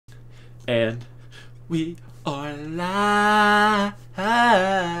And we are live.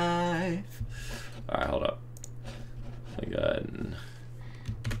 Alright, hold up. I got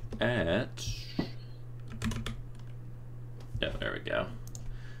at. Yeah, there we go.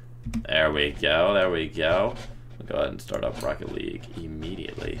 There we go. There we go. I'll go ahead and start up Rocket League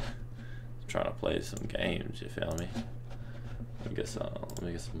immediately. I'm trying to play some games. You feel me? Let me get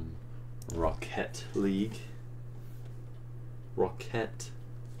some Rocket League. Rocket.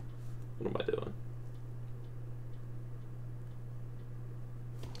 What am I doing?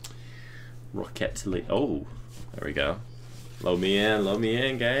 Rocket League. Oh, there we go. Load me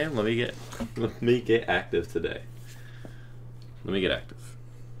in, game. Let me get active today. Let me get active.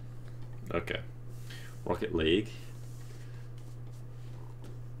 Okay. Rocket League.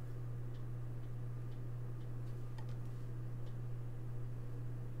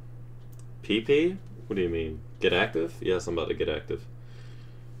 PP? What do you mean? Get active? Yes, I'm about to get active.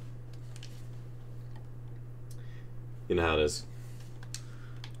 You know how it is.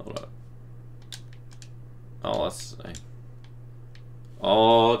 Hold up. Oh, let's see.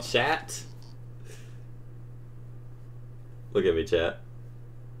 Oh, chat. Look at me, chat.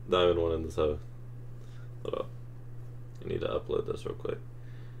 Diamond one in this hoe. Hold up. I need to upload this real quick.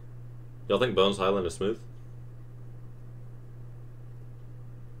 Y'all think Bones Highland is smooth?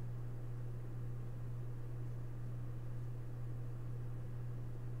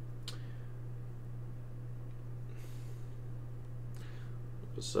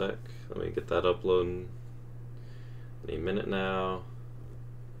 A sec. Let me get that uploading. Any minute now.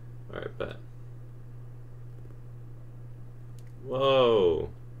 Alright, bet. Whoa.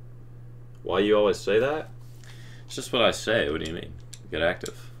 Why you always say that? It's just what I say. What do you mean? Get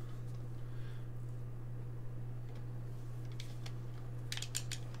active.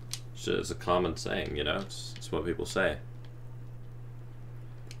 It's a common saying, you know? It's what people say.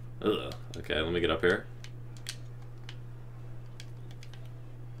 Ugh. Okay, let me get up here.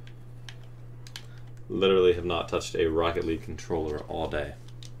 Literally have not touched a Rocket League controller all day.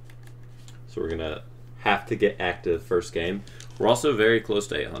 So we're gonna have to get active first game. We're also very close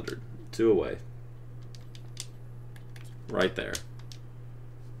to 800. 2 away. Right there.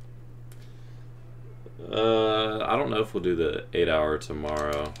 I don't know if we'll do the 8-hour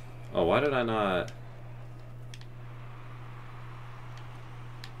tomorrow. Oh, why did I not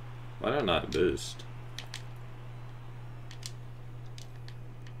boost?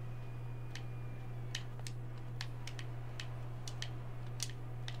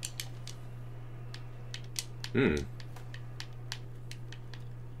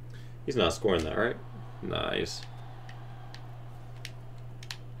 He's not scoring that, right? Nice.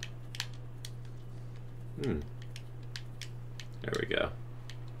 There we go.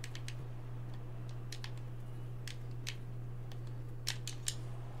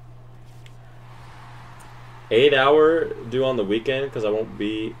 Eight-hour due on the weekend because I won't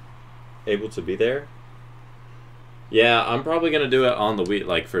be able to be there. Yeah, I'm probably gonna do it on the week,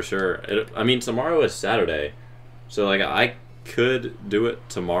 like for sure. I mean, tomorrow is Saturday, so like I could do it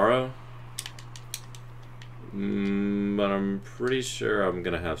tomorrow, but I'm pretty sure I'm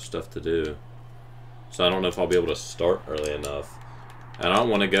gonna have stuff to do, so I don't know if I'll be able to start early enough. And I don't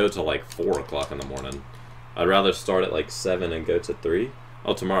want to go till like 4 o'clock in the morning. I'd rather start at like 7 and go to 3.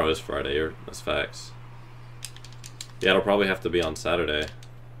 Oh, tomorrow is Friday. That's facts. Yeah, it'll probably have to be on Saturday,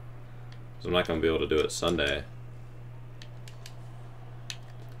 so I'm not gonna be able to do it Sunday.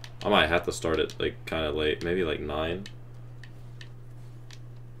 I might have to start it like kind of late, maybe like 9.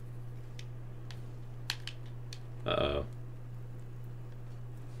 Uh-oh.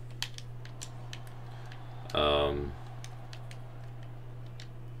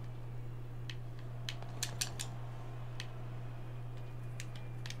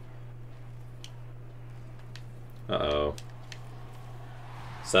 Uh-oh.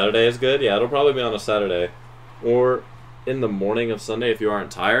 Saturday is good? Yeah, it'll probably be on a Saturday. Or in the morning of Sunday if you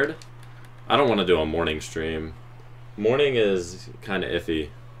aren't tired. I don't want to do a morning stream. Morning is kind of iffy.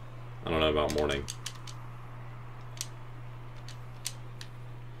 I don't know about morning.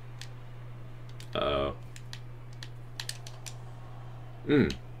 Uh-oh.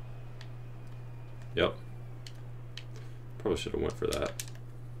 Yep. Probably should have went for that.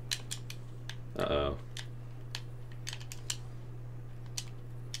 Uh-oh.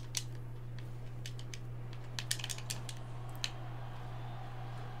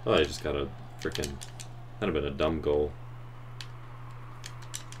 Oh, I just got a freaking... That'd have been a dumb goal.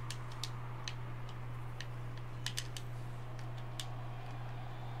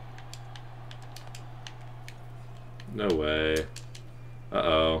 No way.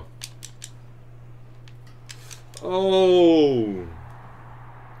 Uh-oh. Oh!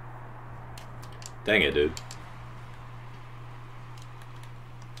 Dang it, dude.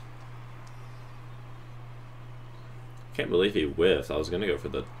 Can't believe he whiffed. I was gonna go for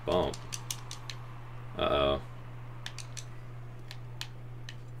the bump. Uh-oh.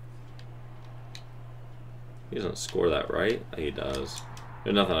 He doesn't score that, right? He does.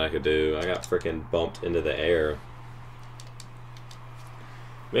 There's nothing I could do. I got freaking bumped into the air.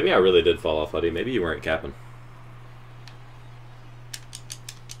 Maybe I really did fall off, buddy. Maybe you weren't capping.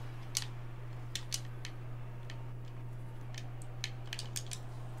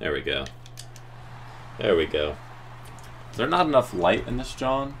 There we go. There we go. Is there not enough light in this,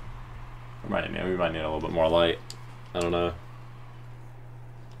 John? We might need a little bit more light. I don't know.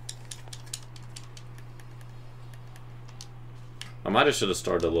 I might have should have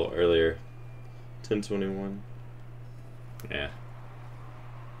started a little earlier. 10:21. Yeah.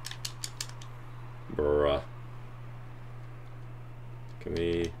 Bruh. Can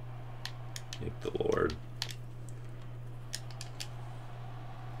we thank the Lord?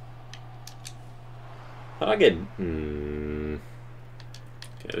 How'd I get? Okay,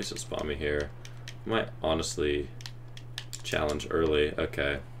 at least it spawned me here. I might honestly challenge early.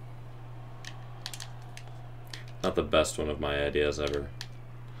 Okay. Not the best one of my ideas ever.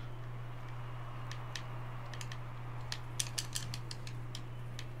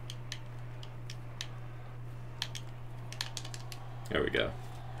 There we go.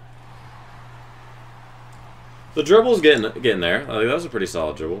 The dribble's getting there. That was a pretty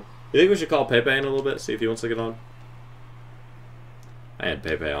solid dribble. You think we should call Pepe in a little bit, see if he wants to get on? I had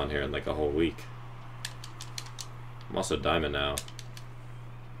Pepe on here in like a whole week. I'm also diamond now.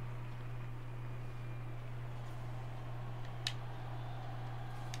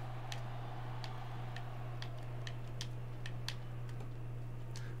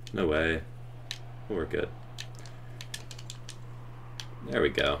 No way. Oh, we're good. There we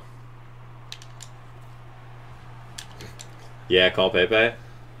go. Yeah, call Pepe.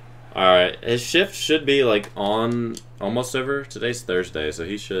 Alright, his shift should be like on almost over. Today's Thursday, so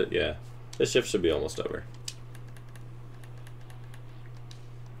he should, yeah. His shift should be almost over.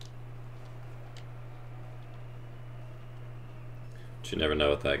 But you never know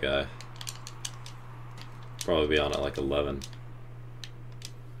with that guy. Probably be on at like 11.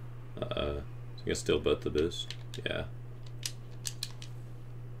 So you can steal both the boost. Yeah.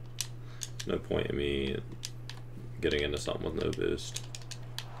 No point in me getting into something with no boost.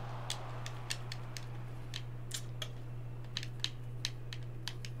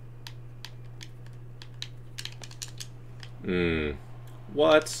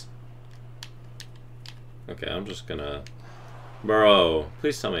 What? Okay, I'm just gonna... Bro,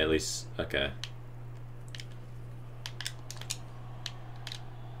 please tell me at least... Okay.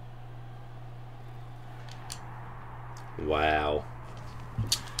 Wow.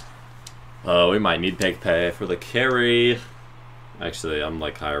 Oh, we might need Pepe for the carry. Actually, I'm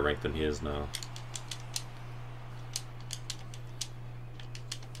like higher ranked than he is now.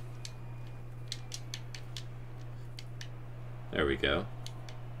 There we go.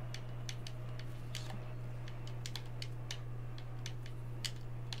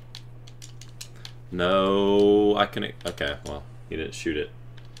 No, I can... Okay, well, he didn't shoot it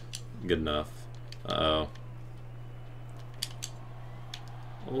good enough. Uh-oh.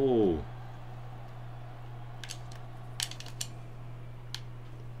 Oh.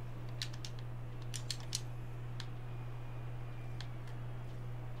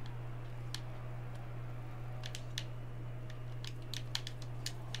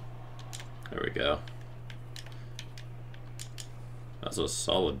 There we go. That's a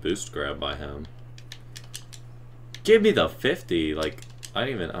solid boost grab by him. Give me the 50. Like, I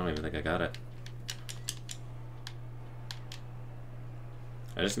don't even think I got it.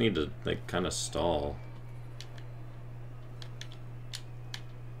 I just need to like kind of stall.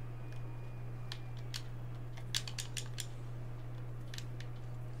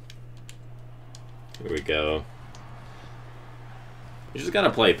 Here we go. You just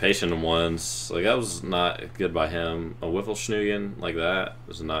gotta play patient ones. Like, that was not good by him. A Whiffleschnugen like that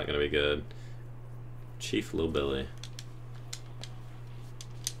was not gonna be good. Chief Lil Billy.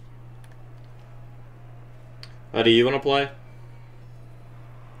 How do you want to play?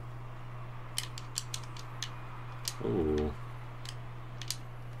 Ooh.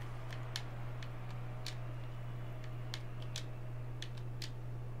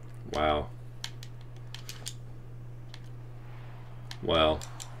 Wow. Well.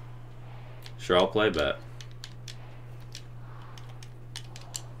 Sure, I'll play bet.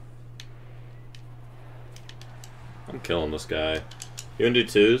 I'm killing this guy. You wanna do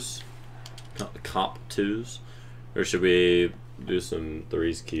twos? Comp twos? Or should we do some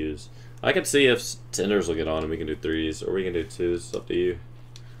threes cues. I can see if tenders will get on and we can do threes, or we can do twos. It's up to you.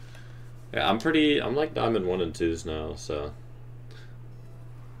 Yeah, I'm like diamond 1 and 2s now, so.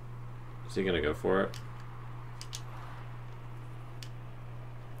 Is he gonna go for it?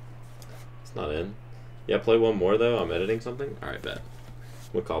 It's not in. Yeah, play one more though. I'm editing something. Alright, bet.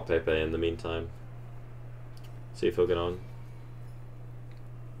 We'll call Pepe in the meantime. See if he'll get on.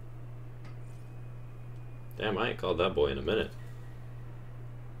 Damn, I ain't called that boy in a minute.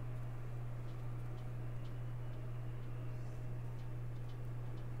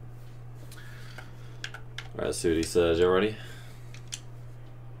 Alright, let's see what he says. You ready?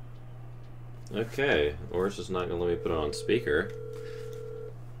 Okay, or it's just not gonna let me put it on speaker.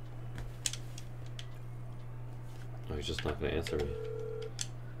 Oh, he's just not gonna answer me.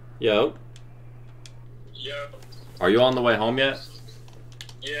 Yo. Yo. Are you on the way home yet?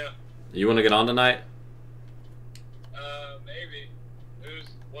 Yeah. You wanna get on tonight? Maybe.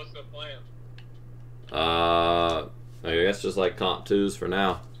 What's the plan? I guess just like comp 2s for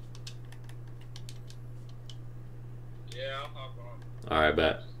now. Yeah, I'll hop on. Alright,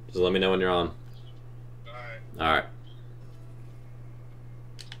 bet. Just let me know when you're on. Alright.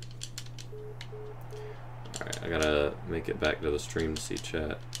 Alright, I gotta make it back to the stream to see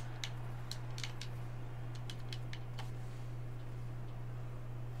chat.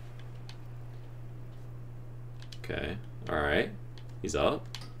 Okay. Alright. He's up.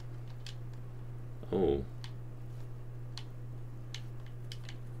 Oh.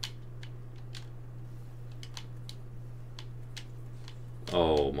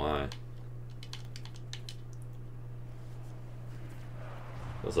 Oh my.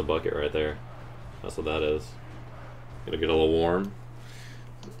 That's a bucket right there. That's what that is. Gonna get a little warm.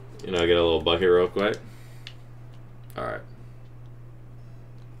 You know, get a little bucket real quick. Alright.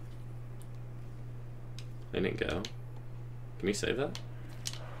 They didn't go. Can he save that?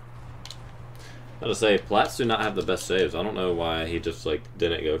 I gotta say, Plats do not have the best saves. I don't know why he just like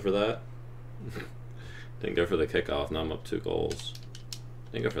didn't go for that. Didn't go for the kickoff. Now I'm up 2 goals.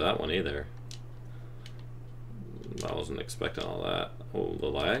 Didn't go for that one either. I wasn't expecting all that. Oh, the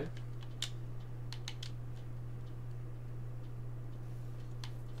lag?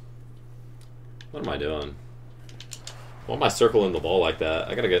 What am I doing? Why am I circling the ball like that?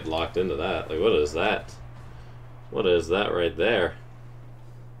 I gotta get locked into that. Like, what is that? What is that right there?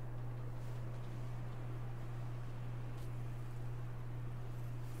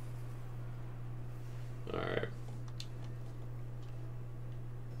 Alright.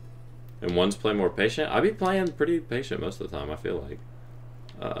 And ones play more patient? I be playing pretty patient most of the time, I feel like.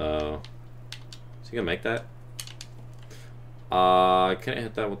 Uh-oh. Is he gonna make that? I can't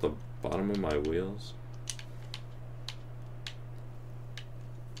hit that with the bottom of my wheels.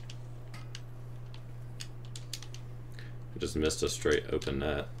 I just missed a straight open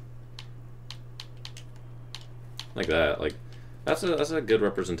net. Like that. Like that's a good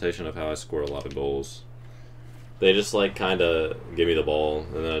representation of how I score a lot of goals. They just like kinda give me the ball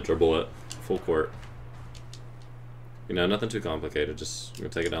and then I dribble it full court. You know, nothing too complicated, just gonna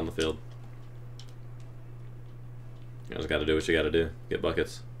take it down the field. You just gotta do what you gotta do. Get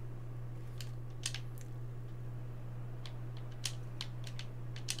buckets.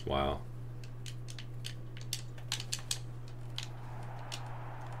 Wow.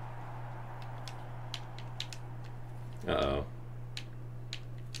 Uh-oh.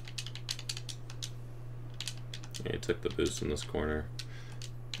 Yeah, he took the boost in this corner.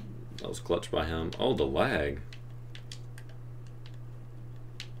 That was clutch by him. Oh, the lag.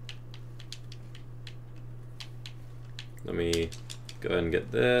 Let me go ahead and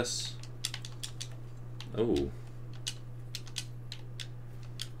get this. Oh.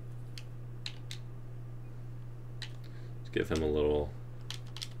 Let's give him a little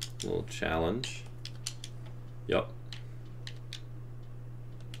challenge. Yup.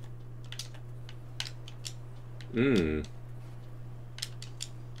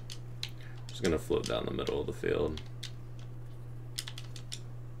 Just gonna float down the middle of the field.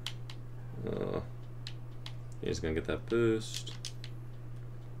 He's gonna get that boost.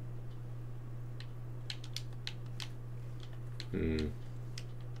 I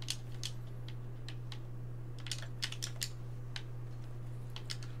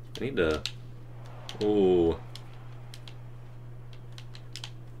need to. Oh.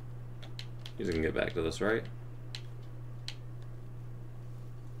 He's gonna get back to this, right?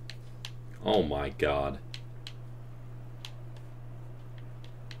 Oh my god.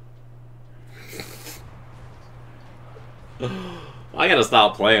 I gotta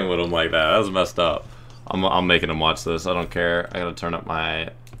stop playing with him like that. That was messed up. I'm making him watch this. I don't care. I gotta turn up my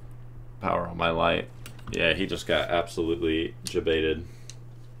power on my light. Yeah, he just got absolutely jebaited.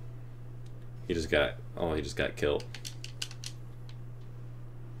 He just got killed.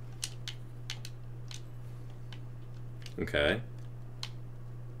 Okay.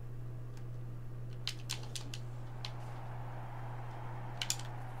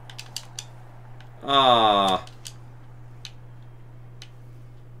 Ah.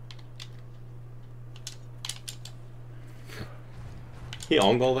 He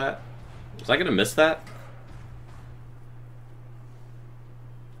on-goal that? Was I gonna miss that?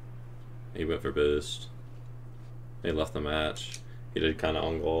 He went for boost. He left the match. He did kind of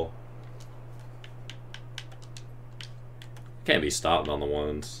on-goal. Can't be stopped on the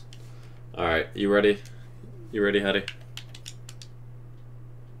ones. Alright, you ready? You ready, Hetty?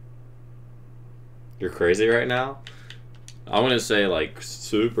 You're crazy right now? I wouldn't say like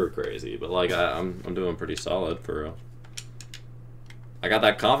super crazy, but like I'm doing pretty solid for real. I got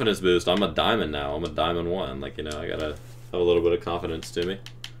that confidence boost. I'm a diamond now. I'm a diamond 1. Like, you know, I gotta have a little bit of confidence to me.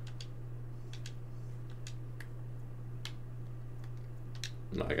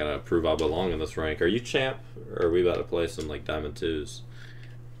 No, I gotta prove I belong in this rank. Are you champ? Or are we about to play some like diamond 2s?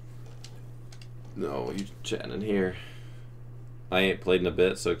 No, you chatting in here. I ain't played in a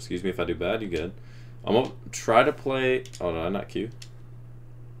bit, so excuse me if I do bad. You good? I'm gonna try to play. Oh no, not Q.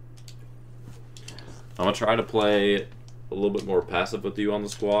 I'm gonna try to play a little bit more passive with you on the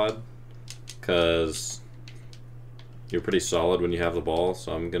squad, cause you're pretty solid when you have the ball.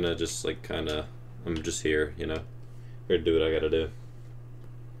 So I'm gonna just like I'm just here, you know, here to do what I gotta do.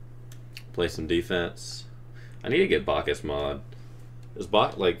 Play some defense. I need to get Bacchus mod. Is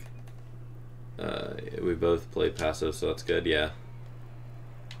Bach like? We both play passive, so that's good. Yeah.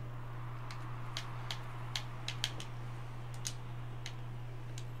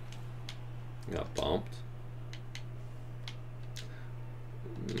 Got bumped.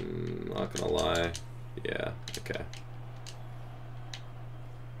 Not gonna lie. Yeah, okay.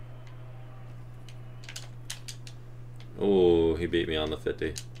 Oh, he beat me on the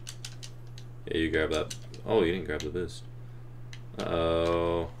 50. Yeah, you grab that. Oh, you didn't grab the boost.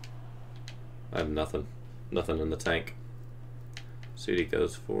 Uh-oh. I have nothing. Nothing in the tank. See what he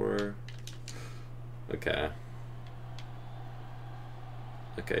goes for. Okay.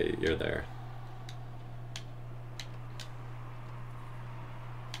 Okay, you're there.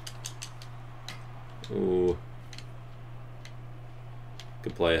 Ooh.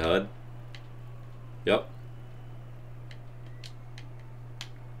 Good play, HUD. Yep.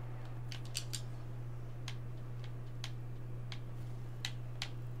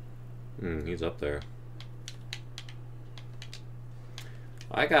 He's up there.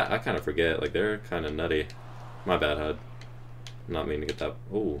 I kind of forget, like they're kind of nutty. My bad, HUD. Not meaning to get that.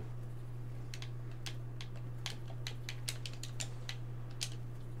 Ooh.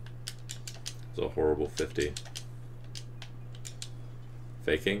 It's a horrible 50.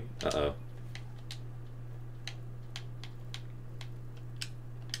 Faking? Uh-oh.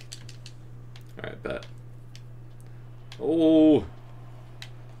 Alright, bet. Oh!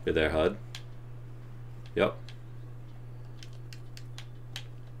 You're there, HUD. Yep.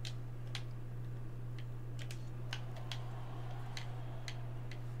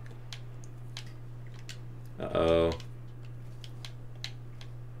 Uh-oh.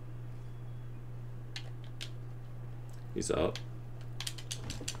 He's up.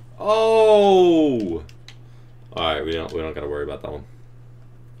 Oh! Alright, we don't gotta worry about that one.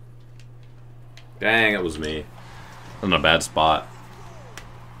 Dang, it was me. I'm in a bad spot.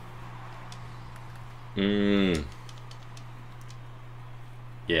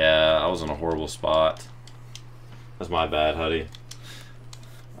 Yeah, I was in a horrible spot. That's my bad, Huddy.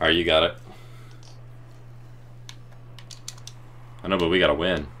 Alright, you got it. I know, but we gotta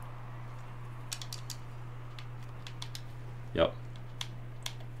win. Yep.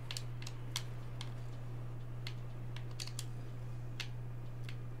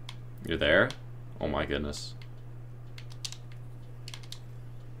 You're there? Oh my goodness.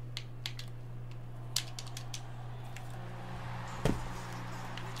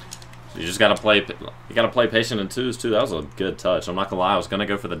 So you just gotta play. You gotta play patient in 2s too. That was a good touch. I'm not gonna lie. I was gonna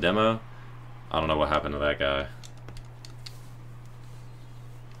go for the demo. I don't know what happened to that guy.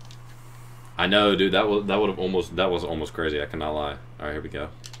 I know, dude. That was almost crazy. I cannot lie. All right, here we go.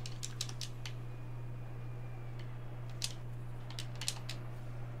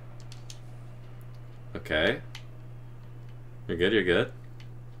 Okay. You're good. You're good.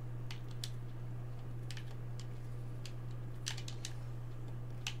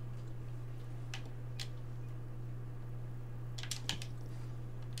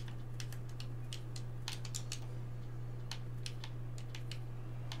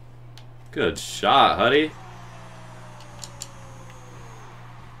 Good shot, Huddy.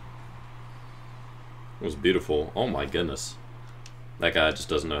 It was beautiful. Oh my goodness. That guy just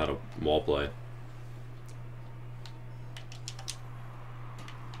doesn't know how to wall play.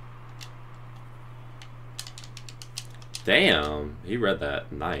 Damn, he read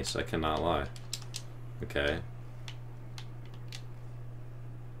that. Nice, I cannot lie. Okay.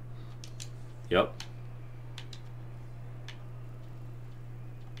 Yep.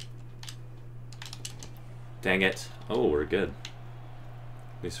 Dang it. Oh, we're good.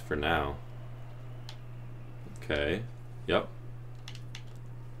 At least for now. Okay. Yep.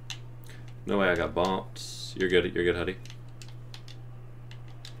 No way I got bumped. You're good, Huddy.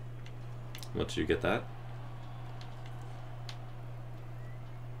 Let you get that.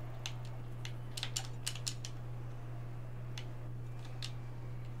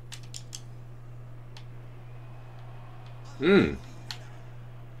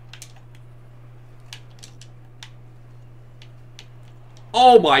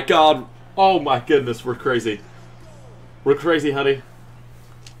 Oh my god. Oh my goodness, we're crazy. We're crazy, Huddy.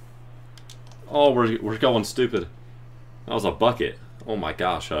 Oh, we're going stupid. That was a bucket. Oh my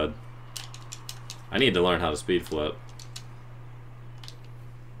gosh, Hud. I need to learn how to speed flip.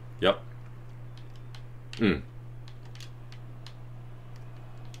 Yep.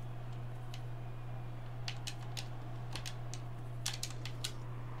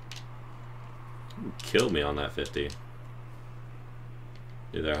 Killed me on that 50.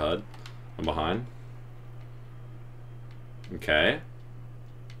 You there, Hud? I'm behind. Okay.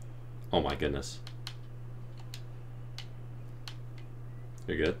 Oh my goodness.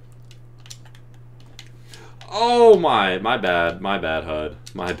 You're good? Oh my bad, Hud.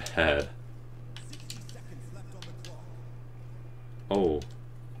 My bad. Oh.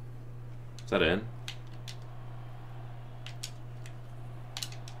 Is that in?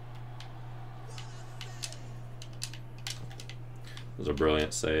 That was a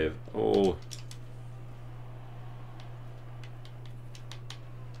brilliant save. Oh.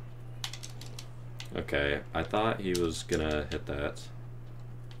 Okay, I thought he was gonna hit that.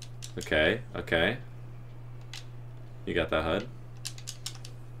 Okay, okay. You got that, Hud?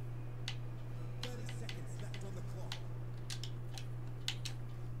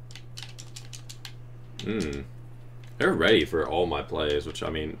 They're ready for all my plays, which, I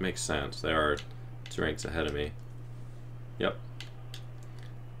mean, makes sense. They are 2 ranks ahead of me. Yep.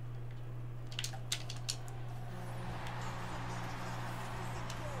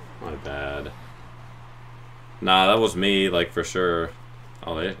 My bad. Nah, that was me, like, for sure.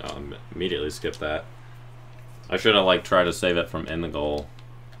 Oh, they immediately skipped that. I should have, like, tried to save it from in the goal.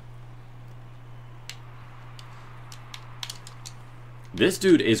 This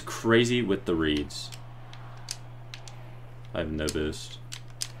dude is crazy with the reads. I have no boost.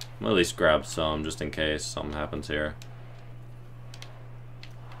 I'm gonna at least grab some just in case something happens here.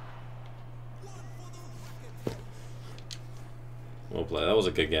 Well played. That was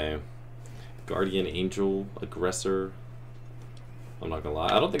a good game. Guardian Angel, Aggressor. I'm not gonna lie.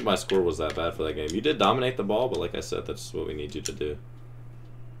 I don't think my score was that bad for that game. You did dominate the ball, but like I said, that's what we need you to do.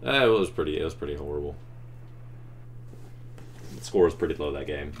 It was pretty horrible. The score was pretty low that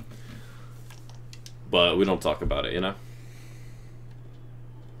game. But we don't talk about it, you know?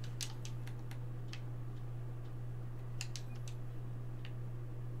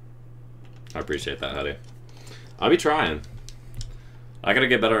 I appreciate that, Huddy. I'll be trying. I gotta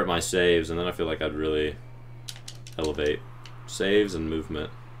get better at my saves, and then I feel like I'd really elevate. Saves and movement.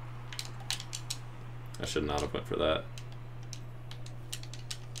 I should not have went for that.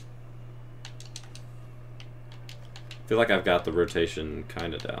 I feel like I've got the rotation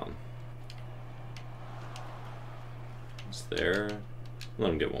kind of down. It's there.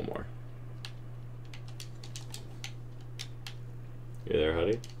 Let him get one more. You there,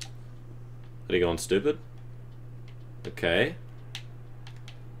 Huddy? Huddy going stupid? Okay.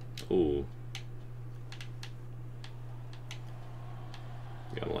 Ooh.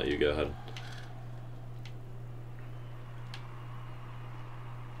 I'm gonna let you go ahead.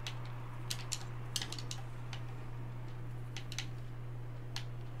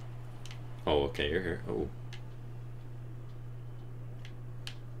 Oh, okay, you're here. Oh.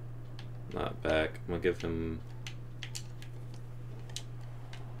 Not back. I'm gonna give him...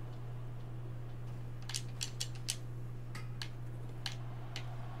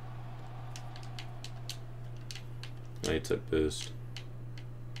 Oh, he took boost.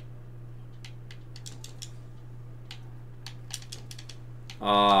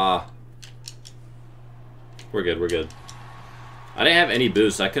 We're good, we're good. I didn't have any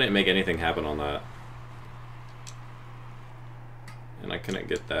boost. I couldn't make anything happen on that. And I couldn't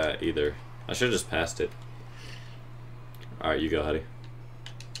get that either. I should have just passed it. Alright, you go, Huddy.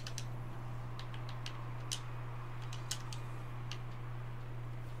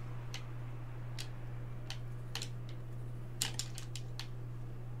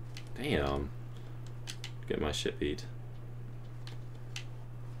 Damn. Get my shit beat.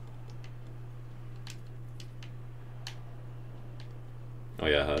 Oh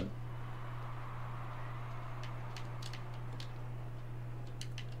yeah, HUD.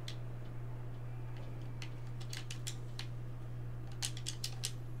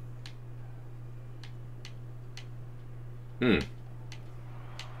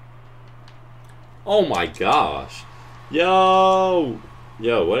 Oh my gosh. Yo!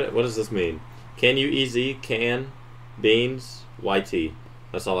 Yo, what does this mean? Can you EZ, can, beans, YT.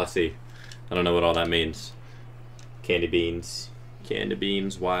 That's all I see. I don't know what all that means. Candy beans. Candy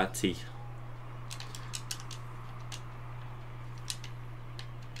beans, YT.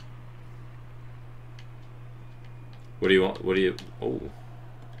 What do you want? What do you... Oh.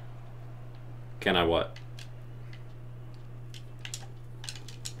 Can I what?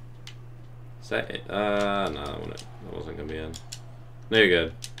 Say, no, that wasn't gonna be in. No, you're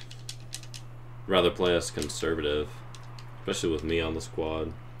good. Rather play us conservative, especially with me on the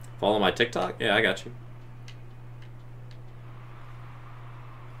squad. Follow my TikTok? Yeah, I got you.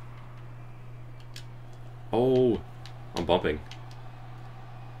 Oh, I'm bumping.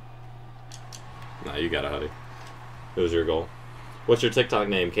 Nah, you got it, Huddy. It was your goal. What's your TikTok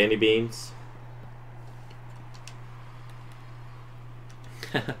name? Candy Beans?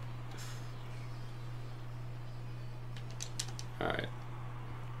 Alright.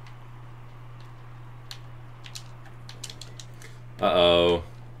 Uh-oh.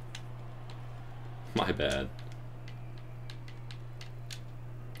 My bad.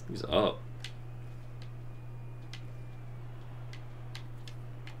 He's up.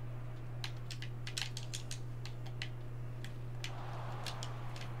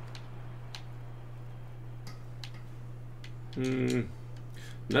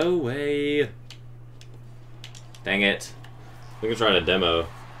 No way. Dang it. We can try to demo.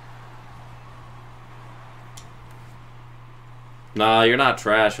 Nah, you're not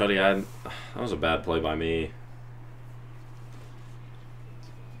trash, Huddy. That was a bad play by me.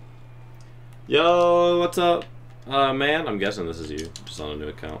 Yo, what's up? Man, I'm guessing this is you. Just on a new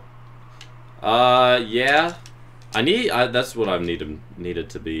account. Yeah. That's what I've needed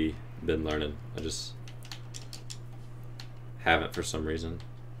to been learning. I just haven't for some reason.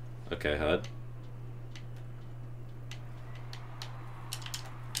 Okay, HUD.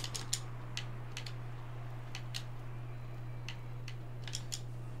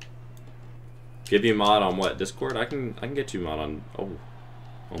 Give you mod on what? Discord? I can get you mod on. Oh,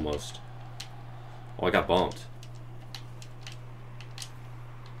 almost. Oh, I got bumped.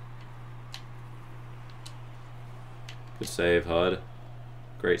 Good save, HUD.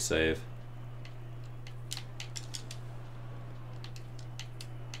 Great save.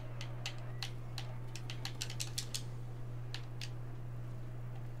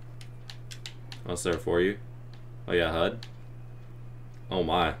 That's there for you. Oh yeah, HUD. Oh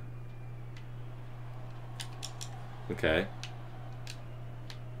my. Okay.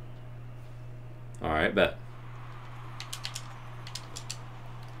 Alright, bet.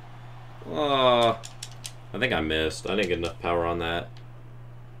 Oh, I think I missed. I didn't get enough power on that.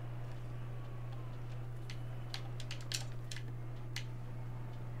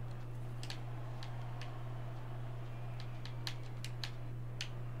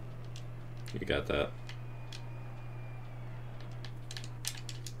 You got that.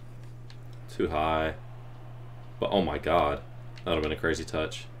 Too high. But oh my god. That would have been a crazy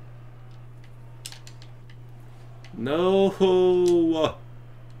touch. No!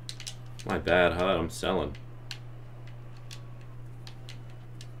 My bad, HUD. I'm selling.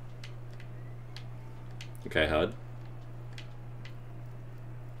 Okay, HUD.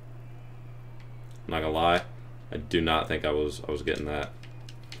 I'm not gonna lie. I do not think I was getting that.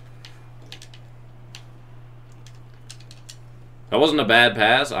 That wasn't a bad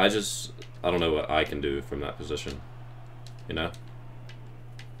pass. I don't know what I can do from that position. You know?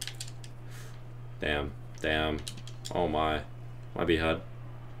 Damn. Damn. Oh my. Might be HUD.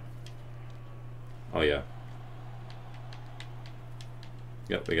 Oh yeah.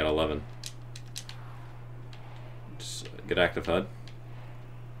 Yep, we got 11. Just get active, HUD.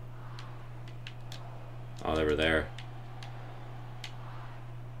 Oh, they were there.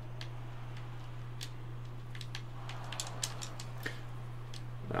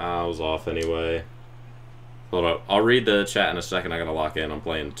 I was off anyway. Hold up. I'll read the chat in a second. I gotta lock in. I'm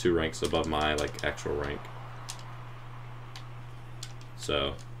playing 2 ranks above my actual rank.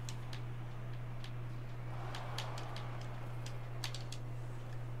 So.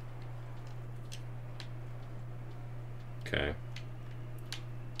 Okay.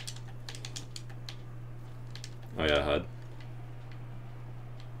 Oh yeah, HUD.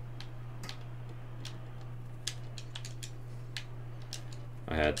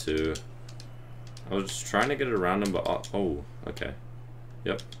 I had to. I was just trying to get it around him, but oh, okay.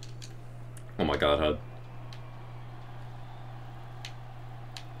 Yep. Oh my god, HUD.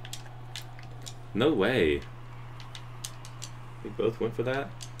 No way. We both went for that?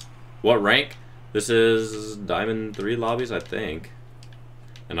 What rank? This is Diamond 3 lobbies, I think.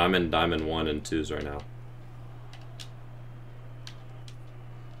 And I'm in Diamond 1 and 2s right now.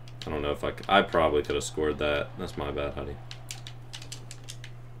 I don't know if I probably could have scored that. That's my bad, honey.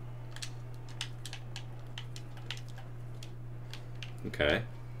 Okay.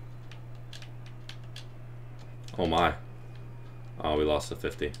 Oh my. Oh, we lost the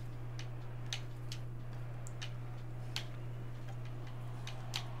 50.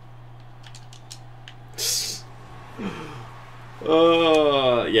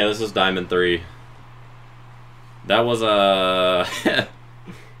 Yeah, this is Diamond 3. That was a...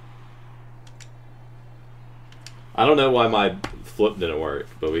 I don't know why my flip didn't work,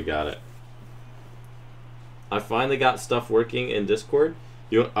 but we got it. I finally got stuff working in Discord.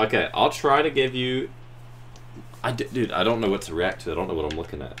 Okay, I'll try to give you... Dude, I don't know what to react to. I don't know what I'm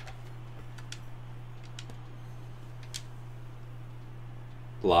looking at.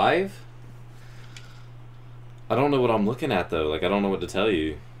 Live? I don't know what I'm looking at, though. Like, I don't know what to tell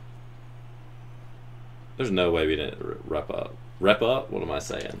you. There's no way we didn't rep up. Rep up? What am I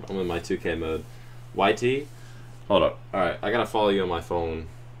saying? I'm in my 2K mode. YT? Hold up. Alright, I gotta follow you on my phone.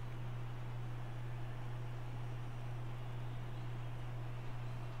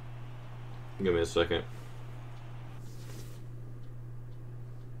 Give me a second.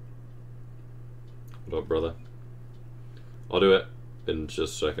 What up, brother? I'll do it in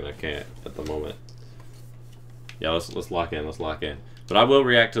just a second. I can't at the moment. Yeah, let's lock in. Let's lock in. But I will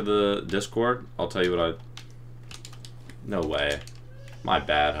react to the Discord. I'll tell you what I... No way. My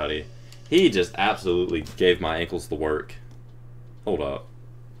bad, Huddy. He just absolutely gave my ankles the work. Hold up.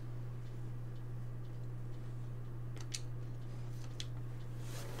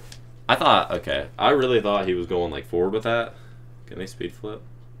 I thought, okay. I really thought he was going like forward with that. Can they speed flip?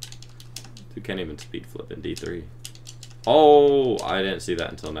 Dude can't even speed flip in D3. Oh, I didn't see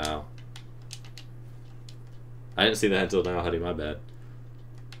that until now. I didn't see that until now, Huddy, my bad.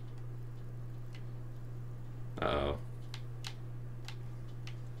 Uh-oh.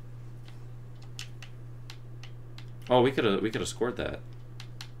 Oh, we could have scored that.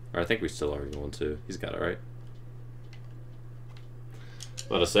 Or I think we still are going to. He's got it, right?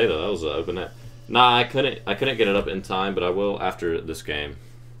 About to say though, that was an open net. Nah, I couldn't get it up in time, but I will after this game.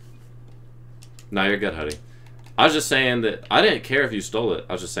 Nah, you're good, Huddy. I was just saying that I didn't care if you stole it.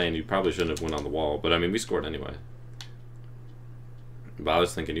 I was just saying you probably shouldn't have went on the wall, but I mean we scored anyway. But I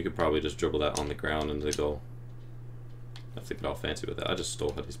was thinking you could probably just dribble that on the ground into the goal. I have to get all fancy with it. I just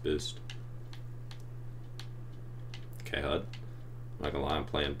stole Huddy's boost. Okay, HUD. I'm not gonna lie, I'm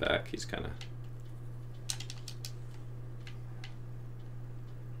playing back. He's kinda...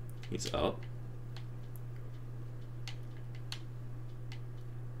 He's up.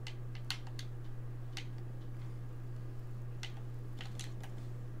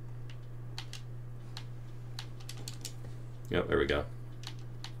 Yep, there we go.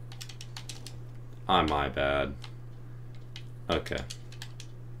 My bad. Okay.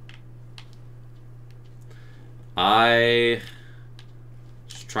 I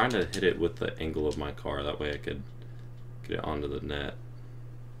was trying to hit it with the angle of my car. That way I could get it onto the net.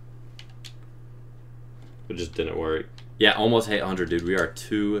 It just didn't work. Yeah, almost 800, dude. We are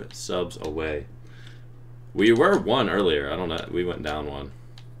 2 subs away. We were 1 earlier. I don't know. We went down 1.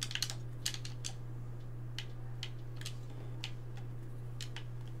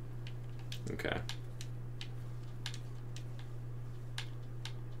 Okay.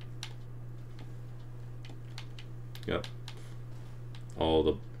 Yep.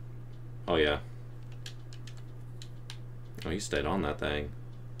 Oh yeah. Oh, he stayed on that thing.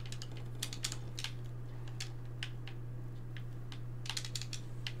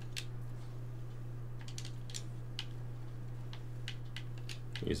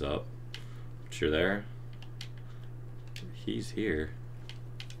 He's up. But you're there. He's here.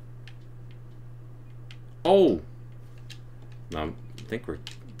 Oh! No, I think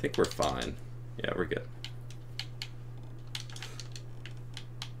we're fine. Yeah, we're good.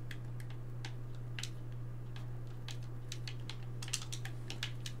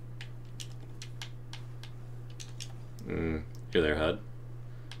 You're there, HUD.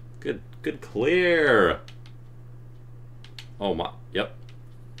 Good clear. Oh my, yep.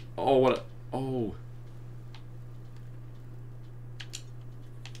 Oh, what a, oh.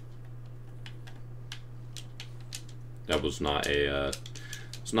 That was not a,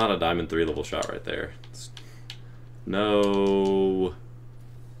 it's not a diamond 3 level shot right there. No.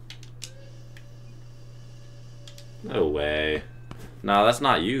 No way. Nah, that's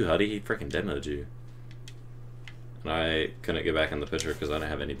not you, Huddy. He freaking demoed you. And I couldn't get back in the picture because I didn't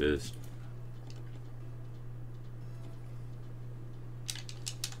have any boost.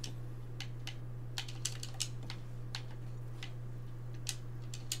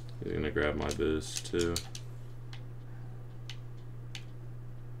 He's gonna grab my boost too.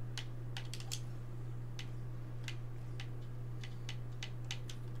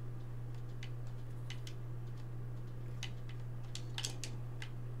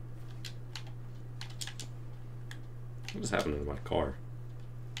 What is happening to my car?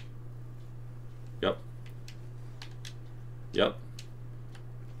 Yep. Yep.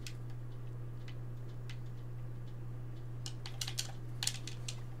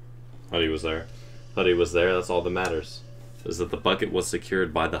 Huddy was there. Huddy was there, that's all that matters. Is that the bucket was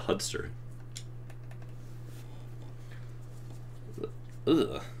secured by the Hudster.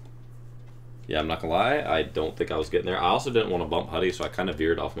 Ugh. Yeah, I'm not gonna lie, I don't think I was getting there. I also didn't want to bump Huddy, so I kind of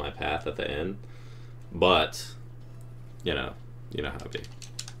veered off my path at the end. But, you know how it be.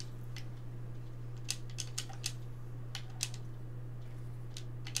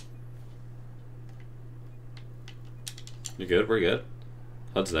 You good? We're good.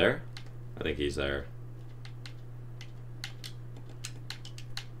 Hud's there? I think he's there.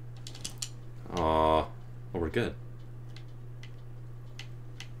 Oh, we're good.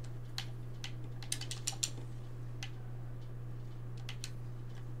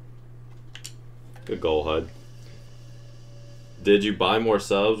 Good goal, Hud. Did you buy more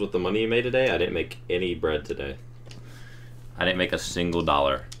subs with the money you made today? I didn't make any bread today. I didn't make a single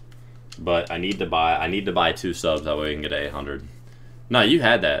dollar. But I need to buy 2 subs, that way we can get 800. No, you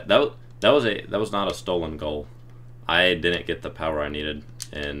had that. That was not a stolen goal. I didn't get the power I needed,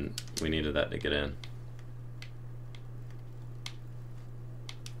 and we needed that to get in.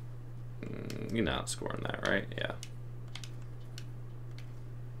 You're not scoring that, right? Yeah.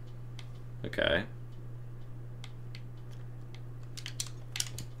 Okay.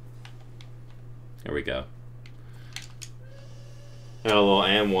 Here we go. Got a little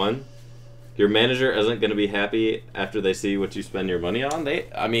AM1. Your manager isn't going to be happy after they see what you spend your money on.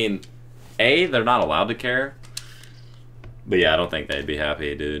 I mean, they're not allowed to care. But yeah, I don't think they'd be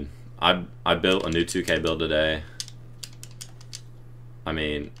happy, dude. I built a new 2K build today. I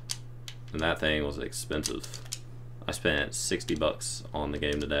mean, and that thing was expensive. I spent 60 bucks on the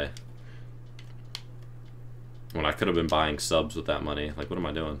game today. When I could have been buying subs with that money. Like, what am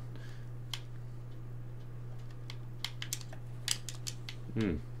I doing?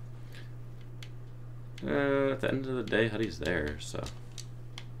 At the end of the day, Huddy's there, so.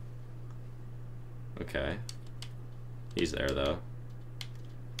 Okay. He's there, though.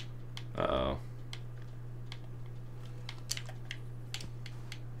 Uh-oh.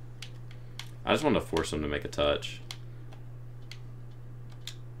 I just want to force him to make a touch.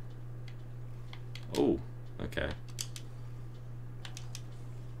 Oh, okay.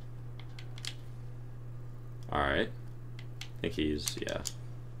 Alright. I think he's, yeah.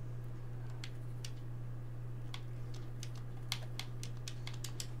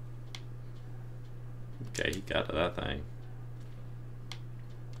 Okay, he got to that thing.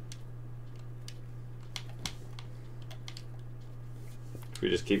 Should we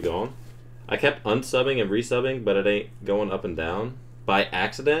just keep going? I kept unsubbing and resubbing, but it ain't going up and down. By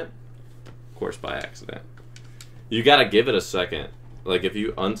accident? Of course, by accident. You gotta give it a second. Like, if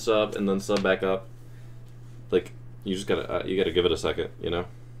you unsub and then sub back up, like, you just gotta, you gotta give it a second, you know?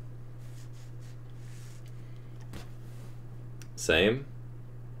 Same.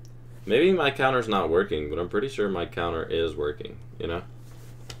 Maybe my counter's not working, but I'm pretty sure my counter is working, you know?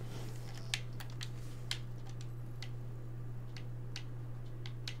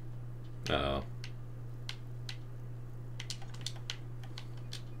 Uh-oh.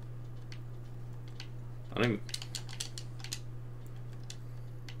 I don't even...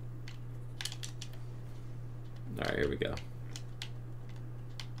 Alright, here we go.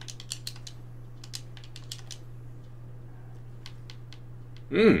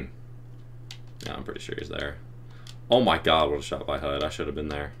 Yeah, I'm pretty sure he's there. Oh my god, what a shot by HUD. I should have been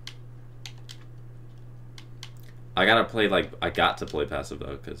there. I gotta play, like, I got to play passive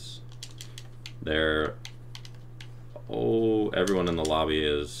though, because they're... Oh, everyone in the lobby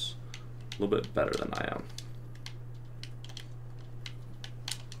is a little bit better than I am.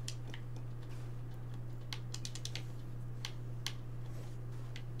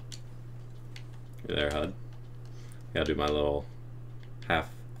 You there, HUD? Gotta do my little half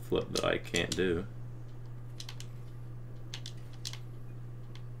flip that I can't do.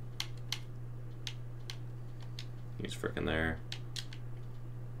 He's freaking there.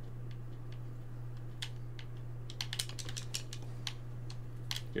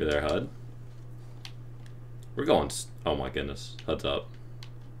 You're there, HUD? We're going. Oh my goodness. HUD's up.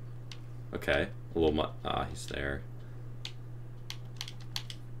 Okay. A little he's there.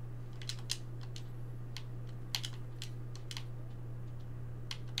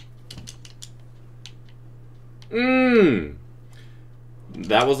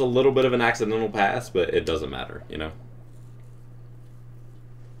 That was a little bit of an accidental pass, but it doesn't matter, you know?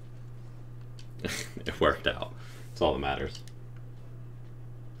 It worked out. That's all that matters.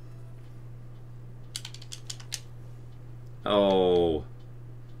 Oh. What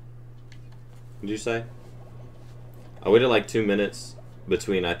did you say? I waited like 2 minutes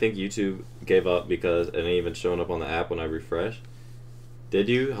between. I think YouTube gave up because it ain't even showing up on the app when I refresh. Did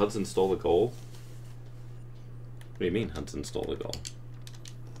you? Hudson stole the goal? What do you mean Hudson stole the goal?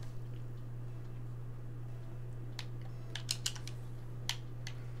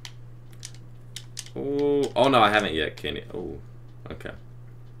 Oh no, I haven't yet, Kenny. Oh, okay.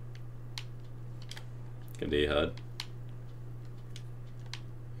 Good D, HUD.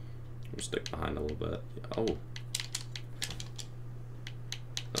 We'll stick behind a little bit. Oh.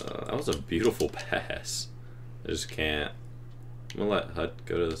 That was a beautiful pass. I just can't. I'm gonna let HUD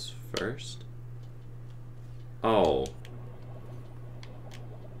go to this first. Oh.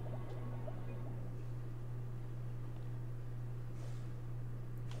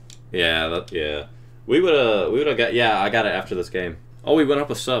 Yeah, yeah. We would've got, yeah, I got it after this game. Oh, we went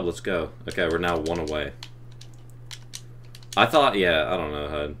up a sub, let's go. Okay, we're now 1 away. I thought, yeah, I don't know,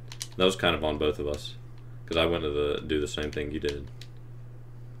 HUD. That was kind of on both of us. Because I went to do the same thing you did.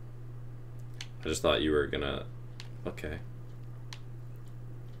 I just thought you were gonna, okay.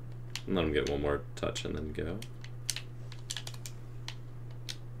 Let him get one more touch and then go.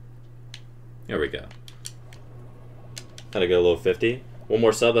 There we go. Had to go a little 50. One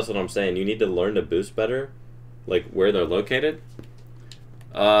more sub, that's what I'm saying. You need to learn to boost better. Like, where they're located.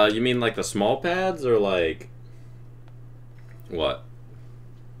 You mean like the small pads, or like... What?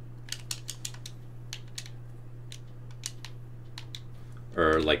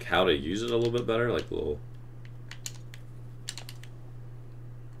 Or like how to use it a little bit better? Like little...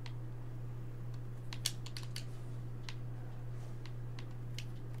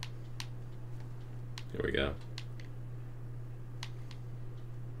 Here we go.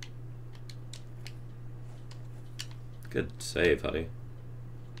 Good save, buddy.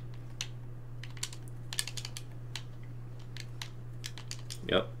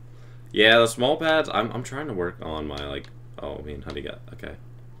 Yep. Yeah, the small pads, I'm trying to work on my, like, oh, I mean, Huddy got, okay.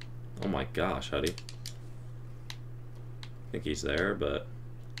 Oh my gosh, Huddy. I think he's there, but...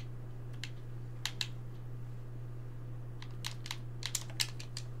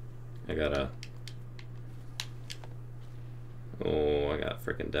 I gotta... Oh, I got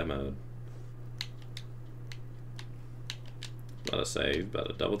freaking demoed. About to say, about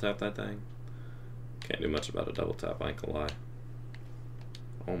to double tap that thing. Can't do much about a double tap, I ain't gonna lie.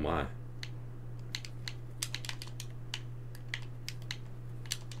 Oh my.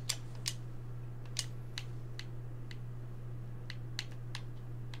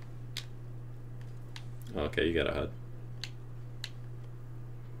 Okay, you got a HUD.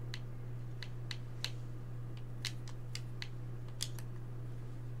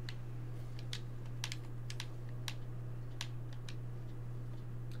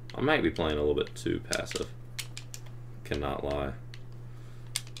 I might be playing a little bit too passive. Cannot lie.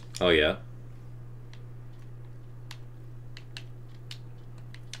 Oh yeah.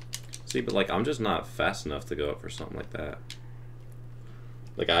 See, but like I'm just not fast enough to go up for something like that.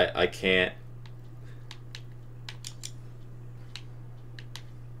 Like I can't.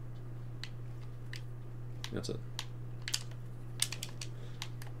 That's it.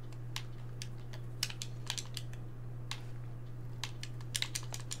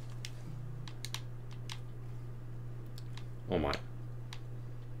 Oh my.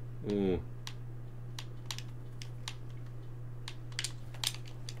 Ooh.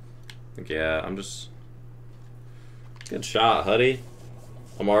 Yeah, I'm just... Good shot, Huddy.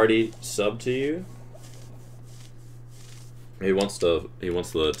 I'm already subbed to you. He wants the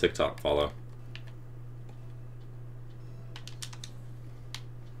TikTok follow.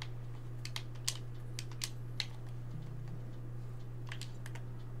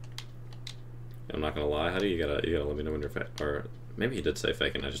 I'm not gonna lie, Huddy, you gotta let me know when you're fake, or maybe he did say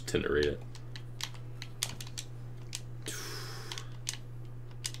fake and I just didn't read it.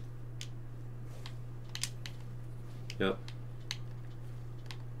 Yep.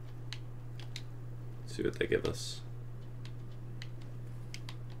 Let's see what they give us.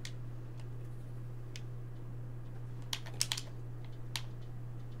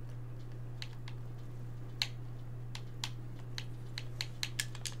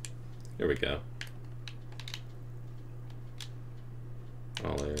 Here we go.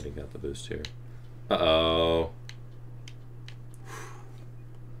 Oh, they already got the boost here. Uh-oh.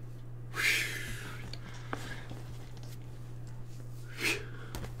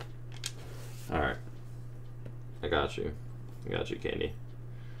 Alright. I got you. I got you, Candy.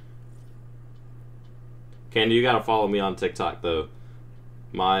 Candy, you gotta follow me on TikTok, though.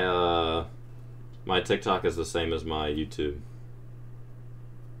 My TikTok is the same as my YouTube.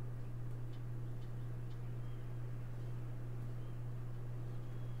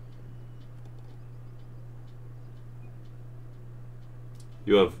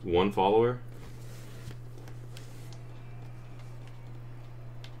 You have 1 follower?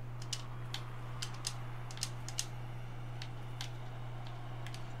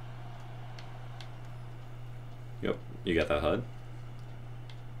 Yep, you got that HUD.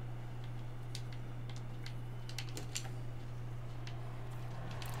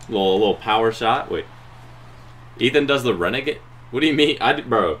 Little power shot. Wait, Ethan does the renegade? What do you mean?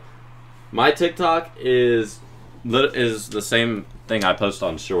 Bro, my TikTok is the same thing I post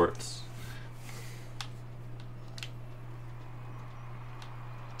on shorts.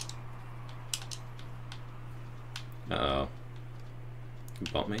 Uh-oh. You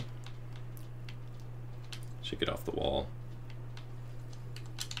bump me? Should get off the wall.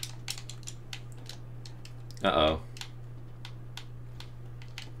 Uh-oh.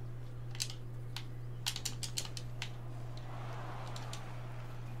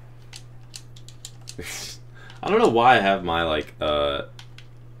 I don't know why I have my, like,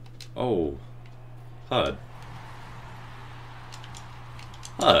 oh. HUD.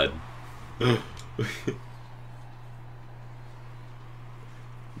 HUD.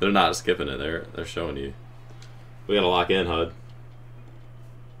 They're not skipping it, they're showing you. We gotta lock in, HUD.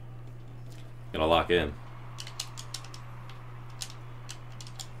 Gotta lock in.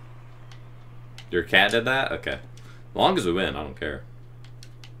 Your cat did that? Okay. As long as we win, I don't care.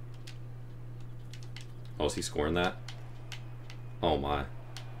 Oh, is he scoring that? Oh my.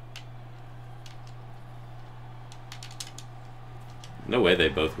 No way they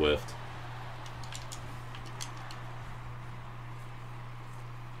both whiffed.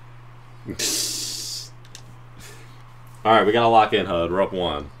 Alright, we gotta lock in, HUD. We're up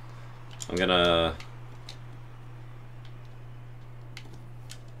 1. I'm gonna...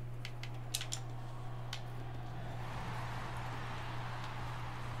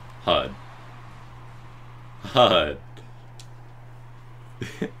 HUD. HUD.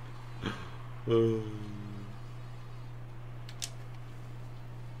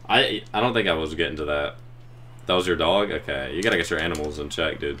 I don't think I was getting to that. That was your dog? Okay, you gotta get your animals in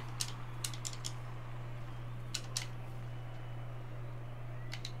check, dude.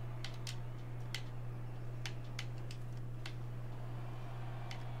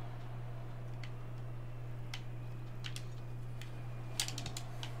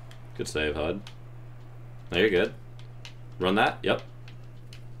 Good save, HUD. No, you're good. Run that? Yep.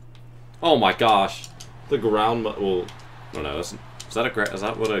 Oh my gosh. The ground well, I don't know. Is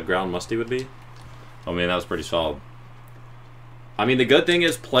that what a ground musty would be? Oh man, that was pretty solid. I mean, the good thing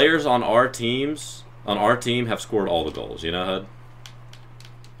is players on our team have scored all the goals, you know, HUD?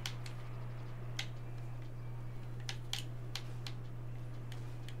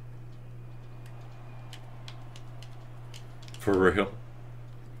 For real.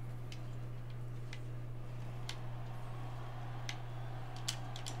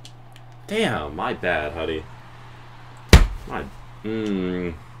 Damn, my bad, Huddy.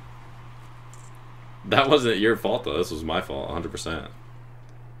 That wasn't your fault, though. This was my fault, 100%.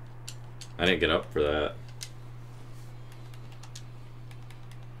 I didn't get up for that.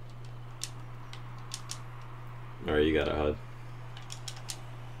 Alright, you got it, HUD.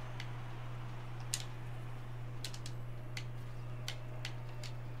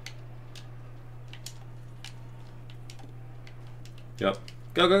 Yep.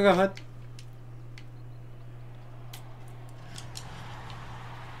 Go, go, go, HUD.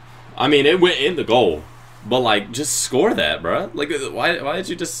 I mean, it went in the goal, but like, just score that, bruh. Like, why did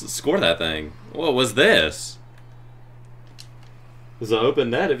you just score that thing? What was this? It was an open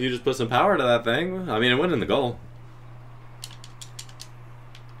net if you just put some power to that thing. I mean, it went in the goal.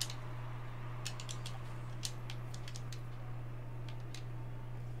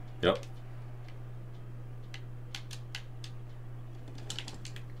 Yep.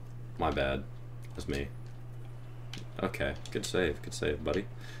 My bad. That's me. Okay, good save, buddy.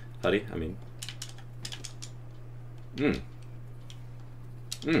 Huddy, I mean.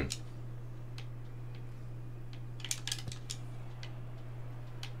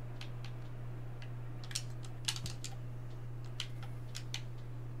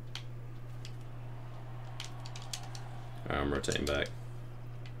 Alright, I'm rotating back.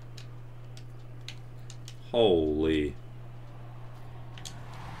 Holy.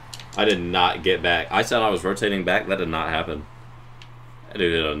 I did not get back. I said I was rotating back. That did not happen.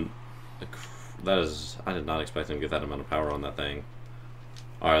 Dude, that is... I did not expect him to get that amount of power on that thing.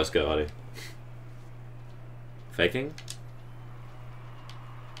 Alright, let's go, buddy. Faking?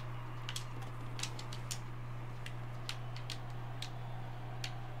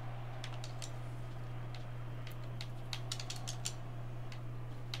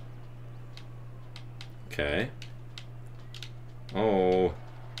 Okay. Oh.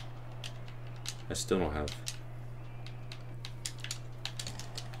 I still don't have...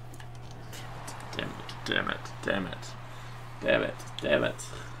 Damn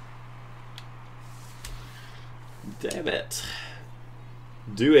it.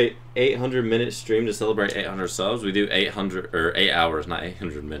 Do a 800-minute stream to celebrate 800 subs. We do 800 or 8 hours, not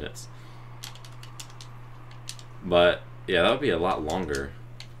 800 minutes. But yeah, that would be a lot longer.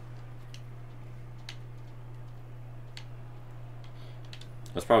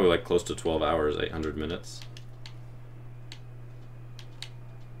 That's probably like close to 12 hours, 800 minutes.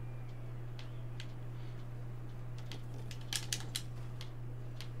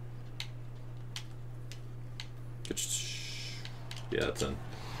 Yeah, that's in.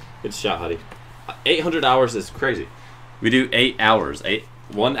 Good shot, Huddy. 800 hours is crazy. We do 8 hours.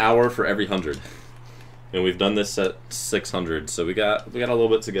 1 hour for every 100. And we've done this at 600, so we got a little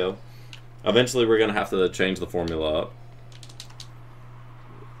bit to go. Eventually we're gonna have to change the formula up.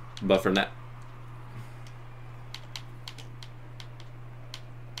 But for now,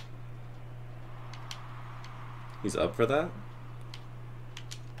 he's up for that?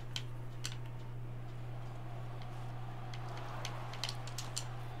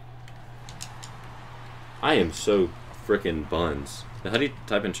 I am so freaking buns. How do you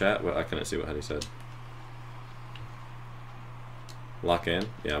type in chat? Well, I couldn't see what Huddy said. Lock in?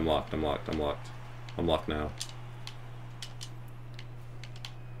 Yeah, I'm locked. I'm locked now.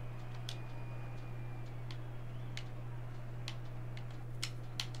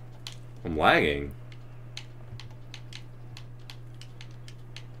 I'm lagging.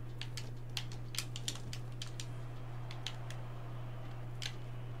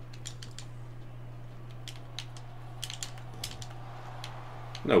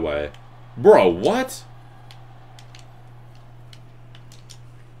 No way. Bro, what?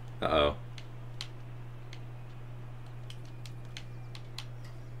 Uh-oh.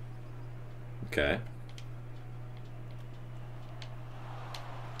 Okay.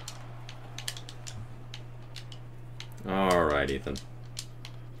 Alright, Ethan.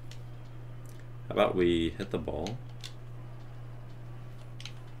 How about we hit the ball?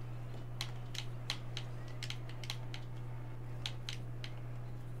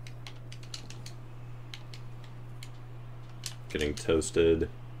 Getting toasted.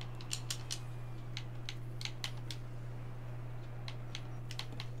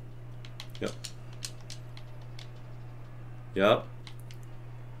 Yep. Yep.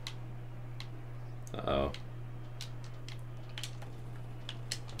 Uh-oh.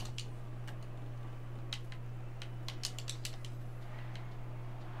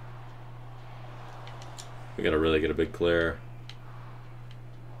 We gotta really get a big clear.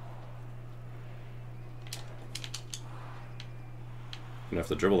 I'm gonna have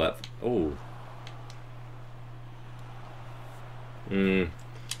to dribble that. Oh.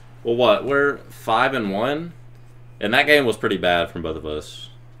 Well, what? We're 5-1, and that game was pretty bad from both of us.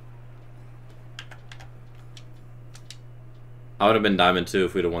 I would have been Diamond 2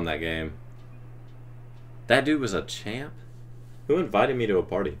 if we'd have won that game. That dude was a champ? Who invited me to a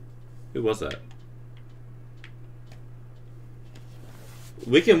party? Who was that?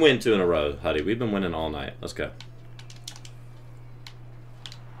 We can win 2 in a row, Huddy. We've been winning all night. Let's go.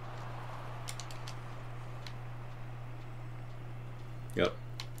 Yep.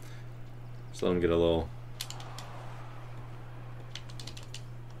 Just let him get a little...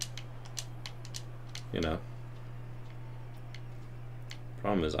 You know.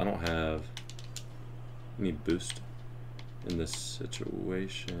 Problem is, I don't have any boost in this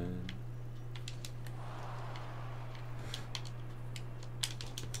situation.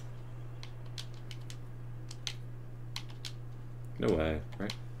 No way,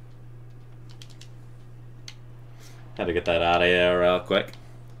 right? Had to get that out of here real quick.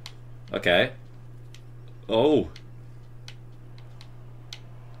 Okay. Oh,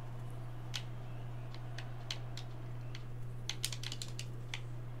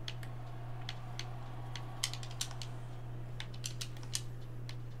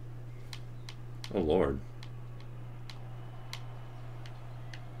 Oh, Lord.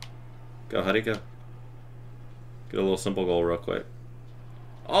 Go, Huddy, go. Get a little simple goal real quick.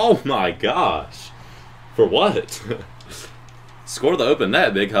 Oh, my gosh. For what? Score the open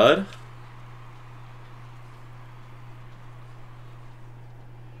net, Big Hud.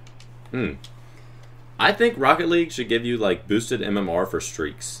 I think Rocket League should give you, like, boosted MMR for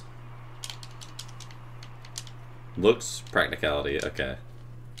streaks. Looks, practicality, okay.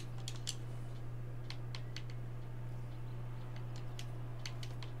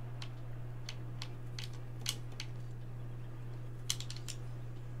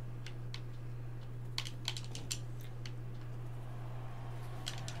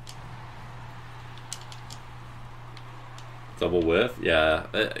 Double whiff? Yeah.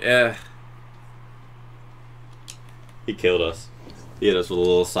 Yeah. He killed us. He hit us with a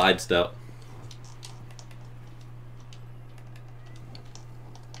little sidestep.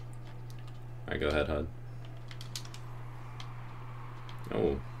 Alright, go ahead, Hud.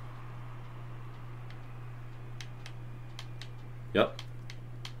 Oh. Yep.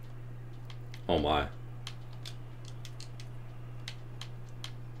 Oh my.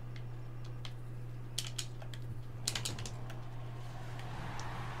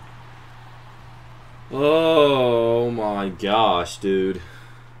 Oh my gosh, dude.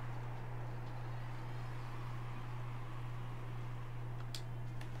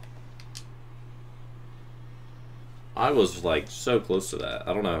 I was like so close to that.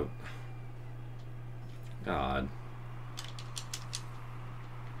 I don't know. God.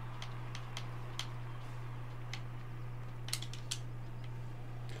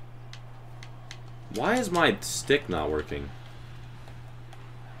 Why is my stick not working?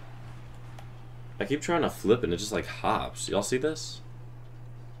 I keep trying to flip and it just like hops. Y'all see this?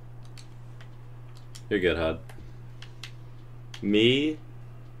 You're good, Hud. Me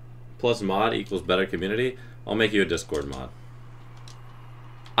plus mod equals better community. I'll make you a Discord mod.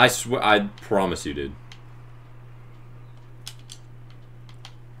 I swear, I promise you, dude.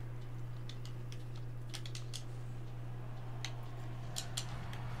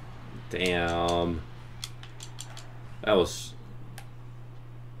 Damn. That was...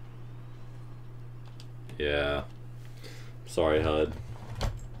 Yeah. Sorry, Hud.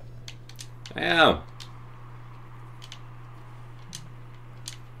 Damn.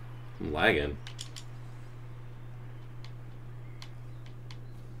 I'm lagging.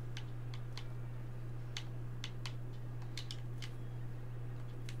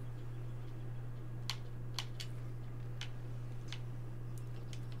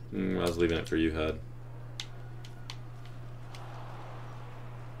 I was leaving it for you, Hud.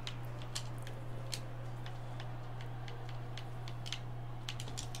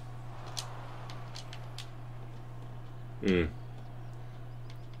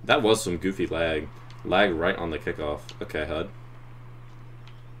 That was some goofy lag. Lag right on the kickoff. Okay, Hud.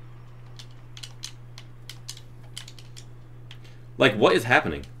 Like, what is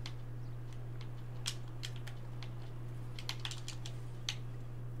happening?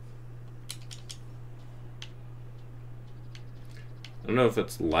 I don't know if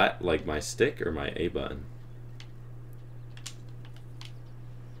it's like my stick or my A button.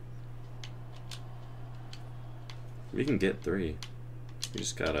 We can get 3. We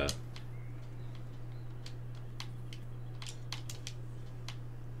just gotta...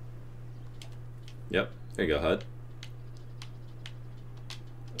 Yep, there you go, Hud.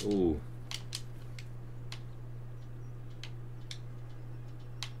 Ooh.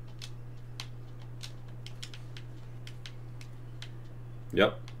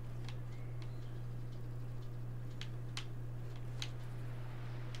 Yep.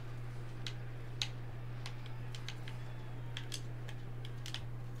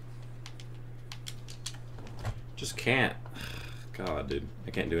 Just can't. God, dude. I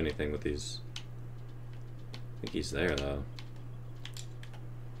can't do anything with these. I think he's there, though.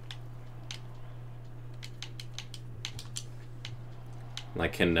 And I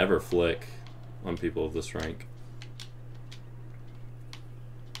can never flick on people of this rank.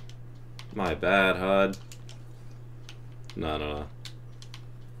 My bad, Hud. No.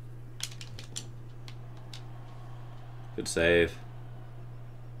 Good save.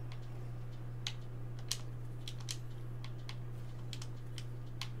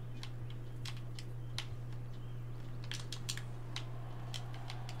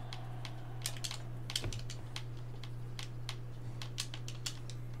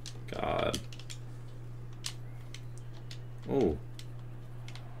 God. Oh.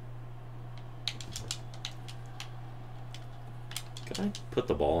 Can I put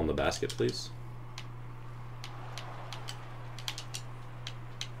the ball in the basket, please?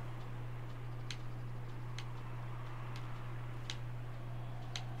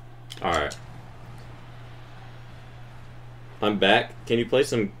 Alright. I'm back. Can you play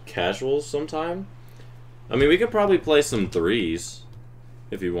some casuals sometime? I mean, we could probably play some threes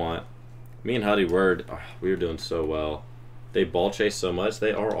if you want. Me and Huddy Word, we were doing so well. They ball chase so much,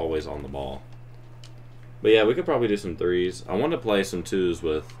 they are always on the ball. But yeah, we could probably do some threes. I want to play some twos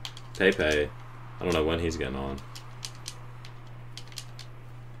with Pepe. I don't know when he's getting on.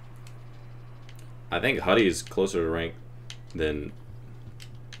 I think Huddy's closer to rank than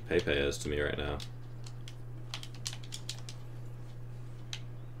Pepe is to me right now.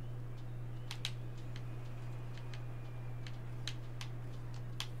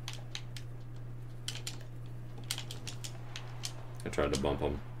 I tried to bump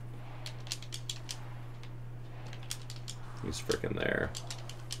him. He's freaking there.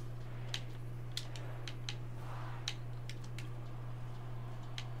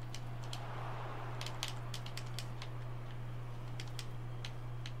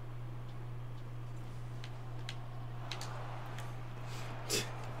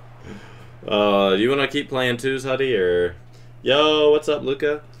 Do you want to keep playing twos, Huddy, or yo, what's up,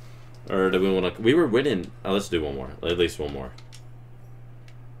 Luca? Or do we want to? We were winning. Oh, let's do one more. At least one more.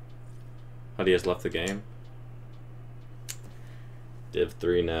 Huddy has left the game. Div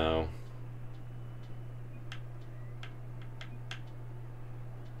 3 now.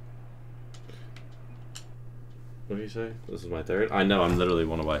 What do you say? This is my third? I know, I'm literally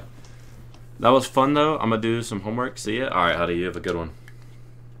one away. That was fun, though. I'm going to do some homework. See ya. Alright, Huddy, you have a good one.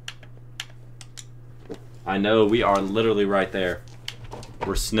 I know, we are literally right there.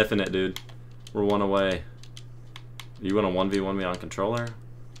 We're sniffing it, dude. We're one away. You want to 1v1 me on controller?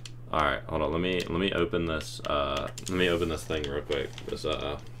 Alright, hold on. Let me open this. Let me open this thing real quick. This what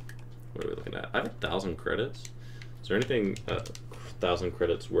are we looking at? I have 1,000 credits. Is there anything 1,000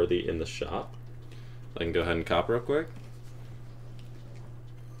 credits worthy in the shop? I can go ahead and cop real quick.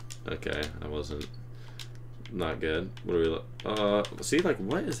 Okay, that wasn't not good. What do we look? See, like,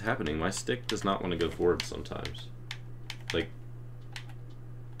 what is happening? My stick does not want to go forward sometimes. Like,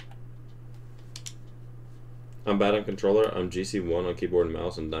 I'm bad on controller. I'm GC1 on keyboard and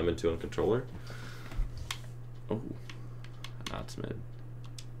mouse and Diamond 2 on controller. Oh, that's mid.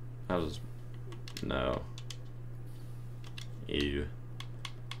 That was no. Ew.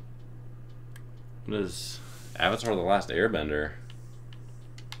 What is Avatar: The Last Airbender?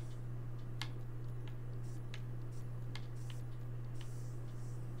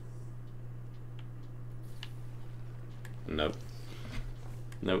 Nope.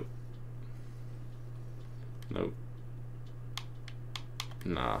 Nope. Nope.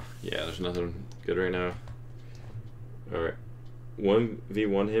 Nah. Yeah, there's nothing good right now. Alright.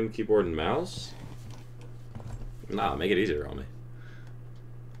 1v1 him, keyboard and mouse? Nah, make it easier on me.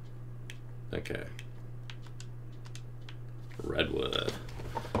 Okay. Redwood.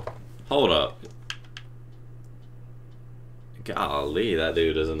 Hold up. Golly, that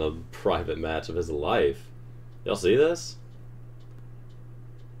dude is in a private match of his life. Y'all see this?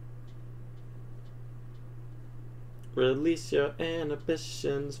 Release your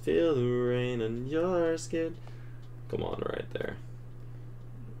inhibitions, feel the rain on your skin. Come on, right there.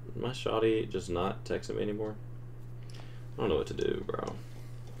 My shawty just not texting me anymore? I don't know what to do, bro.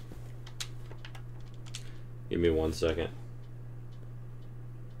 Give me 1 second.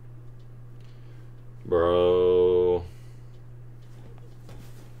 Bro.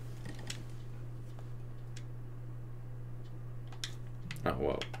 Oh,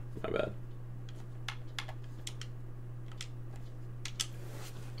 whoa. My bad.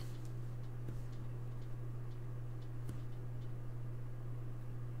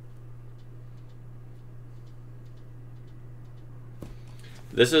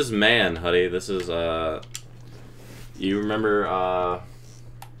 This is man, Huddy. This is, you remember,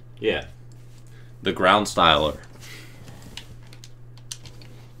 yeah. The ground styler.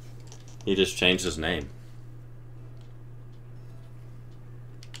 He just changed his name.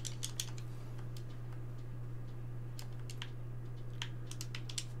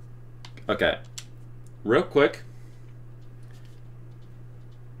 Okay. Real quick.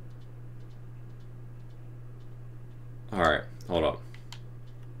 Alright, hold up.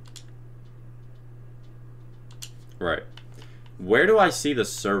 Right. Where do I see the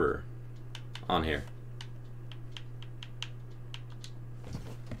server on here?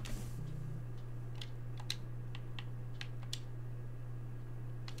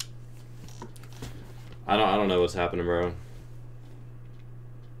 I don't know what's happening, bro.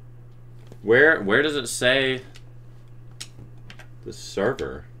 Where does it say the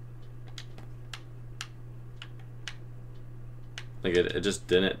server? Like it just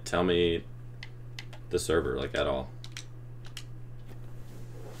didn't tell me the server like at all.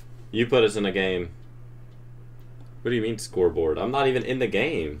 You put us in a game. What do you mean scoreboard? I'm not even in the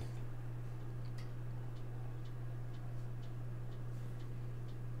game.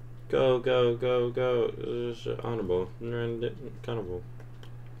 Go, go, go, go. Honorable. Accountable.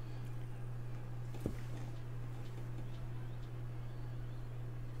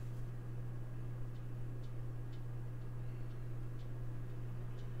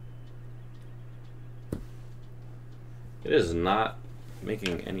 It is not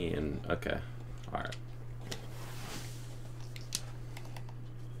making any in. Okay. Alright.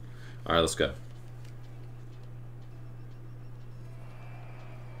 Alright, let's go.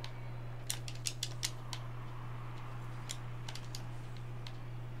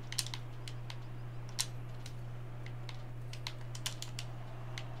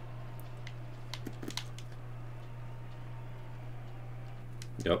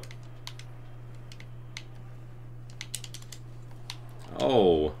 Yep.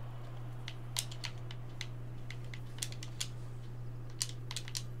 Oh.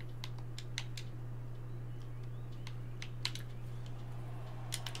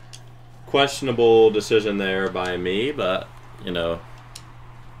 Questionable decision there by me, but, you know.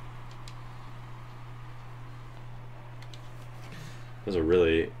 It was a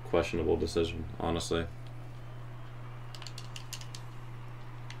really questionable decision, honestly.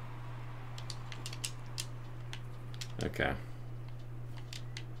 Okay.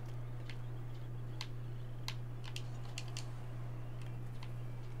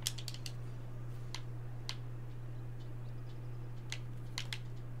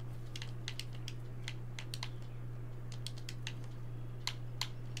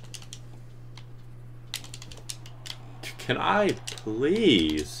 Can I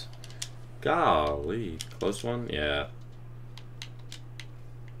please? Golly. Close one? Yeah.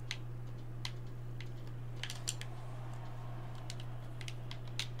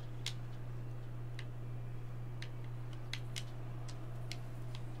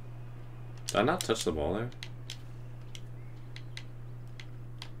 Did I not touch the ball there?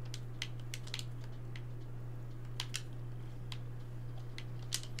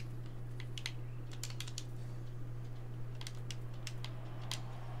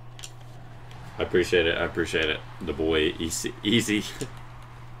 I appreciate it. I appreciate it. Daboi EZ.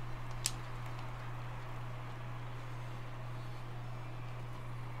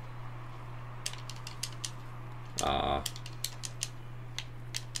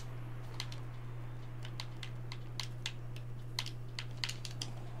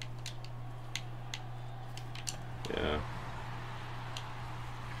 Yeah.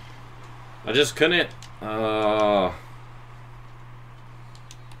 I just couldn't.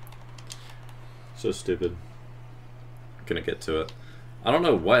 So stupid. Couldn't get to it. I don't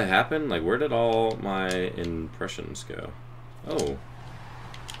know what happened. Like, where did all my impressions go? Oh.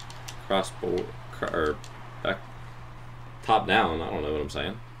 Crossboard. Or back. Top down. I don't know what I'm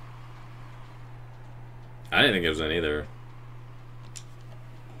saying. I didn't think it was in either.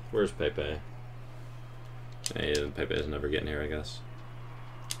 Where's Pepe? Hey, Pepe is never getting here, I guess.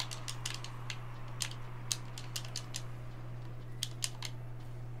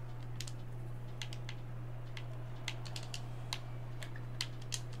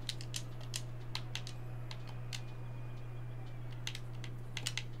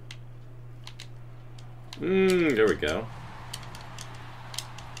 There we go.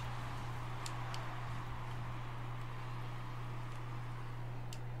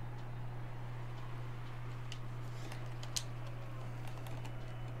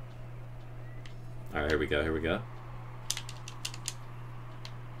 Alright, here we go, here we go.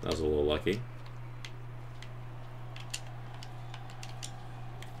 That was a little lucky.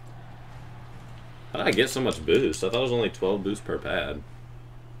 How did I get so much boost? I thought it was only 12 boosts per pad.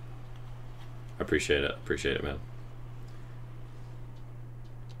 I appreciate it, man.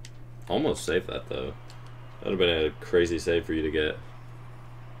 Almost saved that, though. That would have been a crazy save for you to get.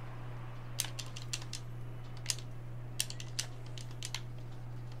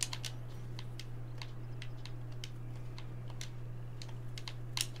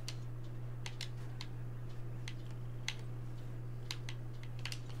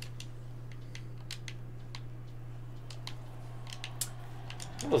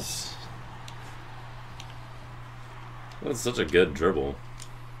 That was such a good dribble. What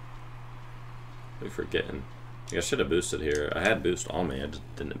are you forgetting? Like, I should have boosted here. I had boost on me, I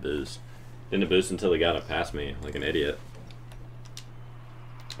just didn't boost. Didn't boost until he got it past me, like an idiot.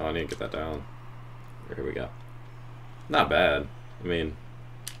 Oh, I need to get that down. Here we go. Not bad. I mean,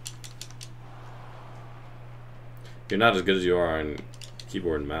 you're not as good as you are on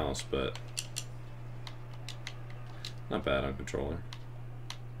keyboard and mouse, but not bad on controller.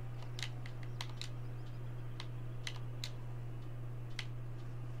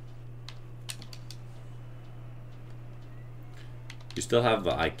 You still have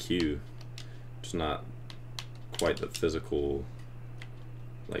the IQ, just not quite the physical,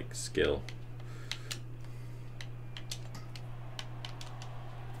 like, skill.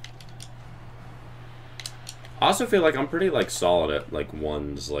 I also feel like I'm pretty, like, solid at, like,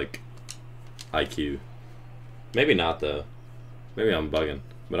 ones, like, IQ. Maybe not, though. Maybe I'm bugging.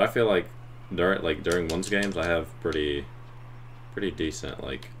 But I feel like during ones games, I have pretty decent,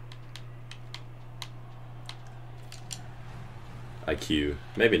 like, IQ.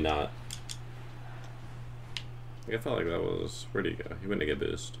 Maybe not. I felt like that was... Where'd he go? He went to get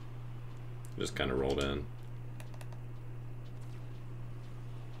boost. Just kind of rolled in.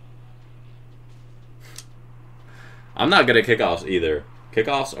 I'm not good at kickoffs either.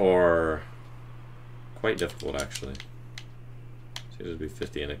 Kickoffs are quite difficult, actually. So it'd be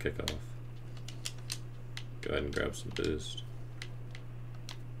 50 in a kickoff. Go ahead and grab some boost.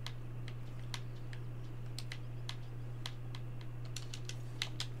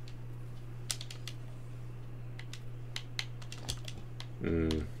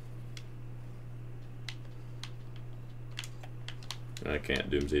 I can't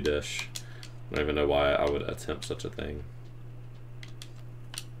Doomsday Dish. I don't even know why I would attempt such a thing.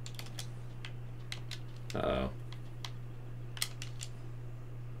 Uh-oh.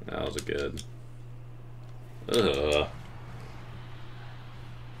 That was a good. Ugh.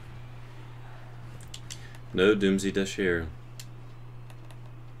 No Doomsday Dish here.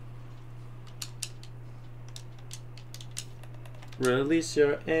 Release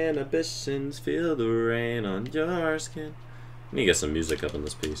your inhibitions, feel the rain on your skin. I need to get some music up in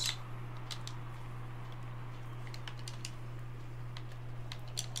this piece.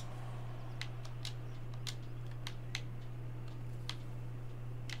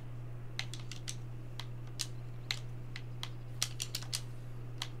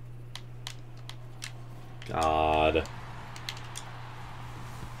 God.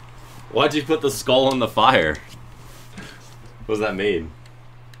 Why'd you put the skull in the fire? What does that mean?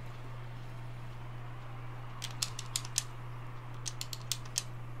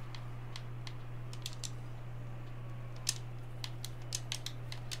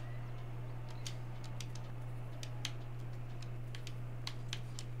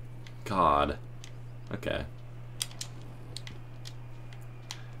 God. Okay.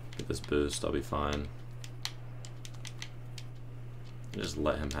 Get this boost, I'll be fine. Just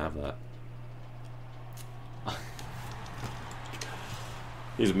let him have that.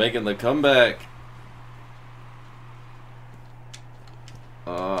 He's making the comeback.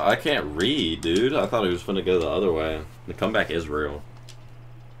 I can't read, dude. I thought he was gonna go the other way. The comeback is real.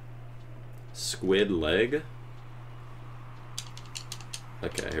 Squid leg.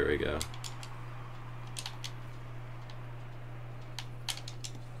 Okay, here we go.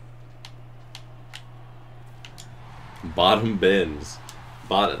 Bottom bends.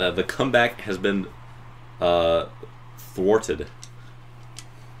 The comeback has been thwarted.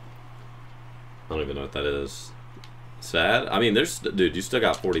 I don't even know what that is. Sad? I mean, dude, you still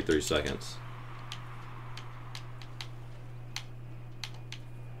got 43 seconds.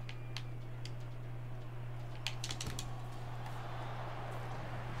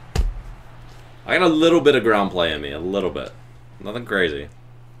 I got a little bit of ground play in me, a little bit. Nothing crazy.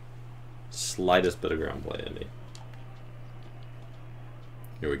 Slightest bit of ground play in me.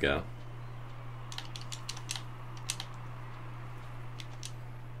 Here we go.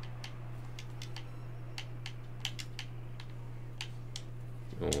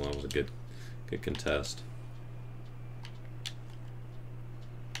 Oh, that was a good contest.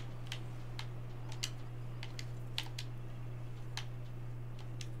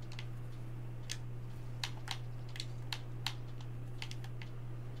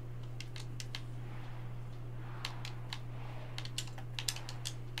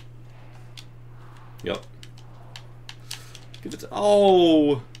 Yep. Give it to,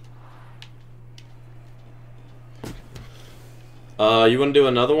 oh! You want to do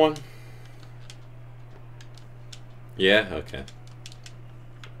another one? Yeah? Okay.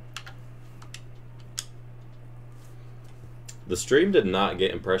 The stream did not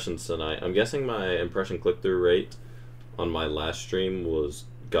get impressions tonight. I'm guessing my impression click-through rate on my last stream was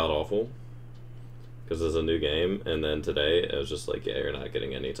god-awful. Because it's a new game. And then today, it was just like, yeah, you're not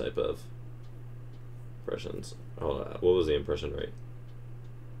getting any type of impressions. Hold on. What was the impression rate?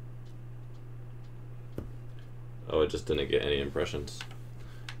 Oh, it just didn't get any impressions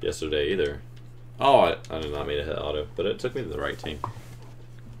yesterday either. Oh, I did not mean to hit auto, but it took me to the right team.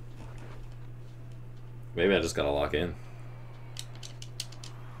 Maybe I just gotta lock in.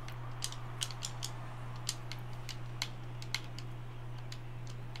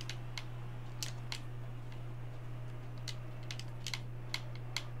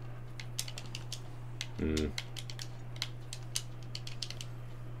 Hmm.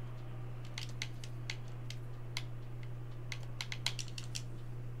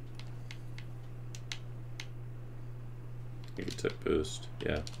 He took boost,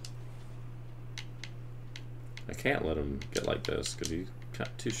 yeah. I can't let him get like this because he's kind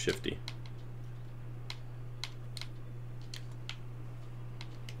of too shifty.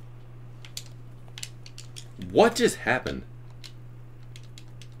 What just happened?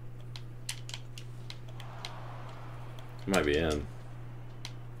 Might be in.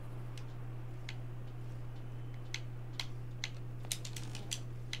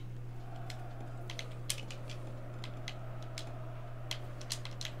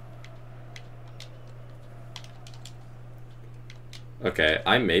 Okay,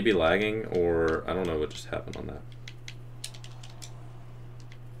 I may be lagging, or I don't know what just happened on that.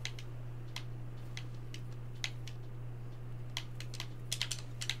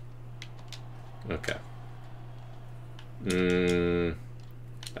 Okay.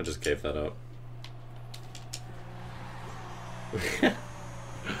 I just gave that up.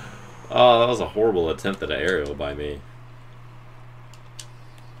 Oh, that was a horrible attempt at an aerial by me.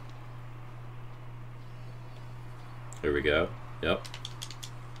 Here we go. Yep.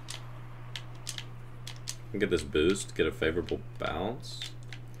 Get this boost, get a favorable bounce.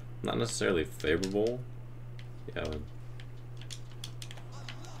 Not necessarily favorable. Yeah.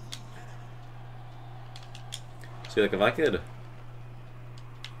 See, like if I could.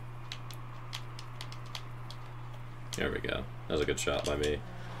 There we go. That was a good shot by me.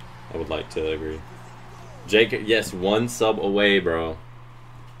 I would like to agree. Jake, yes, 1 sub away, bro.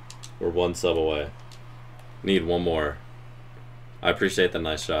 We're 1 sub away. Need 1 more. I appreciate the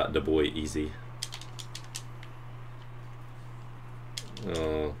nice shot, Daboi EZ.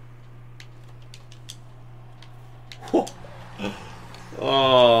 Oh.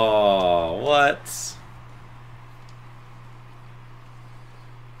 Oh, what?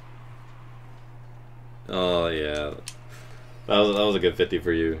 Oh yeah, that was a good 50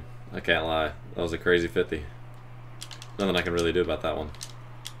 for you. I can't lie. That was a crazy 50. Nothing I can really do about that one.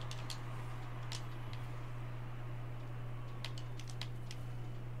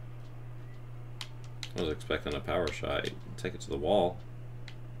 I was expecting a power shot. Take it to the wall.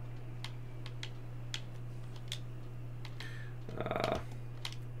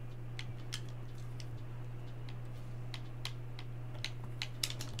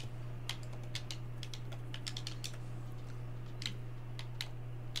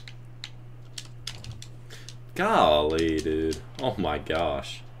 Golly, dude. Oh my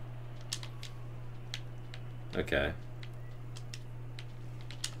gosh. Okay.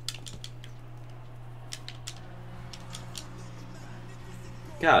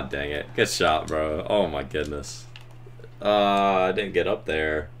 God dang it. Good shot, bro. Oh my goodness. I didn't get up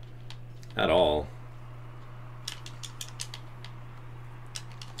there at all.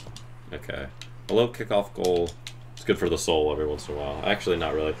 Okay. A low kickoff goal. It's good for the soul every once in a while. Actually,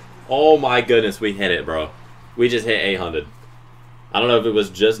 not really. Oh my goodness, we hit it, bro. We just hit 800. I don't know if it was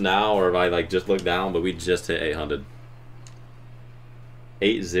just now or if I like just looked down, but we just hit 800.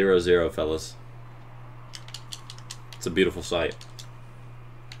 800, fellas. It's a beautiful sight.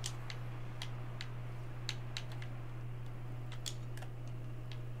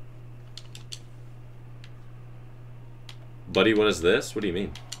 Buddy, what is this? What do you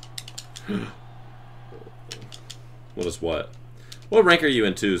mean? What is what? What rank are you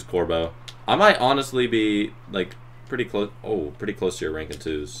in 2s, Corbo? I might honestly be like pretty close. Oh, pretty close to your rank in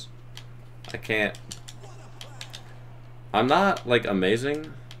 2s. I can't. I'm not like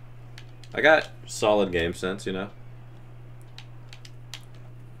amazing. I got solid game sense, you know.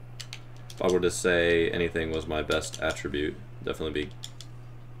 If I were to say anything was my best attribute, definitely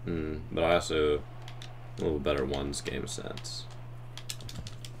be. But I also a little better one's game sense.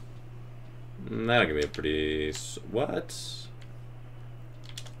 That'll give me a pretty. What?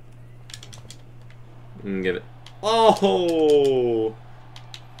 Give it. Oh!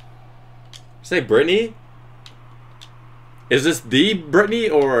 Say Brittany? Is this the Brittany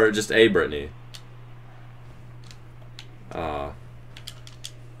or just a Brittany? Ah.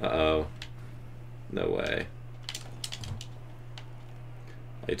 Uh-oh. No way.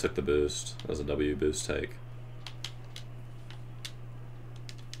 He took the boost. That was a W boost take.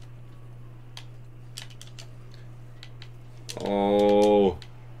 Oh.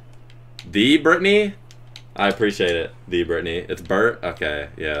 The Brittany? I appreciate it. The Brittany. It's Bert? Okay.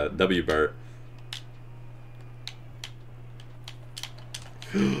 Yeah. W Bert.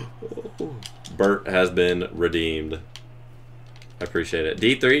 Bert has been redeemed. I appreciate it.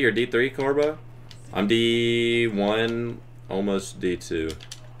 D3? You're D3, Corbo? I'm D1, almost D2.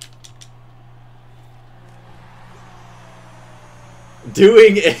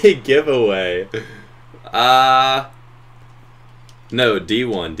 Doing a giveaway. No,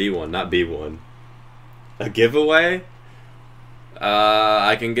 D1, not B1. A giveaway?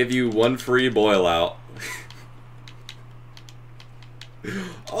 I can give you one free boil out.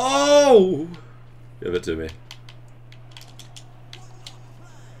 Oh! Give it to me.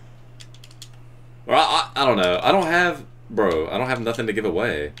 Or I don't know. I don't have nothing to give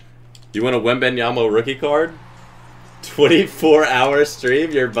away. You want a Wembenyama rookie card? 24-hour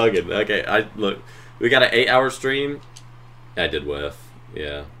stream? You're bugging. Okay, look. We got an 8-hour stream. I did whiff.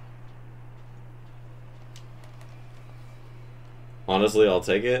 Yeah. Honestly, I'll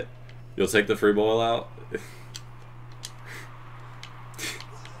take it. You'll take the free boil out?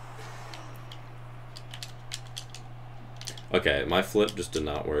 Okay, my flip just did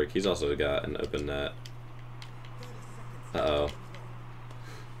not work. He's also got an open net. Uh-oh.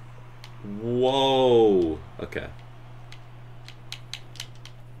 Whoa. Okay.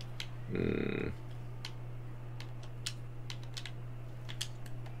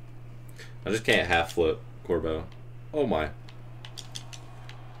 I just can't half flip Corbo. Oh my.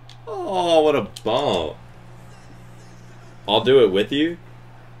 Oh, what a bump. I'll do it with you.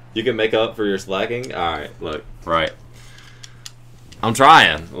 You can make up for your slacking. Alright, look. Right. I'm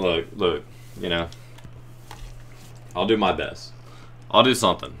trying. Look. You know. I'll do my best. I'll do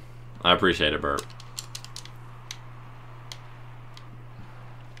something. I appreciate it, Bert.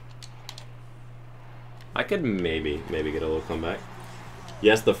 I could maybe get a little comeback.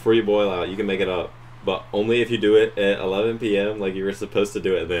 Yes, the free boil out. You can make it up. But only if you do it at 11 p.m. like you were supposed to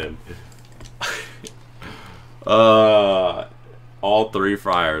do it then. All 3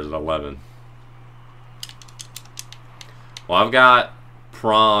 fryers at 11. Well, I've got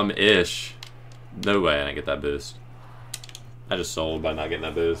prom-ish. No way I didn't get that boost. I just sold by not getting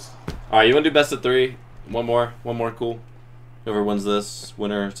that boost. Alright, you want to do best of 3? One more, cool. Whoever wins this,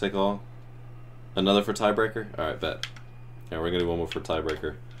 winner take all. Another for tiebreaker? Alright, bet. Yeah, we're going to do one more for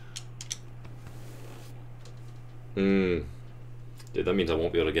tiebreaker. Dude, that means I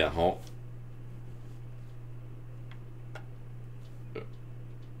won't be able to get honk.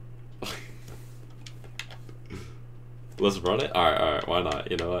 Let's run it? Alright, why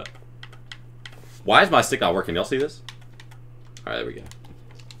not? You know what? Why is my stick not working? Y'all see this? Alright, there we go.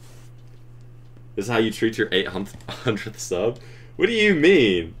 This is how you treat your 800th sub? What do you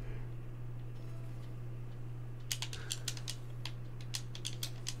mean?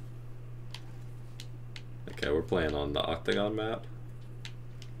 Okay, we're playing on the octagon map.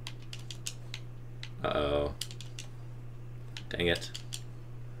 Uh-oh. Dang it.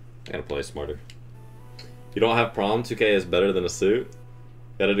 I gotta play smarter. You don't have prom? 2K is better than a suit?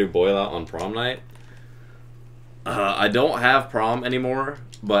 Gotta do boil out on prom night? I don't have prom anymore,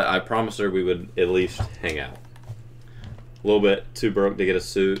 but I promised her we would at least hang out. A little bit too broke to get a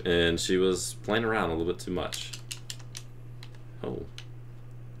suit, and she was playing around a little bit too much. Oh.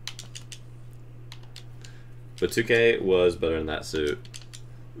 But 2K was better than that suit.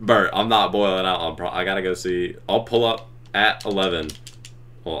 Bert, I'm not boiling out on prom. I gotta go see. I'll pull up at 11.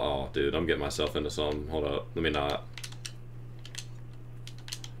 Oh, dude, I'm getting myself into something. Hold up. Let me not.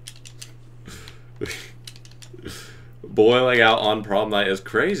 Boiling out on prom night is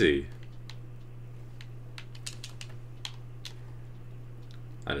crazy.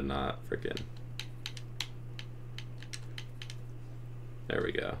 I did not freaking. There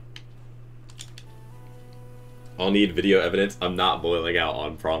we go. I'll need video evidence. I'm not boiling out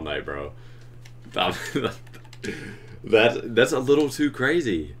on prom night, bro. That's a little too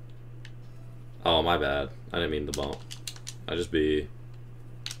crazy. Oh, my bad. I didn't mean to bump. I've just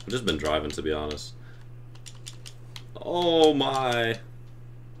been driving, to be honest. Oh my.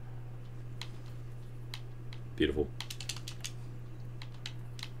 Beautiful.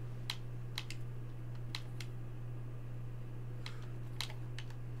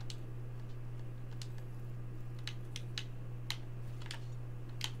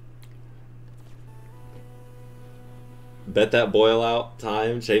 Bet that boil out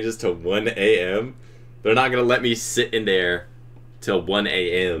time changes to 1 a.m. They're not gonna let me sit in there till 1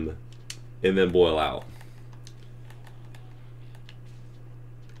 a.m. and then boil out.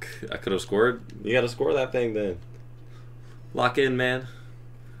 I could have scored. You gotta score that thing then. Lock in, man.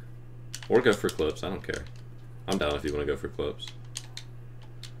 Or go for clips. I don't care. I'm down if you want to go for clips.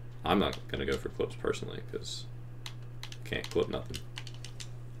 I'm not gonna go for clips personally because can't clip nothing.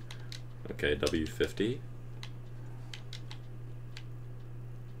 Okay, W50.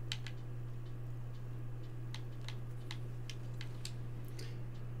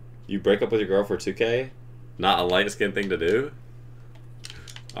 You break up with your girl for 2K? Not a light skin thing to do?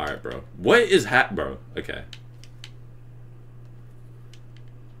 Alright, bro. What is bro? Okay.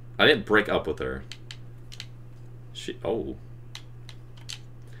 I didn't break up with her. Oh.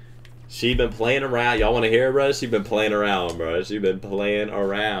 She been playing around. Y'all want to hear, bro? She been playing around, bro. She been playing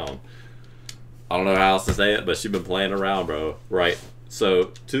around. I don't know how else to say it, but she been playing around, bro. Right.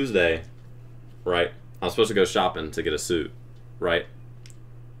 So Tuesday, right? I'm supposed to go shopping to get a suit, right?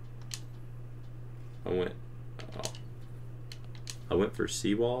 I went for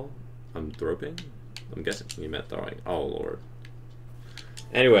seawall. I'm groping. I'm guessing you meant throwing. Oh lord.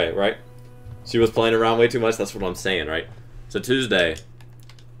 Anyway, right? She was playing around way too much. That's what I'm saying, right? So Tuesday,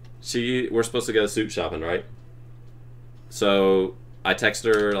 we're supposed to go suit shopping, right? So I text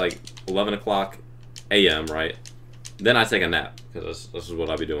her like 11 o'clock a.m., right? Then I take a nap because this is what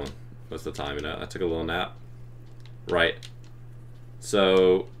I be doing most of the time, you know. I took a little nap, right?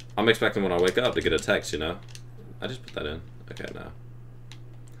 So I'm expecting when I wake up to get a text, you know. I just put that in. Okay, no.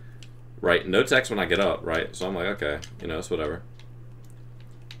 Right, no text when I get up, right? So I'm like, okay, you know, it's whatever.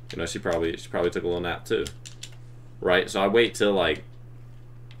 You know, she probably took a little nap too, right? So I wait till like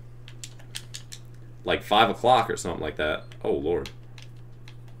 5 o'clock or something like that. Oh lord,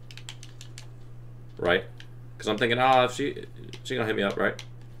 right? Because I'm thinking, oh, if she gonna hit me up, right?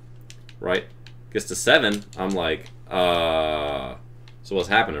 Right? Gets to 7, I'm like, so what's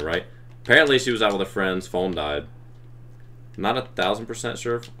happening, right? Apparently she was out with a friend's phone died. Not 1,000%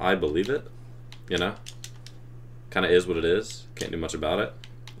 sure if I believe it, you know. Kind of is what it is. Can't do much about it.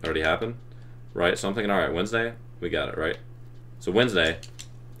 Already happened, right? So I'm thinking, all right, Wednesday, we got it, right? So Wednesday,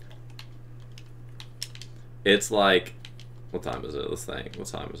 it's like, what time is it? Let's think. What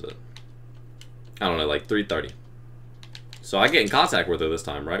time is it? I don't know, like 3:30. So I get in contact with her this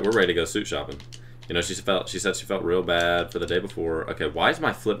time, right? We're ready to go suit shopping. You know, she said she felt real bad for the day before. Okay, why is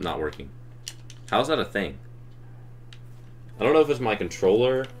my flip not working? How's that a thing? I don't know if it's my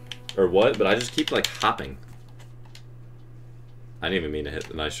controller or what, but I just keep like hopping. I didn't even mean to hit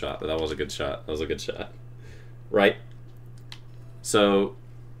the nice shot, but that was a good shot. That was a good shot. Right? So,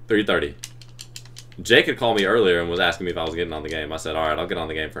 3:30. Jake had called me earlier and was asking me if I was getting on the game. I said, alright, I'll get on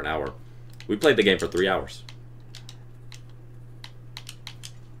the game for an hour. We played the game for 3 hours.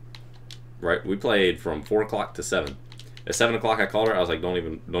 Right? We played from 4 o'clock to 7. At 7 o'clock I called her. I was like, don't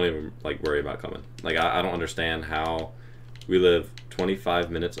even like worry about coming. Like, I don't understand how we live 25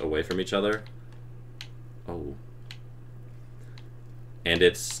 minutes away from each other. Oh. And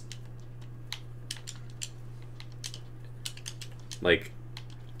it's like,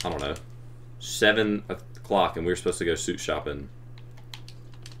 I don't know, 7 o'clock, and we were supposed to go suit shopping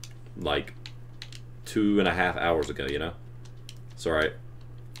like 2.5 hours ago, you know? It's alright.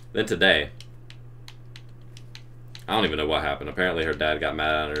 Then today, I don't even know what happened. Apparently her dad got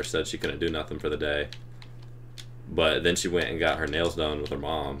mad at her, said she couldn't do nothing for the day. But then she went and got her nails done with her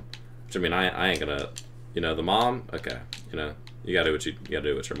mom. Which, I mean, I ain't gonna, you know, the mom, okay, you know, you gotta do what you gotta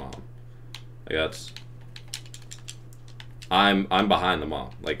do with your mom. Like, that's, I'm behind the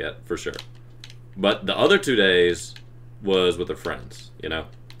mom, like, for sure. But the other 2 days was with her friends, you know?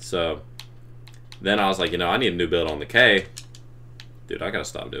 So, then I was like, you know, I need a new build on the K. Dude, I gotta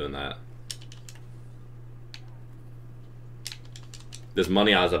stop doing that. This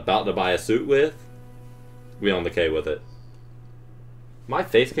money I was about to buy a suit with, we on the K with it. My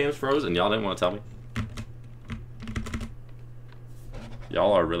face cam's froze and y'all didn't want to tell me.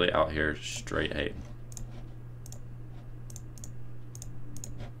 Y'all are really out here straight hating.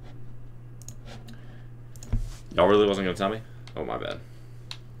 Y'all really wasn't gonna tell me? Oh, my bad.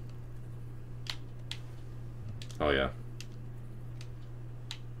 Oh yeah.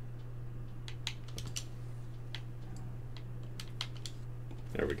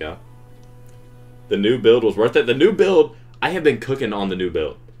 There we go. The new build was worth it. The new build, I have been cooking on the new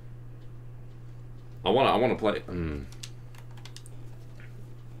build. I wanna play.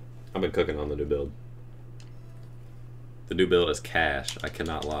 I've been cooking on the new build. The new build is cash. I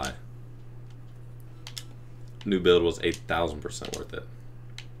cannot lie. New build was 8,000% worth it.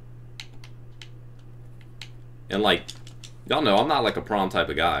 And like, y'all know I'm not like a prom type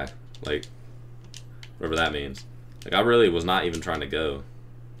of guy. Like, whatever that means. Like, I really was not even trying to go.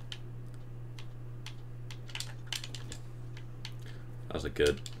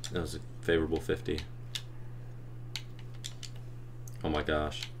 That was a favorable 50. Oh my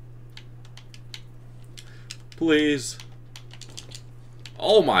gosh. Please.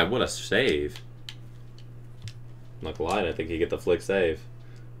 Oh my, what a save. I'm not gonna lie, I think he get the flick save.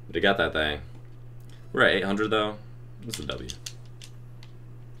 But he got that thing. We're at 800 though. That's a W.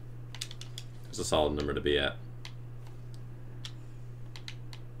 It's a solid number to be at.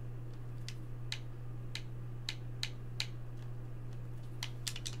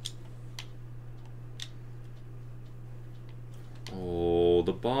 Oh,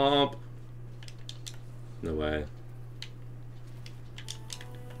 the bump. No way.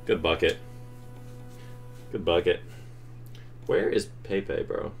 Good bucket. Good bucket. Where is Pepe,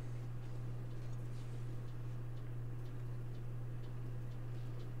 bro?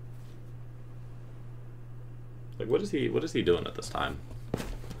 Like, what is he doing at this time? I'm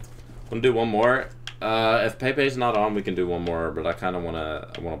gonna do one more. If Pepe's not on, we can do one more, but I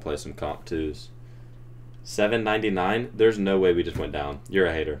wanna play some comp twos. 7.99. There's no way we just went down. You're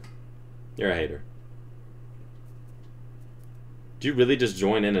a hater. You're a hater. Do you really just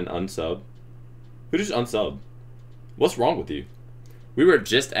join in and unsub? Who just unsub? What's wrong with you? We were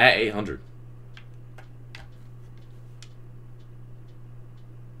just at 800.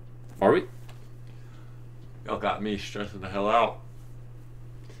 Are we? Y'all got me stressing the hell out.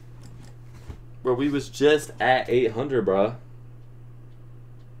 Bro, we was just at 800, bro.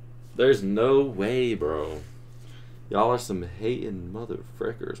 There's no way, bro. Y'all are some hating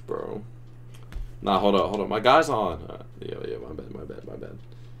motherfrickers, bro. Nah, hold up. My guy's on. Yeah, my bad.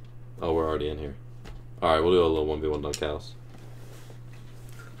 Oh, we're already in here. Alright, we'll do a little 1v1 dunk house.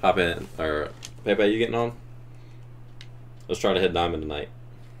 Hop in. Or, Pepe, you getting on? Let's try to hit diamond tonight.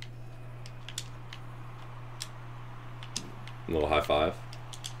 A little high five.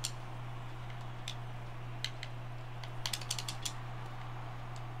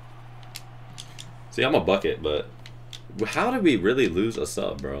 See, I'm a bucket, but how did we really lose a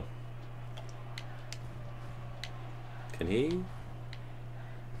sub, bro? Can he?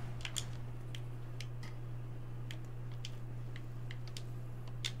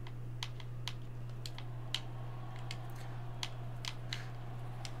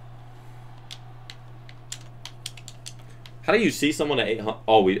 How do you see someone at 800?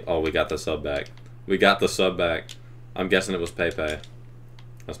 Oh, we got the sub back. We got the sub back. I'm guessing it was Pepe.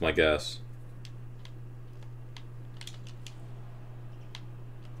 That's my guess.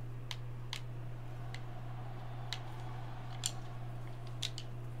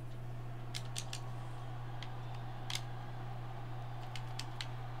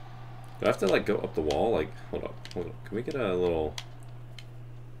 Do I have to like go up the wall? Like, hold up. Can we get a little?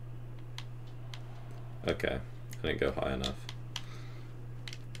 Okay, I didn't go high enough.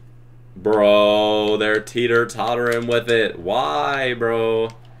 Bro, they're teeter-tottering with it. Why, bro?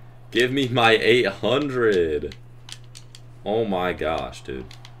 Give me my 800. Oh my gosh, dude.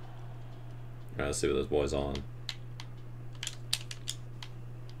 Alright, let's see what this boy's on.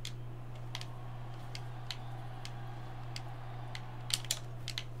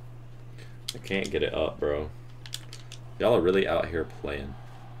 I can't get it up, bro. Y'all are really out here playing.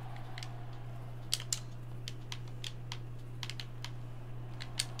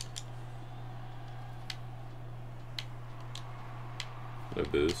 No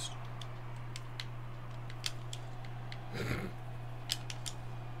boost.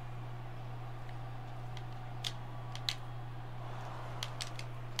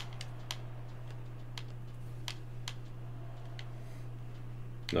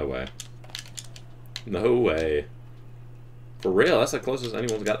 No way. No way. For real, that's the closest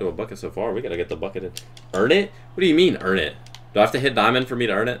anyone's got to a bucket so far. We gotta get the bucket in. Earn it? What do you mean, earn it? Do I have to hit diamond for me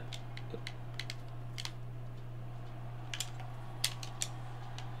to earn it?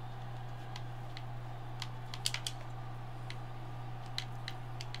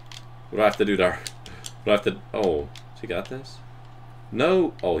 What do I have to do there? What do I have to... Oh, she got this?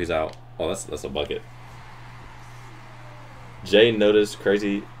 No. Oh, he's out. Oh, that's a bucket. Jay noticed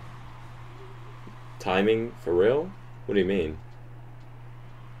crazy timing for real? What do you mean?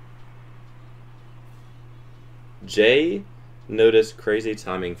 Jay noticed crazy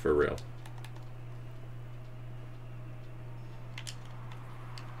timing for real.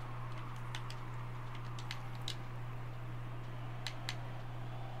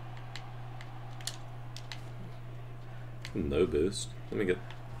 No boost. Let me get...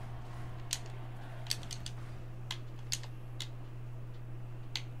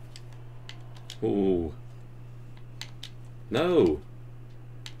 Ooh. No.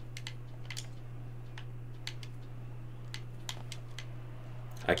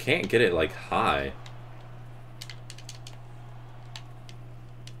 I can't get it like high.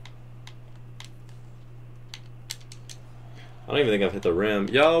 I don't even think I've hit the rim.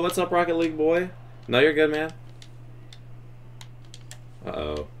 Yo, what's up, Rocket League boy? No, you're good, man.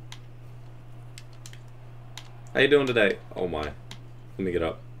 Uh-oh. How you doing today? Oh my. Let me get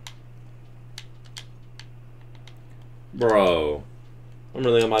up. Bro. I'm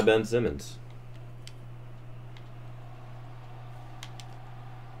really on my Ben Simmons.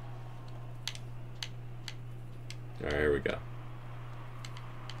 Alright, here we go.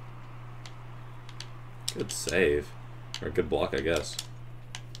 Good save. Or good block, I guess.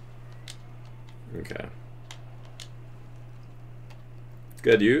 Okay.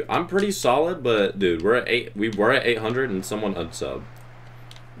 Good, you. I'm pretty solid, but dude, we're at 8. We were at 800 and someone unsubbed.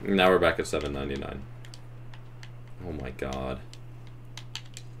 Now we're back at 799. Oh my god.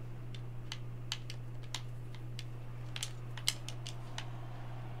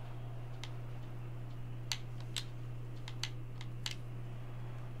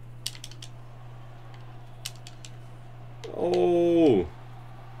 Oh.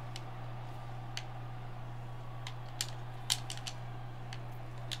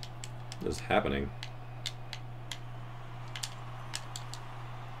 What is happening?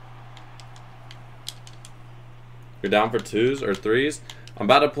 You're down for 2s or 3s? I'm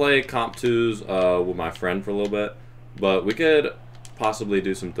about to play comp 2s with my friend for a little bit, but we could possibly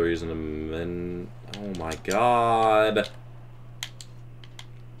do some 3s in a minute. Oh my god.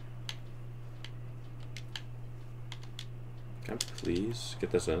 Can I please get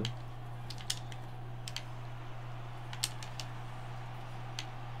this in?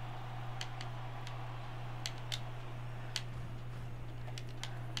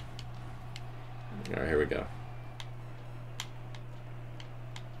 Alright, here we go.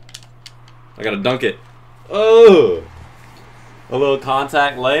 I gotta dunk it. Oh! A little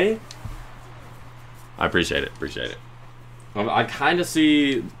contact lay. I appreciate it, appreciate it. I kind of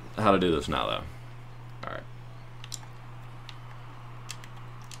see how to do this now, though. Alright.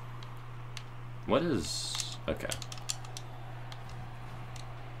 What is... Okay.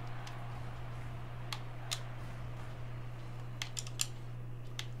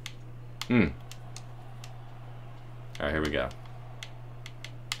 Alright, here we go.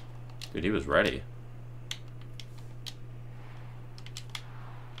 Dude, he was ready.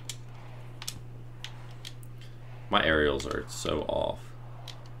 My aerials are so off.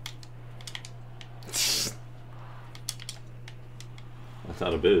 That's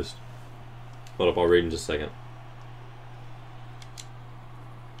not a boost. Hold up, I'll read in just a second.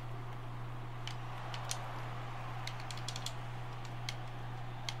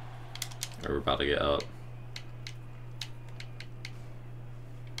 We're about to get up.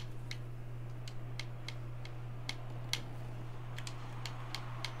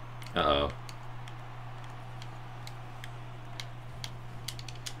 Uh-oh.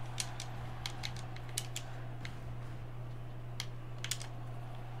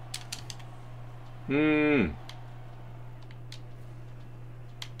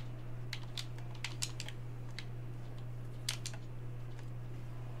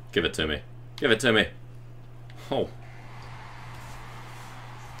 Give it to me. Give it to me. Oh.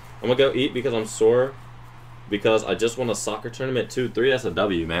 I'm gonna go eat because I'm sore. Because I just won a soccer tournament 2-3. That's a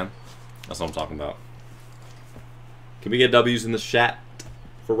W, man. That's what I'm talking about. Can we get W's in the chat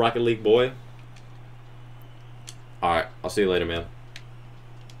for Rocket League, boy? Alright, I'll see you later, man.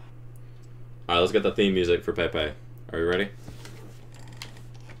 Alright, let's get the theme music for Pepe. Are you ready?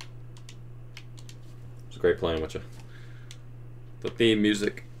 It's great playing with you. The theme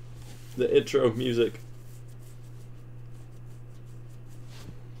music. The intro music.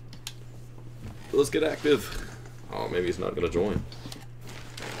 Let's get active. Oh, maybe he's not gonna join.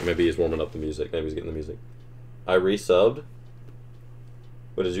 Or maybe he's warming up the music. Maybe he's getting the music. I resubbed.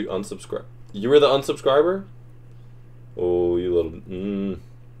 What did you unsubscribe? You were the unsubscriber? Oh, you little...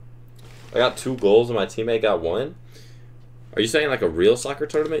 I got 2 goals and my teammate got 1. Are you saying like a real soccer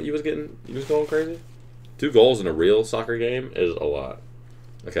tournament you was going crazy? 2 goals in a real soccer game is a lot.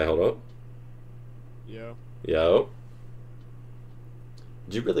 Okay, hold up. Yo. Yo.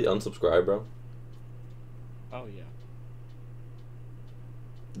 Did you really unsubscribe, bro? Oh yeah.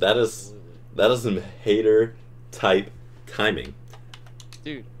 That is some hater type timing.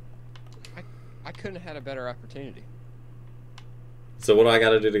 Dude, I couldn't have had a better opportunity. So what do I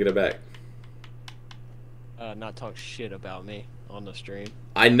gotta do to get it back? Not talk shit about me on the stream.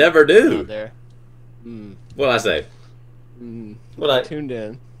 I never do. Out there. What'd I say? I tuned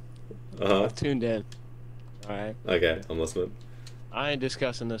in. Uh-huh. Tuned in. Alright. Okay, I'm listening. I ain't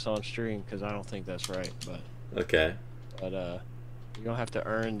discussing this on stream because I don't think that's right, but... Okay. But, you're gonna have to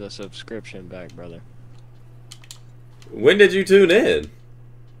earn the subscription back, brother. When did you tune in?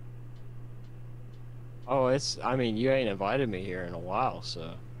 Oh, I mean, you ain't invited me here in a while,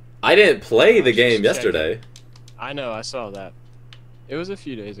 so... I didn't play the game yesterday. I know, I saw that. It was a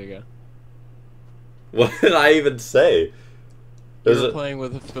few days ago. What did I even say? You were playing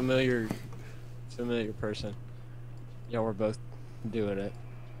with a familiar person. Y'all were both doing it.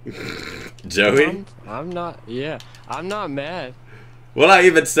 Joey? I'm not. Yeah, I'm not mad. What did I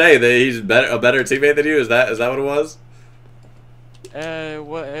even say? That he's a better teammate than you? Is that what it was?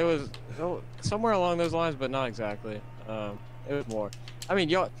 Well, it was somewhere along those lines, but not exactly. It was more. I mean,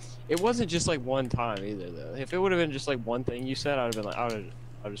 y'all. It wasn't just like one time either, though. If it would have been just like one thing you said, I'd have been like, I'd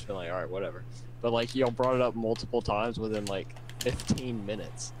just been like, all right, whatever. But like, y'all brought it up multiple times within like 15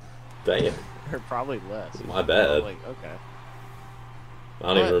 minutes. Dang. Or probably less. My bad. Like, okay.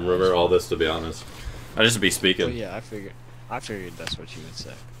 I don't even remember all this, to be honest. I just be speaking. Well, yeah, I figured that's what you would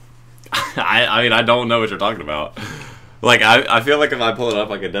say. I mean, I don't know what you're talking about. Like, I feel like if I pull it up,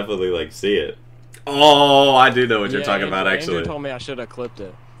 I could definitely, like, see it. Oh, I do know what you're talking about, actually. Andrew told me I should have clipped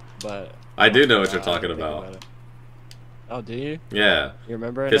it, but... I do know what you're talking about. Oh, do you? Yeah. You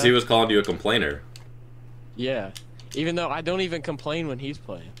remember it? Because he was calling you a complainer. Yeah. Even though I don't even complain when he's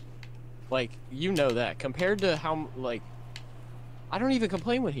playing. Like, you know that. Compared to how, like... I don't even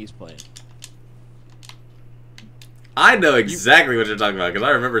complain when he's playing. I know exactly what you're talking about, because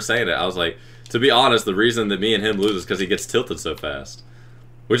I remember saying it. I was like, to be honest, the reason that me and him lose is because he gets tilted so fast.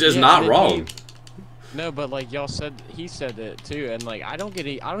 Which is not wrong. No, but like he said it too, and like I don't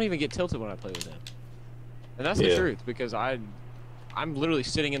even get tilted when I play with him. And that's the truth, because I'm literally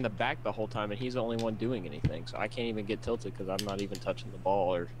sitting in the back the whole time, and he's the only one doing anything, so I can't even get tilted because I'm not even touching the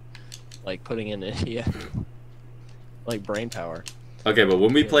ball or like putting in any like brain power. Okay, but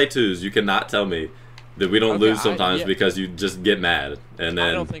when we play twos, you cannot tell me that we don't lose sometimes because you just get mad, and then...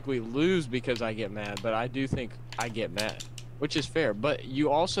 I don't think we lose because I get mad, but I do think I get mad, which is fair. But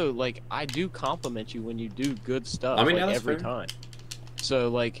you also, like, I do compliment you when you do good stuff, I mean, like, yeah, every time. So,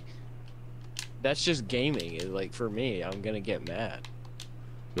 like, that's just gaming. Like, for me, I'm gonna get mad.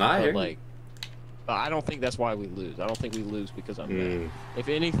 Nah, but, like, I don't think that's why we lose. I don't think we lose because I'm mad. If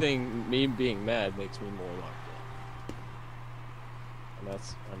anything, me being mad makes me more locked in. And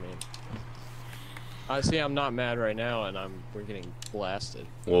that's, I mean... I see. I'm not mad right now, and we're getting blasted.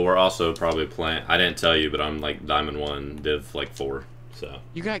 Well, we're also probably playing. I didn't tell you, but I'm like Diamond 1, Div like 4. So.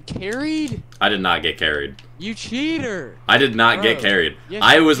 You got carried? I did not get carried. You cheater! I did not get carried. Yes,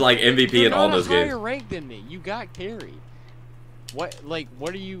 I was like MVP in all those games. You're higher ranked than me. You got carried. What? Like,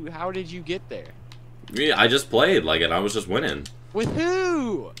 what are you? How did you get there? Yeah, I just played like it. I was just winning. With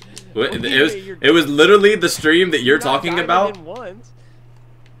who? It was literally the stream that you're talking about.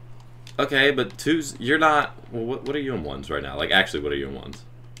 Okay, but twos, you're not... Well, what are you in ones right now? Like, actually, what are you in ones?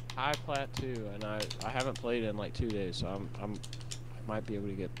 High plat 2, and I haven't played in like 2 days, so I might be able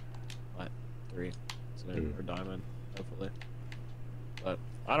to get plat 3 or diamond, hopefully. But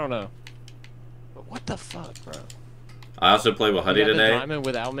I don't know. But what the fuck, bro? I also played with Huddy today. Diamond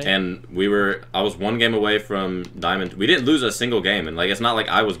without me? And I was 1 game away from diamond. We didn't lose a single game, and like it's not like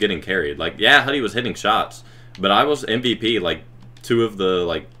I was getting carried. Like, yeah, Huddy was hitting shots, but I was MVP like 2 of the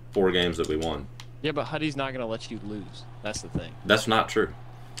like 4 games that we won. Yeah, but Huddy's not gonna let you lose. That's the thing. That's not true.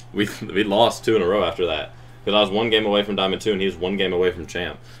 We lost 2 in a row after that. Because I was 1 game away from Diamond 2, and he was 1 game away from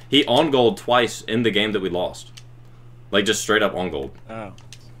Champ. He on-goaled twice in the game that we lost. Like, just straight up on-goaled. Oh.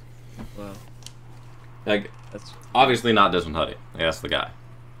 Well. Like, that's obviously not Desmond Huddy. Like, that's the guy.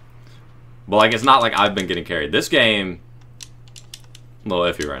 But, like, it's not like I've been getting carried. This game, a little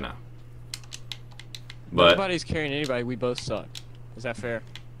iffy right now. But nobody's carrying anybody. We both suck. Is that fair?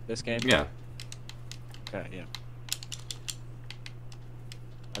 This game? Yeah. Okay, yeah.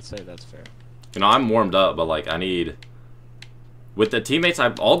 I'd say that's fair. You know, I'm warmed up, but like I need with the teammates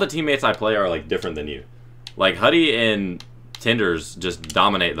all the teammates I play are like different than you. Like Huddy and Tinders just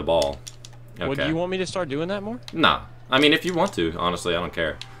dominate the ball. Okay. Well, do you want me to start doing that more? Nah. I mean, if you want to, honestly, I don't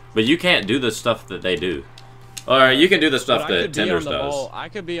care. But you can't do the stuff that they do. Or you can do the stuff that Tinders does. I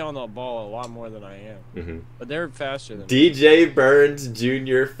could be on the ball a lot more than I am. But they're faster than DJ me. Burns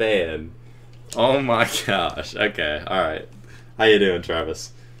Jr. fan. Oh my gosh. Okay. All right. How you doing,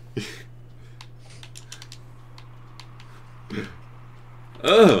 Travis?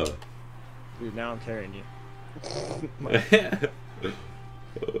 Ugh. Dude, now I'm carrying you.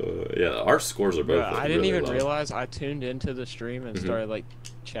 Yeah, our scores are both. I didn't even realize I tuned into the stream and started like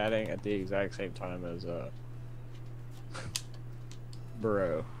chatting at the exact same time as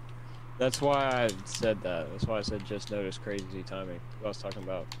bro. That's why I said that. That's why I said just notice crazy timing. I was talking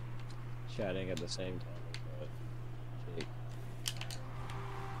about chatting at the same time.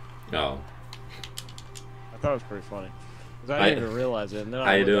 Oh. I thought it was pretty funny. Cause I didn't even realize it. And then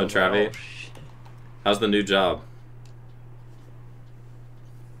how you doing, Travi? Oh, shit. How's the new job?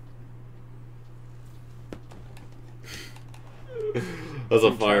 That's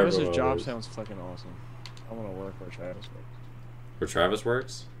a fire. Travis's job sounds fucking awesome. I want to work where Travis works. Where Travis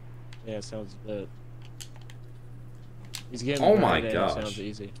works? Yeah, it sounds lit. He's getting. Oh my gosh. Sounds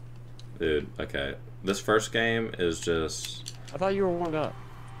easy. Dude, okay. This first game is just. I thought you were warmed up.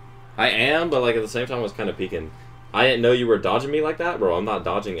 I am, but like at the same time, I was kind of peeking. I didn't know you were dodging me like that, bro. I'm not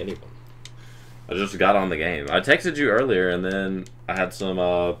dodging anyone. I just got on the game. I texted you earlier, and then I had some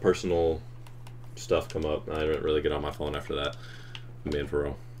personal stuff come up. I didn't really get on my phone after that. I'm being for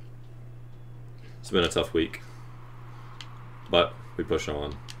real. It's been a tough week, but we push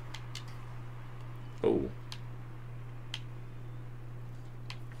on. Oh.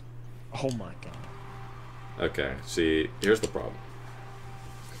 Oh my god. Okay, see, here's the problem.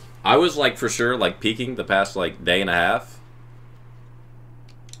 I was like for sure like peaking the past like day and a half.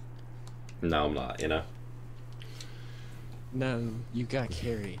 No, I'm not, you know. No, you got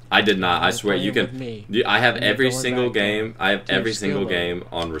carried. I did not. I swear you can. Me. I have every single game. I have every single game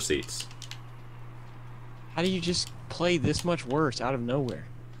on receipts. How do you just play this much worse out of nowhere?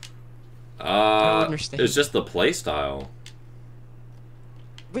 I don't understand. It's just the play style.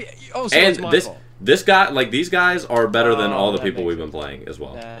 But, oh, so And it's my fault. this guy, like these guys, are better than all the people we've been playing as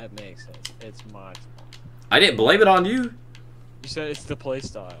well. That makes sense. It's my fault. I didn't blame it on you. You said it's the play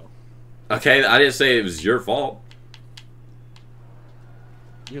style. Okay, I didn't say it was your fault.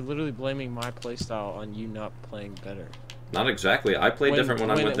 You're literally blaming my playstyle on you not playing better. Not exactly. I play different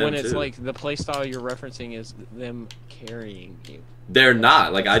when I'm with them when it's too. like the playstyle you're referencing is them carrying you. They're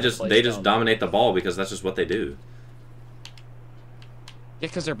not. Like they just Playstyle. dominate the ball because that's just what they do. Yeah,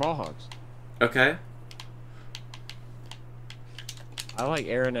 because they're ball hogs. Okay. I like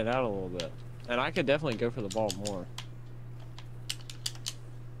airing it out a little bit, and I could definitely go for the ball more.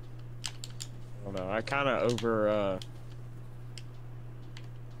 I don't know. I kind of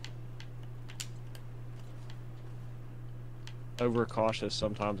over cautious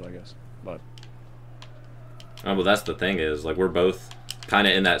sometimes, I guess. But Oh, well, that's the thing is like we're both kind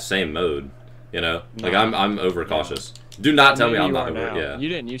of in that same mode, you know. Like No. I'm overcautious. Do not tell me maybe I'm you not are over. now. Yeah. You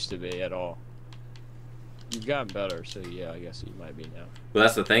didn't used to be at all. You've gotten better, so yeah, I guess you might be now. But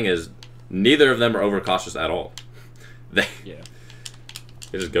that's the thing is neither of them are overcautious at all.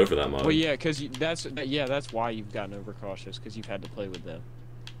 They just go for that mode. Well, yeah, because that's why you've gotten overcautious, because you've had to play with them.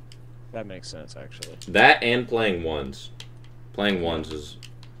 That makes sense, actually. That and playing ones. Playing ones is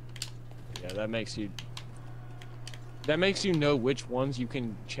Yeah, that makes you know which ones you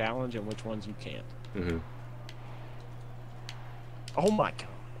can challenge and which ones you can't. mm-hmm. Oh my god.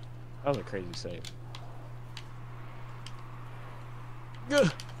 That was a crazy save.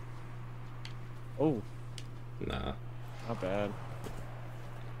 Ugh. Oh, Nah. not bad.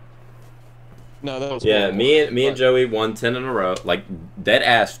 No, that was Yeah, horrible, me and Joey won 10 in a row, like dead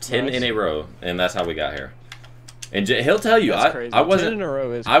ass 10 Nice. in a row, and that's how we got here. And he'll tell you, That's crazy. I 10 wasn't in a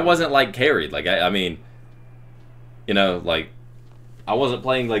row is I wasn't like carried. Like I mean, you know, like I wasn't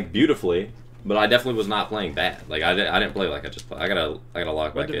playing like beautifully, but I definitely was not playing bad. Like I didn't play like I just play. I gotta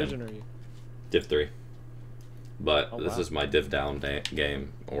lock What back division in. are you? Div 3. But Oh, this wow. is my div down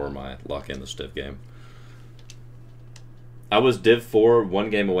game or my lock in the stiff game. I was div 4 one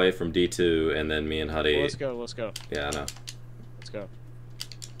game away from D2, and then me and Huddy. Well, let's go. Let's go. Yeah, I know. Let's go.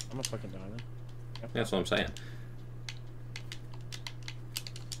 I'm a fucking diamond. Yeah, that's what I'm saying.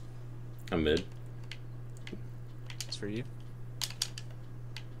 I'm mid. That's for you.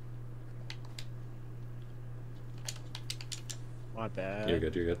 My bad. You're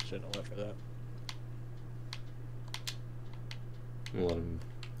good. You're good. Shouldn't have went for that. We'll let him.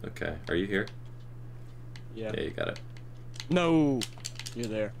 Okay. Are you here? Yeah. Yeah, you got it. No. You're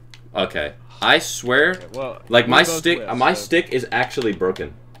there. Okay. I swear, Okay, well, like we my both stick, whiffed, my so- stick is actually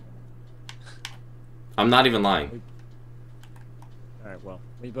broken. I'm not even lying. Alright, well,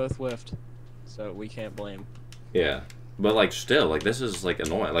 we both whiffed, so we can't blame. Yeah, but like still, like this is like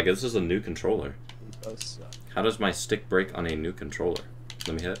annoying. Like this is a new controller. We both suck. How does my stick break on a new controller?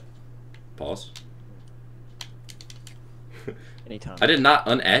 Let me hit. Pause. Anytime. I did not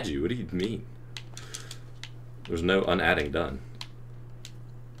unadd you. What do you mean? There's no unadding done.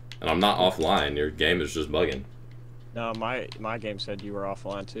 And I'm not offline. Your game is just bugging. No, my game said you were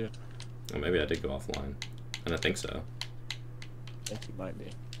offline too. Well, maybe I did go offline. And I think so. I think you might be.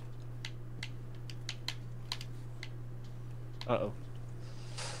 Uh-oh.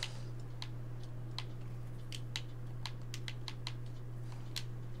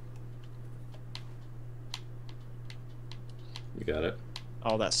 You got it.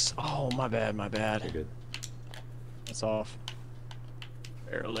 Oh, that's... Oh, my bad, my bad. You're good. That's off.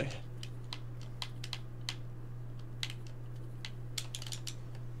 Barely.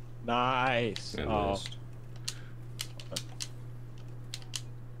 Nice. And Oh. missed.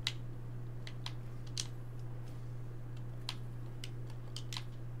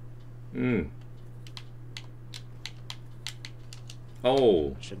 Hmm.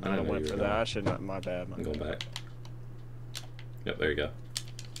 Oh. Should I not have didn't know went you for were that. I going. should not... My bad, my I'm going bad. back. Yep, there you go.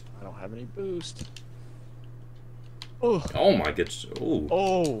 I don't have any boost. Oh. Oh my goodness. Ooh.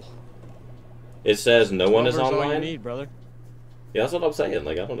 Oh. It says no one is All you online. need, brother. Yeah, that's what I'm saying.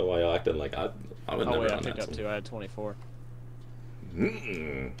 Like, I don't know why y'all acting like I would Oh never wait, I run picked that. up 2. I had 24.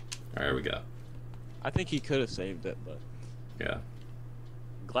 Mm-mm. All right, here we go. I think he could have saved it, but Yeah.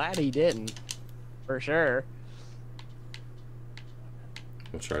 glad he didn't. For sure.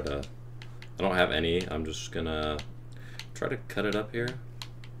 We'll try to. I don't have any. I'm just gonna try to cut it up here.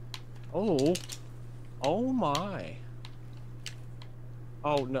 Oh. Oh my.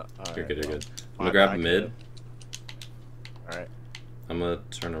 Oh no. All You're right, good. You're well, good. I'm gonna grab I mid. All right. I'm gonna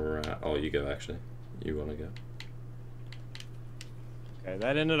turn around. Oh, you go. Actually, you wanna go? Okay,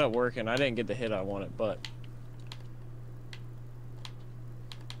 that ended up working. I didn't get the hit I wanted, but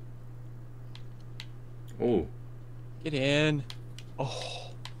Oh. get in.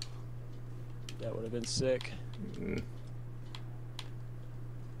 Oh. That would have been sick. Mm.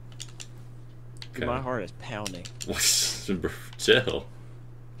 Dude, my heart is pounding. Chill.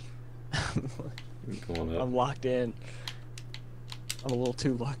 Going up. I'm locked in. I'm a little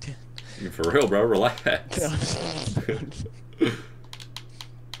too locked in. For real, bro. Relax.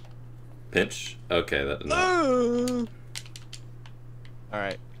 Pinch. Okay, that did not.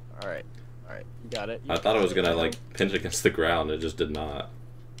 Alright, alright, alright. You got it. I thought it was gonna like pinch against the ground. It just did not.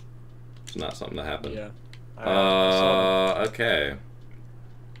 It's not something that happened. Yeah. Right, okay.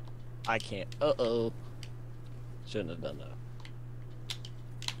 I can't. Uh-oh. Shouldn't have done that.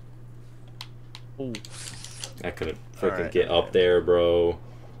 Ooh. I couldn't freaking Alright, get up there, bro.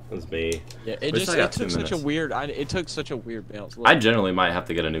 That's me. Yeah, it took such a weird. It took such a weird bounce. Look. I generally might have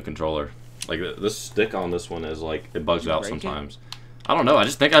to get a new controller. Like this stick on this one is like it bugs out break it? sometimes. I don't know. I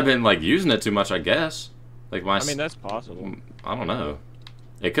just think I've been like using it too much. I guess. Like my. I mean, that's possible. I don't know.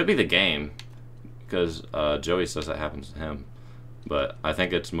 It could be the game, because Joey says that happens to him. But I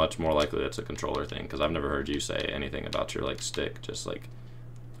think it's much more likely it's a controller thing, because I've never heard you say anything about your like stick just like,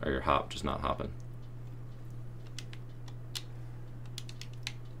 or your hop just not hopping.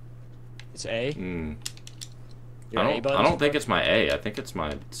 It's A. Mm. Your I A button? don't think it's my A. I think it's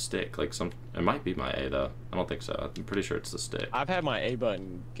my stick. Like it might be my A though. I don't think so. I'm pretty sure it's the stick. I've had my A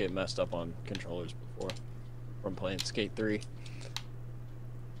button get messed up on controllers before from playing Skate 3.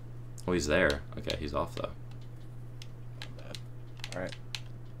 Oh, he's there. Okay, he's off though. Bad. All right,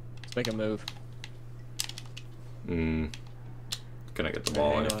 let's make a move. Gonna get the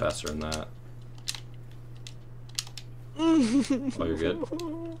ball any faster than that. Oh, you're good.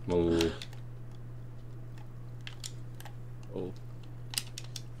 Move. Oh,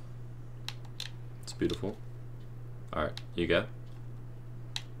 It's beautiful. All right, you go.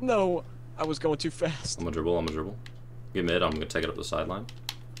 no, I was going too fast. I'm gonna dribble. I'm gonna dribble. Get mid. I'm gonna take it up the sideline.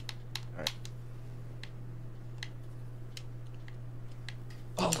 All right.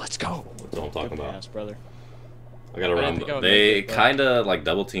 Oh, let's go. That's what I'm talking Good about. pass, brother. I gotta I run. didn't think I would They make it, but- kind of like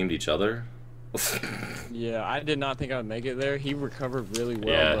double teamed each other. Yeah, I did not think I would make it there. He recovered really well.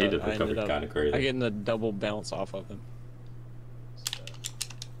 Yeah, he but did I recover ended up kind of crazy. getting the double bounce off of him.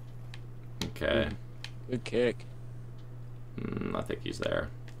 Okay. Good kick. I think he's there.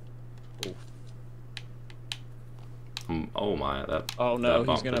 Oof. Oh my, that. Oh no, that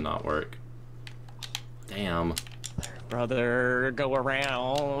bump he's gonna. did not work. Damn. Brother, go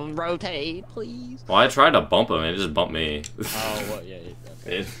around, rotate, please. Well, I tried to bump him and it just bumped me. Oh, what? Yeah.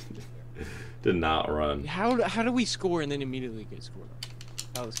 Okay. It did not run. How do we score and then immediately get scored on?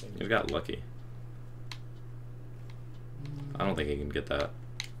 How this game? He got lucky. I don't think he can get that.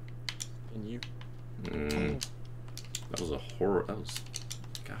 And you? That was a horror. That was.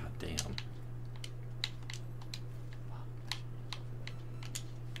 God damn.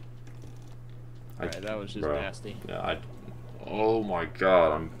 Alright, that was just Bro. nasty. Yeah, oh my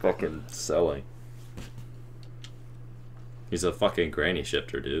god, I'm fucking selling. He's a fucking granny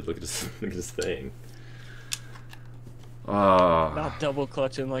shifter, dude. Look at his thing. Oh. Not double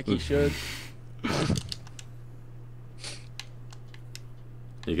clutching like he should.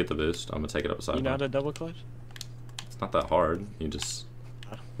 You get the boost. I'm gonna take it up a You know how sideline. to double clutch? It's not that hard. You just.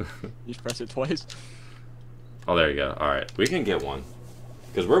 You just press it twice. Oh, there you go. All right, we can get one,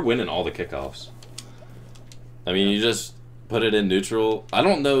 because we're winning all the kickoffs. I mean, you just put it in neutral. I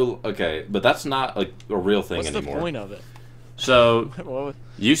don't know. Okay, but that's not a real thing What's anymore. the point of it? So, What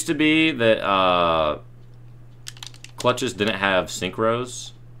used to be that clutches didn't have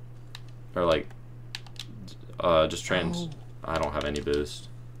synchros, or like just trans. Oh. I don't have any boost.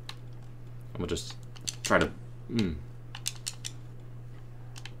 I'm gonna just try to. Oh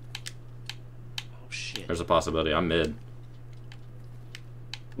shit. There's a possibility. I'm mid.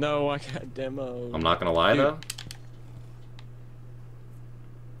 No, I got demo. I'm not gonna lie Dude. though.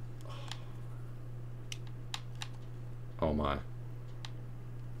 Oh my.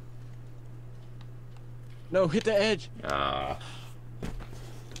 No, hit the edge. Ah.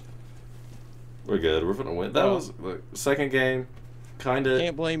 We're good. We're gonna win. That was the second game. Kinda.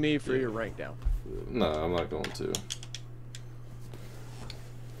 Can't blame me for your rank down. No, I'm not going to.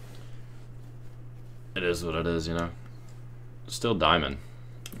 It is what it is, you know. Still diamond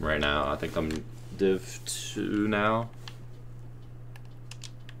right now. I think I'm div 2 now.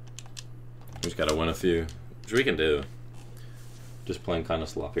 We just gotta win a few, which we can do. Just playing kind of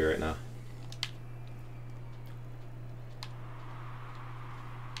sloppy right now.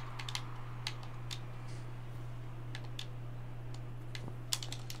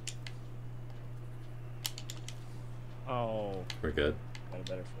 Oh. We're good. Got a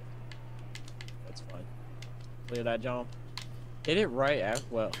better foot. That's fine. Clear that jump. Hit it right at,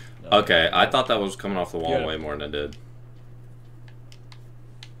 well. No. Okay, I thought that was coming off the wall Yeah. way more than it did.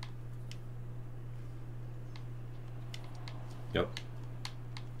 Yep.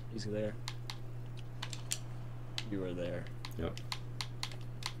 He's there. You were there. Yep.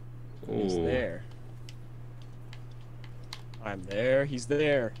 He's Ooh. there. I'm there. He's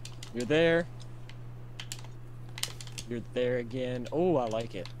there. You're there. You're there again. Oh, I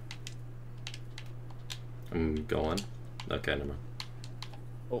like it. I'm going. Okay, never mind.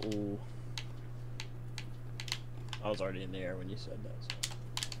 Uh-oh. I was already in the air when you said that. So.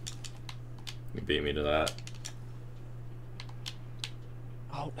 You beat me to that.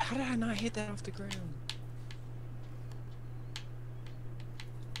 Oh, how did I not hit that off the ground?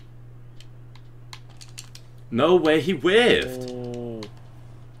 No way, he whiffed! Oh.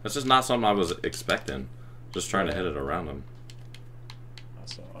 That's just not something I was expecting. Just trying to hit it around him. I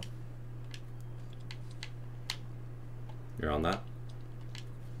saw. You're on that?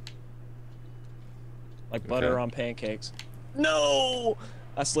 Like butter Okay. on pancakes. No!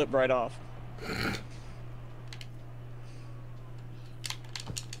 I slipped right off.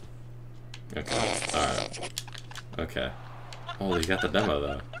 Okay. Alright. Okay. Oh, you got the demo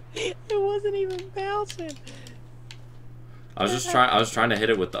though. It wasn't even bouncing. I was trying to hit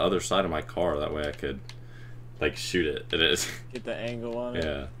it with the other side of my car, that way I could like shoot it. It is. Get the angle on it.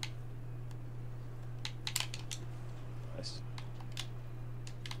 Yeah. Nice.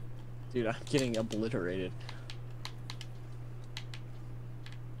 Dude, I'm getting obliterated.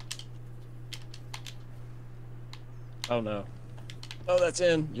 Oh no. Oh, that's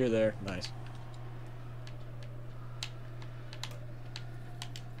in. You're there. Nice.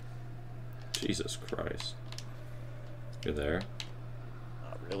 Jesus Christ. You're there?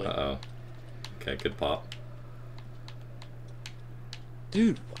 Not really. Uh-oh. Okay, good pop.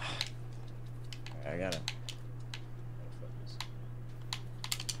 Dude. I gotta.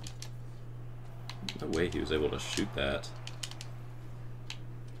 No way he was able to shoot that.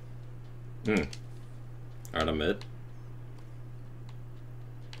 Hmm. Alright, I'm mid.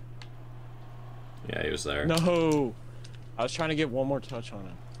 Yeah, he was there. No! I was trying to get one more touch on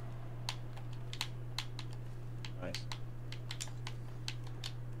him. Nice.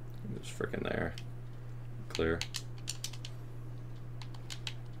 He was freaking there. Clear.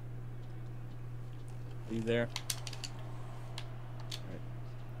 Are you there?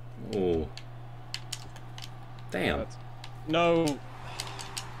 Oh. Damn. No!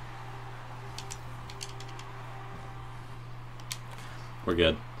 We're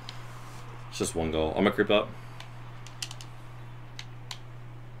good. It's just one goal. I'm gonna creep up.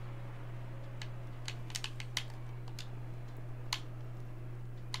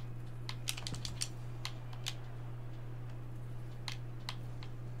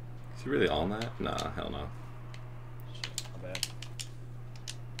 Is he really on that? Nah, hell no. My bad.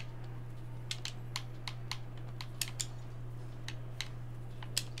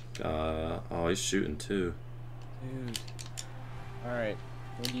 Oh, he's shooting too. Dude. Alright.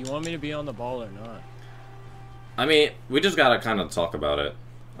 Well, do you want me to be on the ball or not? I mean, we just gotta kind of talk about it.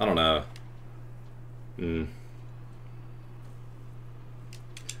 I don't know.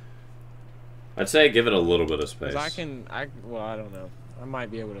 I'd say give it a little bit of space. Because well, I don't know. I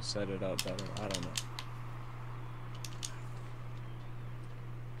might be able to set it up better. I don't know.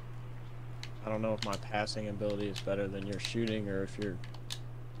 I don't know if my passing ability is better than your shooting, or if your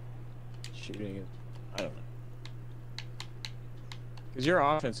shooting is... I don't know. Because your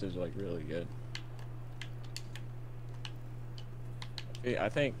offense is, like, really good. I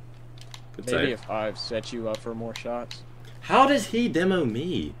think Good maybe save. if I've set you up for more shots. How does he demo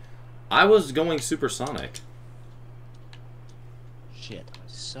me? I was going supersonic. Shit, I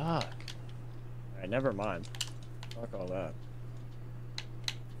suck. Alright, never mind. Fuck all that.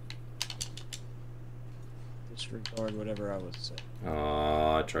 Disregard whatever I was saying.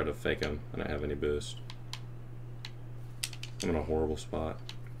 Oh, I tried to fake him. I didn't have any boost. I'm in a horrible spot.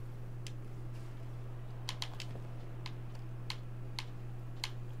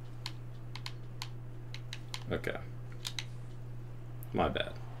 Okay. My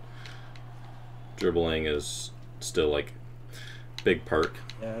bad. Dribbling is still like big perk.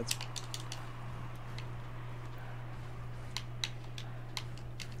 Yeah, it's.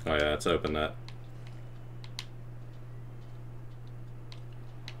 Oh yeah, it's open that.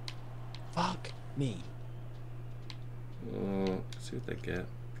 Fuck me. Oh, see what they get.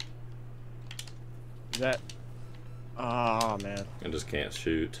 Is that? Oh man. I just can't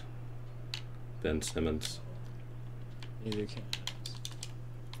shoot. Ben Simmons. Neither can.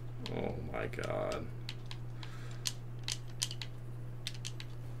 Oh my god.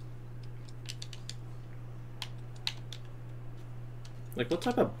 Like what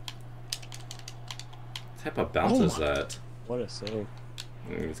type of bounce is that? What a save.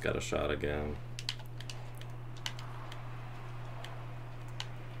 He's got a shot again.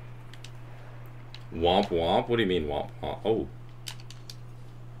 Womp womp? What do you mean womp womp? Oh.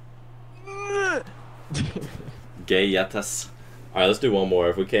 Gay yatas. Alright, let's do one more.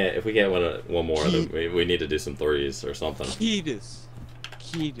 If we can't win one more, then we need to do some threes or something. Ketus.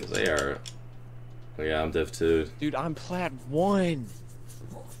 They are. Oh, yeah, I'm div 2. Dude, I'm plat 1.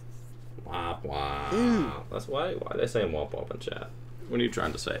 Womp womp. Ooh. That's why are they saying womp womp in chat? What are you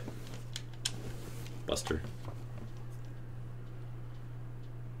trying to say? Buster.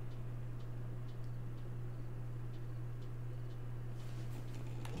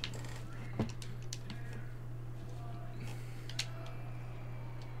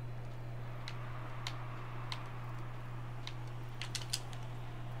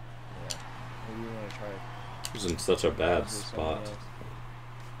 He's in such a bad spot.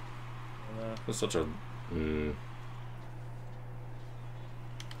 It's such a...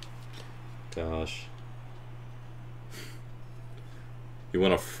 Gosh. You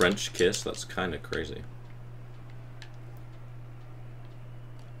want a French kiss? That's kind of crazy.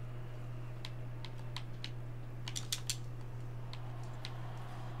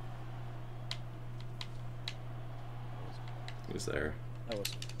 Who's there? That was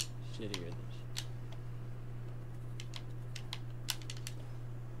shittier than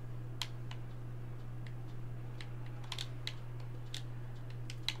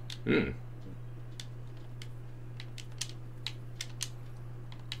Hmm.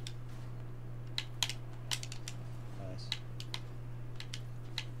 nice.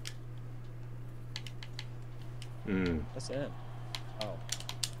 Hmm. That's in. Oh.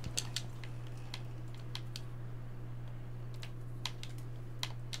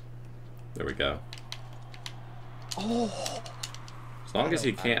 There we go. Oh. As long as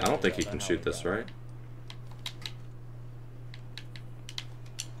he can't, I don't think he can shoot this, right?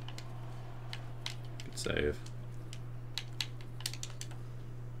 Good save.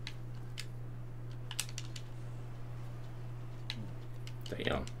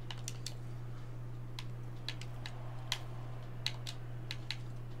 Damn.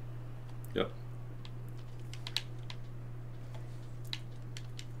 Yep.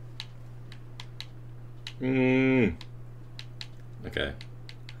 Okay.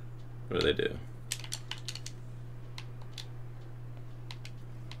 What do they do?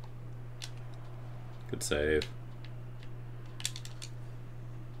 Good save.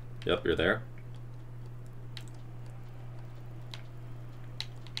 Yep, you're there.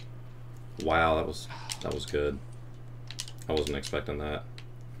 Wow, that was good. I wasn't expecting that.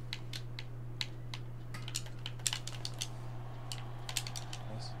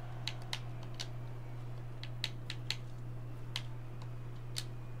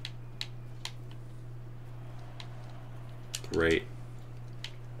 Great.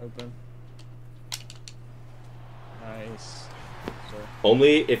 Open. Nice. Sorry.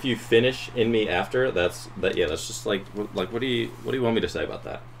 Only if you finish in me after. Yeah, that's just like what do you want me to say about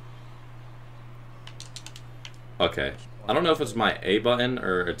that? Okay. I don't know if it's my A button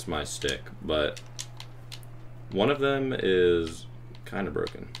or it's my stick, but one of them is kind of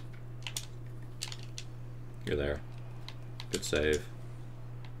broken. You're there. Good save.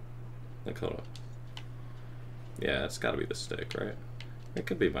 Like, hold up. Yeah, it's got to be the stick, right? It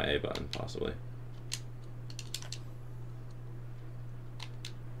could be my A button, possibly.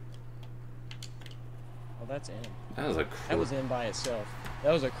 Oh, that's in. That was in by itself.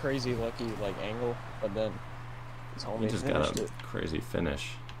 That was a crazy lucky like angle, but then his homie He just got a crazy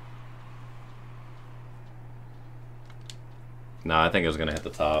finish. Nah, I think it was gonna hit the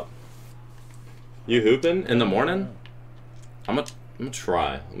top. You hooping in the morning? I'm gonna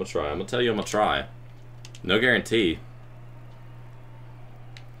try. I'm gonna tell you I'm gonna try. No guarantee.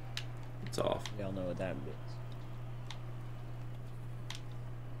 It's off. Y'all know what that means.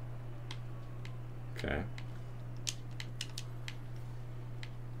 Okay.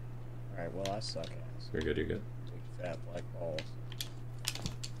 Alright, well, I suck ass. You're good, you're good. Big fat black balls.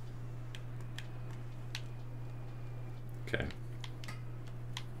 Okay.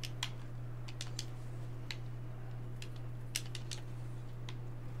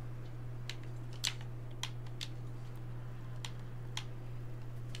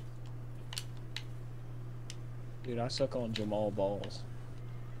 Dude, I suck on Jamal balls.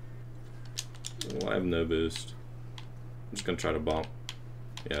 Well, I have no boost. I'm just gonna try to bump.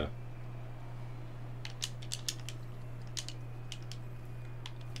 Yeah.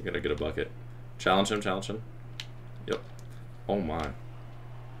 You gotta get a bucket. Challenge him, challenge him. Yep. Oh my.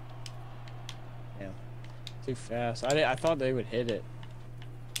 Yeah. Too fast. I thought they would hit it.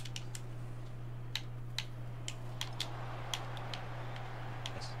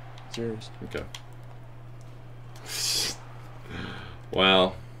 Yes. It's yours. Okay.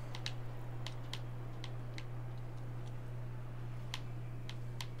 Well.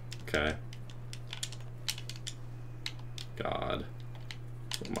 Okay. God.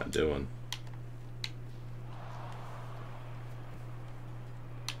 What am I doing?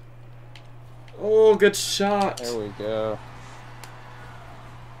 Oh, good shot. There we go.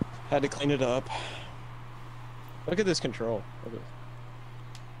 Had to clean it up. Look at this control. Look at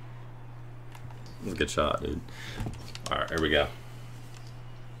That's a good shot, dude. Alright, here we go.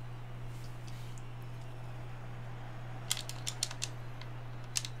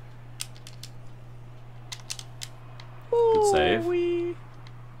 Good save. Wee.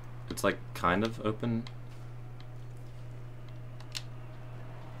 It's like kind of open.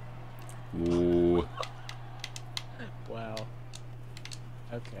 Ooh. Wow.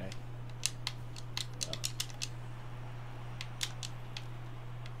 Okay.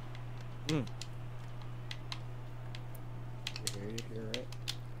 Mm. You're right.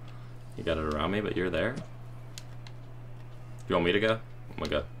 You got it around me, but you're there. You want me to go? I'm gonna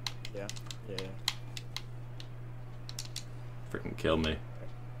go. Yeah. Yeah. Freaking kill me.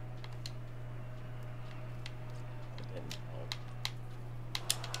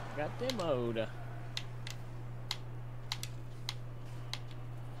 I got demoed.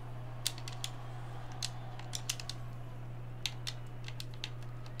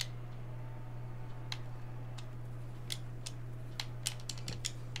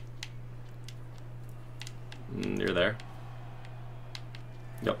 You're there.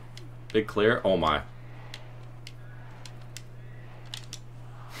 Yep. Big clear. Oh my.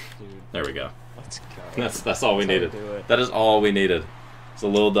 Dude. There we go. Let's go. That's all we That's how needed. we do it. That is all we needed. It's a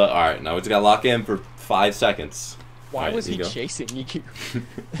little duck. All right, now we just gotta lock in for 5 seconds. Why Right, was he go. chasing you?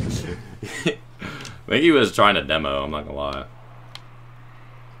 I think he was trying to demo. I'm not gonna lie.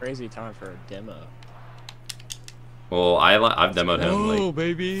 Crazy time for a demo. Well, I've demoed him like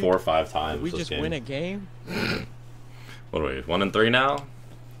baby. 4 or 5 times. Did we this just game. win a game? What are we? 1 and 3 now?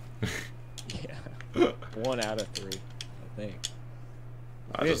 Yeah. 1 out of 3, I think.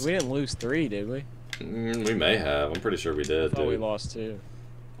 I We just- didn't lose 3, did we? we may have. I'm pretty sure we did. I thought we Dude. lost 2.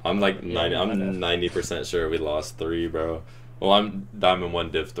 I'm like Yeah, 90. we might I'm have. 90% sure we lost 3, bro. Well, I'm Diamond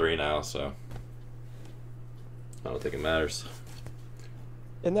 1 Div 3 now, so I don't think it matters.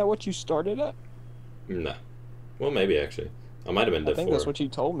 Isn't that what you started at? No. Well, maybe actually. I might have been I Div think 4. that's what you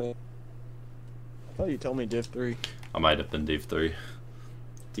told me. I thought you told me Div 3. I might have been Div 3.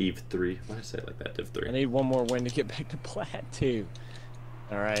 Div 3. Why did I say it like that? Div 3. I need one more win to get back to plat 2.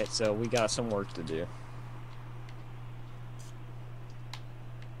 Alright, so we got some work to do.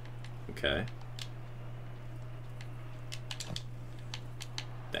 Okay.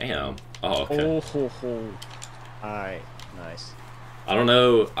 Damn. Oh, okay. Oh, ho, ho. Alright, nice. I don't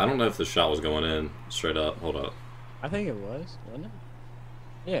know if the shot was going in straight up. Hold up. I think it was, wasn't it?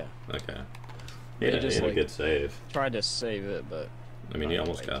 Yeah. Okay. They Yeah, just, he had a like, good save. Tried to save it, but I mean, he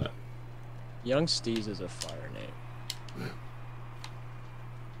almost got it. Young Steez is a fire name.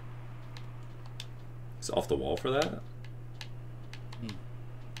 He's off the wall for that?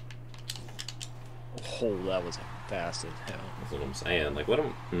 Oh, that was fast as hell. That's what I'm saying. Like, what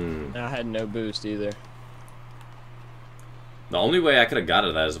am... I had no boost either. The only way I could have got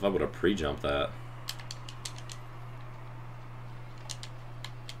it that is if I would have pre-jumped that.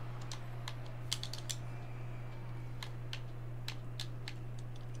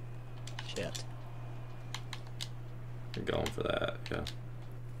 Shit. You're going for that, yeah.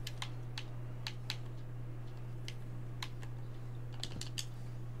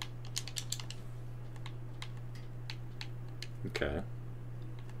 Okay.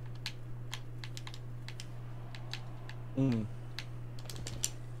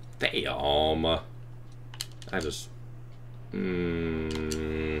 Damn. I just...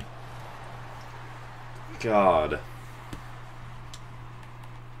 God.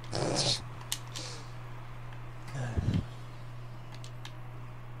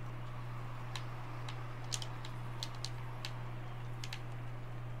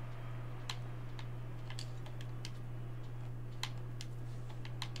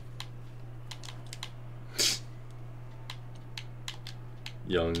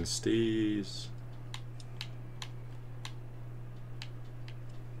 Young Steez.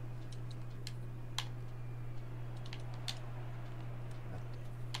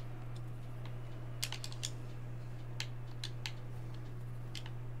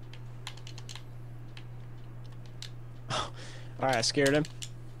 Alright, I scared him.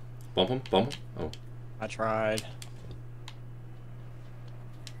 Bump him, bump him. Oh. I tried.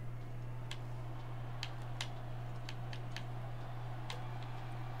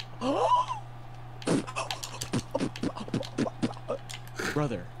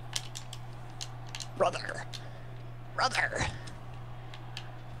 Brother. Brother. Brother.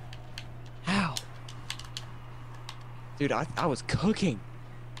 How? Dude, I was cooking.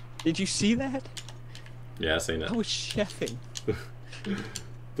 Did you see that? Yeah, I seen it. I was chefing.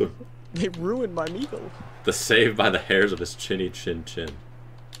 the, They ruined my meal. the save by the hairs of his chinny chin chin.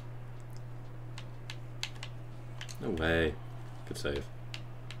 No way. Good save.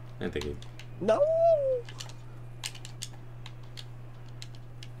 I didn't think he... No.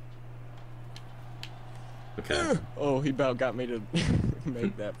 Okay. Oh, he about got me to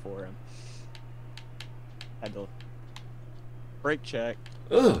make that for him. Had to break check.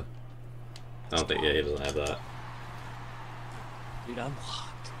 Ugh. I don't think, yeah, he doesn't have that. Dude, I'm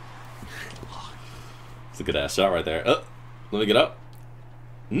locked. It's a good ass shot right there. Oh, let me get up.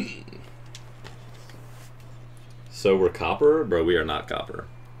 So we're copper? Bro, we are not copper.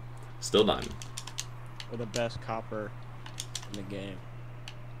 Still diamond. We're the best copper in the game.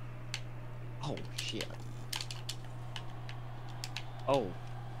 Oh, shit. Oh.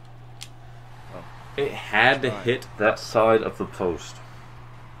 Oh. It had to hit that side of the post.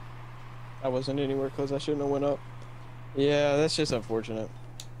 I wasn't anywhere close. I shouldn't have went up. Yeah, that's just unfortunate.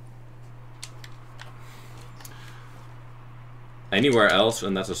 Anywhere else,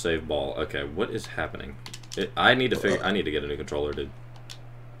 and that's a save ball. Okay, what is happening? I need to figure. I need to get a new controller, dude.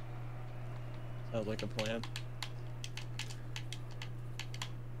 Sounds like a plan.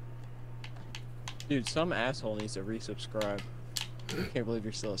 Dude, some asshole needs to resubscribe. I can't believe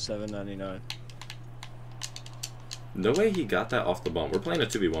you're still at $7.99. No way he got that off the bump. We're playing a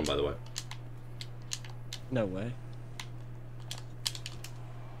 2v1, by the way. No way.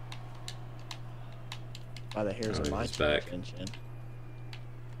 By the hairs of my chin.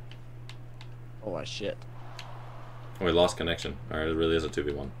 Oh, I shit. Oh, we lost connection. Alright, it really is a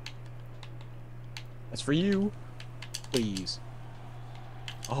 2v1. That's for you. Please.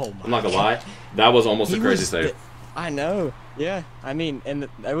 Oh my. I'm not gonna lie. That was almost a crazy save. I know. Yeah. I mean, and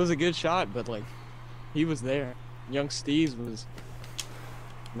that was a good shot, but like, he was there. Young Steez was.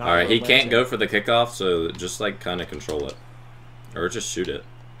 Alright, he can't go for the kickoff, so just like kind of control it. Or just shoot it.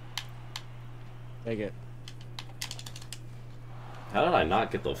 Take it. How did I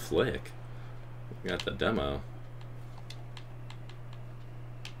not get the flick? I got the demo.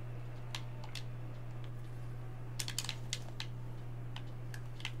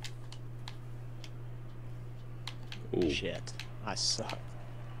 Ooh. Shit. I suck.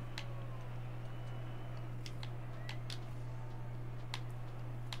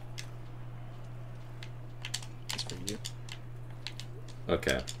 That's for you.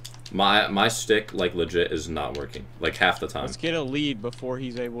 Okay. My stick, like, legit is not working. Like, half the time. Let's get a lead before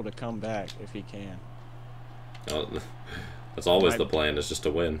he's able to come back, if he can. Oh, that's always the plan, is just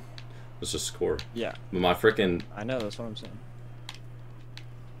to win. Let's just score. Yeah. But my freaking... I know, that's what I'm saying.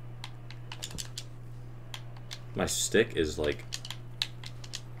 My stick is, like...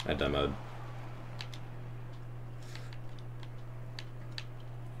 I demoed.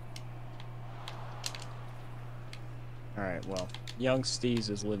 Alright, well. Young Steez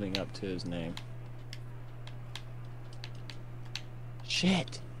is living up to his name.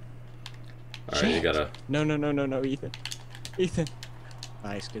 Shit! Alright, you gotta... No, Ethan. Ethan.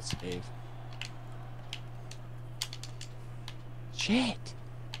 Nice, good save. Shit!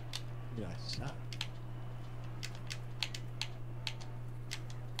 Dude, I suck.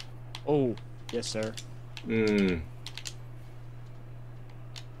 Oh, yes, sir. Mmm.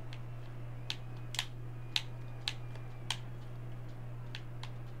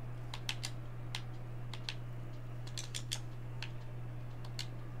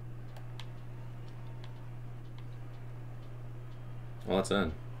 Well, that's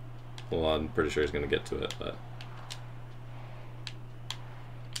in. Well, I'm pretty sure he's gonna get to it, but...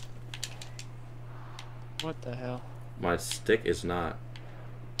 What the hell? My stick is not...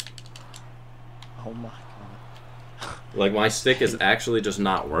 Oh my god. Like, my stick is actually just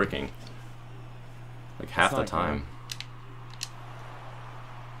not working. Like, half the time.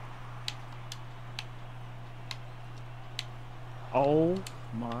 Oh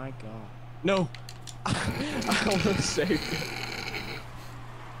my god. No! I almost saved it.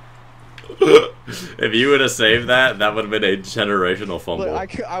 If you would have saved that, that would have been a generational fumble.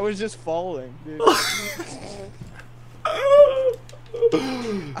 Look, I was just falling, dude. I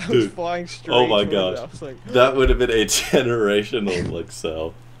was flying straight. Oh my towards gosh, it. I was like, that would have been a generational like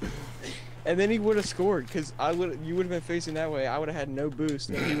sell. and then he would have scored because you would have been facing that way. I would have had no boost,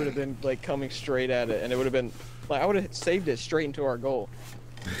 and he would have been like coming straight at it, and it would have been like I would have saved it straight into our goal.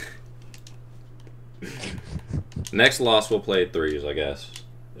 Next loss, we'll play threes, I guess,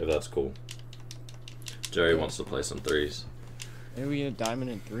 if that's cool. Jerry wants to play some threes. Maybe we get a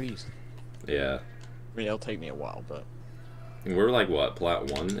diamond in threes. Yeah. I mean, it'll take me a while, but We're like what, plat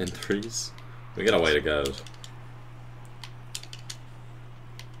 1 in threes? We got a way to go.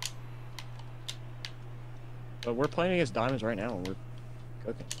 but we're playing against diamonds right now, and we're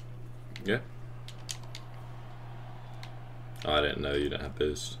cooking. Yeah. Oh, I didn't know you didn't have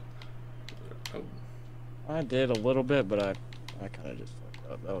boost. Oh. I did a little bit, but I kind of just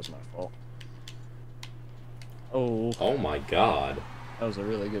fucked up. That was my fault. Oh. Oh my god. That was a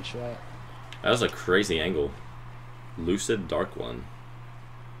really good shot. That was a crazy angle. Lucid dark one.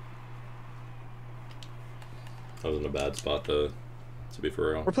 I was in a bad spot though, to be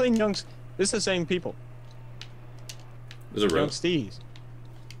for real. We're playing This is the same people. Is it real? Young Steez.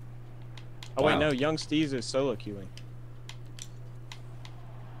 Oh Wow. wait, no, Young Steez is solo queuing.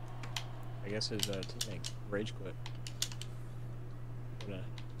 I guess his teammate rage quit. What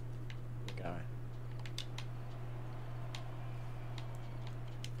a guy.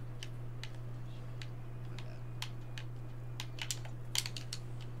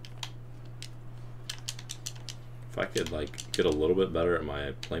 If I could like get a little bit better at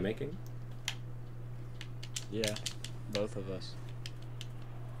my playmaking. Yeah, both of us.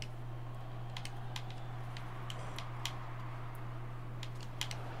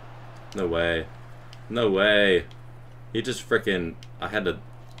 No way. No way. He just freaking. I had to.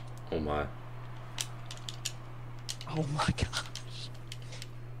 Oh my. Oh my gosh.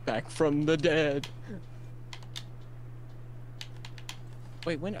 Back from the dead.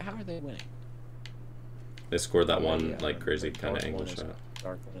 Wait, how are they winning? They scored that one Yeah, like crazy the kind of dark angle one is- shot.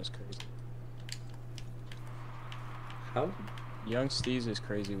 Dark one is crazy. How? Young Steez is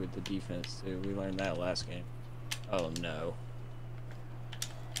crazy with the defense too. We learned that last game. Oh no.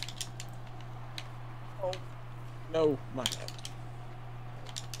 Oh no, my bad.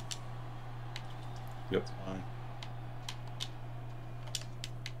 Yep. It's fine.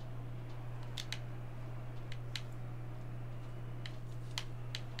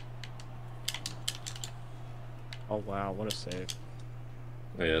 Oh wow, what a save.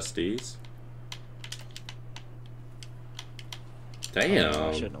 Oh yeah, Steez. Oh, I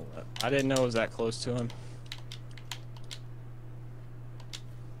Damn. shouldn't have let. I didn't know it was that close to him.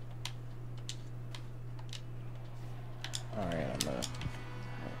 Alright, I'm gonna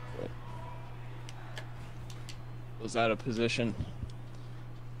quit. Was out of position.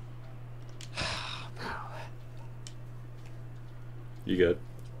 You good?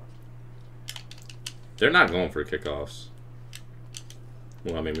 They're not going for kickoffs.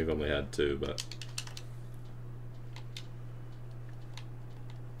 Well, I mean, we've only had 2, but.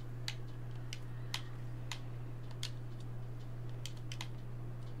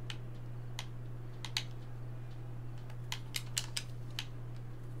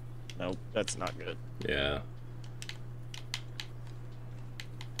 Nope, that's not good. Yeah.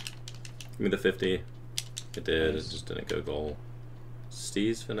 Give me the 50. It did, Nice. it just didn't go goal.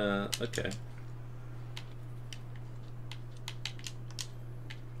 Steve's finna. Okay.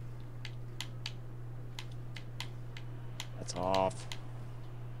 That's off.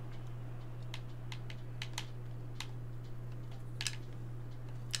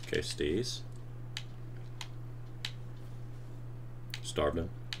 Okay, Steve's. Starved him.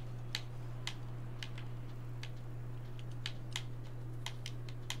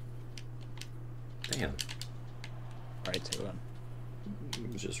 Damn. Right to him. He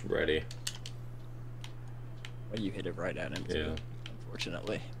was just ready. Well, you hit it right at him too, Yeah.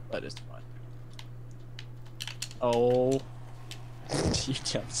 unfortunately. But it's fine. Oh. You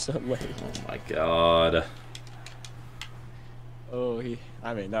jumped so late. Oh my god. Oh,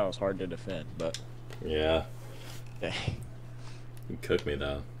 I mean, that was hard to defend, but. Yeah. Dang. He cooked me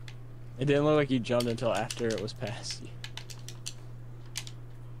though. It didn't look like you jumped until after it was past you.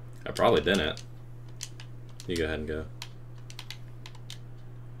 I probably didn't. You go ahead and go.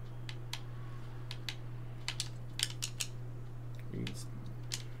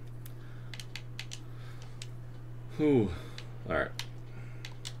 Whew. Alright.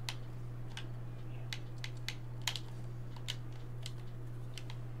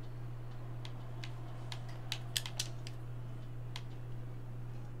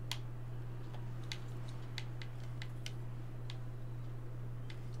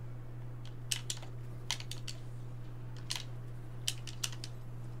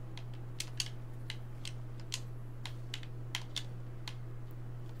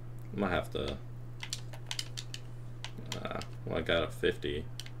 gonna have to. Well, I got a 50.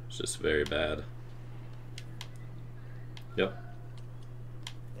 It's just very bad. Yep.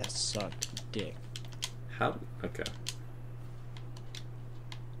 That sucked dick. How? Okay.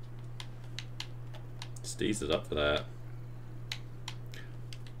 Steez is up for that.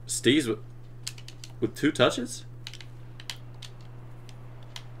 Steez with 2 touches?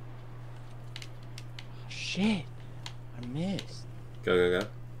 Shit. I missed. Go, go, go.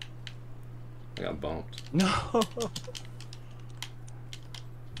 I got bumped. No.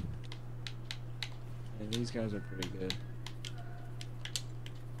 Yeah, these guys are pretty good.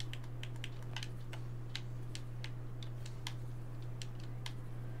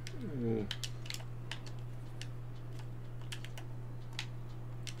 Ooh.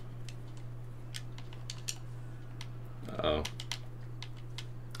 Uh-oh.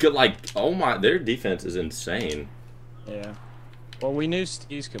 Good, like, oh my, their defense is insane. Yeah. Well, we knew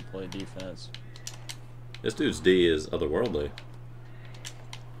Steez could play defense. This dude's D is otherworldly.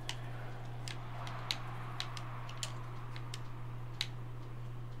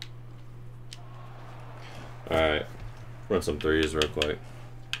 Alright. Run some threes real quick.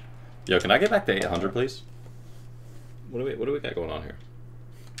 Yo, can I get back to 800, please? What do we got going on here?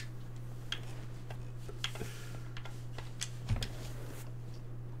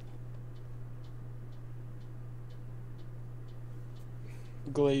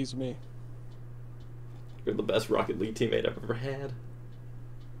 Glaze me. You're the best Rocket League teammate I've ever had.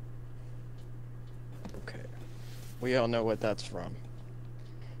 Okay. We all know what that's from.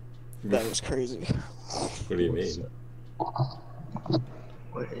 That was crazy. What do you mean?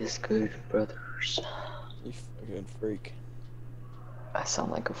 What is good, brothers? You fucking freak. I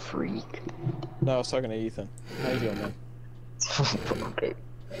sound like a freak. No, I was talking to Ethan. How you doing, man?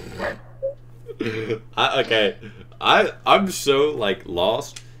 Okay. I'm so like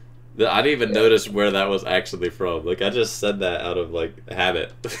lost that I didn't even notice where that was actually from. Like I just said that out of like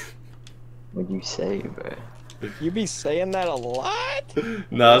habit. What'd you say, bro? You be saying that a lot?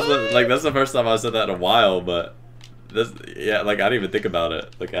 No, that's the first time I said that in a while, but this, yeah, like I didn't even think about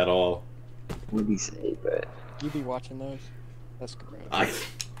it like at all. What'd you say, bro? You be watching those? That's great. I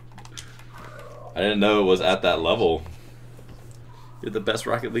didn't know it was at that level. You're the best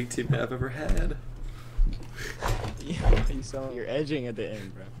Rocket League team I've ever had. You're edging at the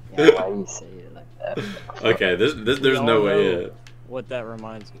end, bro. Yeah, why you say it like that? Okay, there's no way in. What that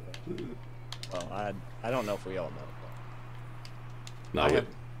reminds me of. Well, I don't know if we all know. No,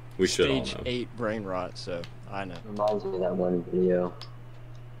 we should all know. Stage 8 brain rot, so I know. Reminds me of that one video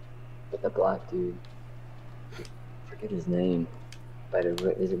with the black dude. I forget his name, but it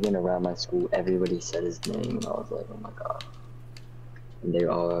went around my school. Everybody said his name, and I was like, oh my god. And they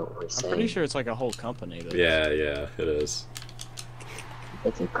all were saying. I'm pretty sure it's like a whole company. Yeah, it is.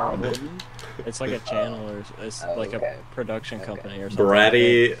 It's a company. It's like a channel, or it's like a production company or something.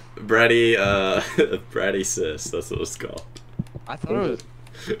 Bratty sis. That's what it's called. I thought it was.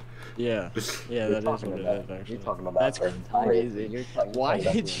 Yeah, that is what it is. Actually, you're talking about that's crazy. Why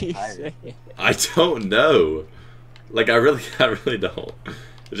did you say it? I don't know. Like I really don't.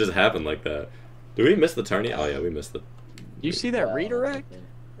 It just happened like that. Did we miss the tourney? Oh yeah, we missed the. You see that redirect?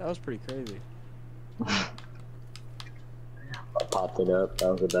 That was pretty crazy. I popped it up.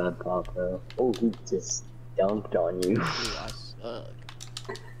 That was a bad pop though. Oh, he just dunked on you. Dude, I suck.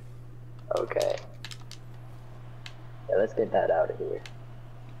 Okay. Yeah, let's get that out of here.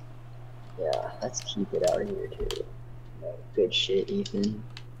 Yeah, let's keep it out of here too. Yeah, good shit, Ethan.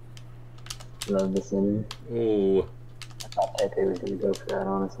 Love the center. Ooh. I thought Pepe was gonna go for that,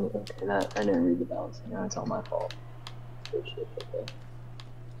 honestly. Okay, I didn't read the bouncing. Now it's all my fault. Good shit, Pepe.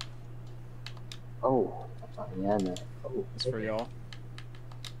 Oh, yeah, no. Oh, It's for y'all.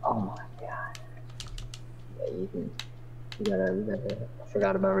 oh my god. Yeah, Ethan. We gotta, I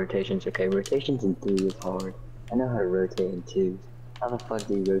forgot about rotations. Okay, rotations in 3 is hard. I know how to rotate in 2. How the fuck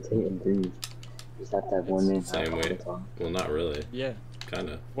do you rotate in 3? You just have to have one man. Same way. Well, not really. Yeah.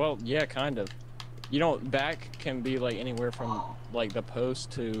 Kinda. Well, yeah, kind of. You know, back can be like anywhere from like the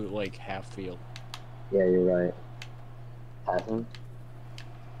post to like half field. Yeah, you're right. Fathom.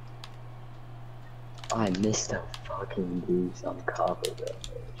 I missed a fucking deuce on copper, bro.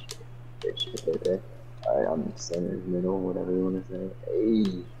 Good shit, okay. Alright, I'm center, middle, whatever you want to say.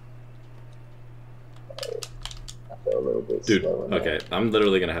 Hey. Right. I feel a little bit Dude, slow in okay, I'm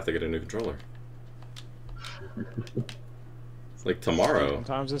literally gonna have to get a new controller. It's like tomorrow.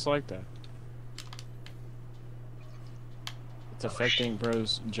 Sometimes it's like that. It's affecting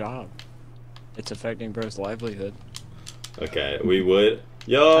bro's job. It's affecting bro's livelihood. Okay, we would. How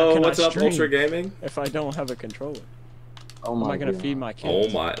Yo, can what's I up, stream Ultra Gaming? if I don't have a controller? Oh How am my I gonna God. feed my kids?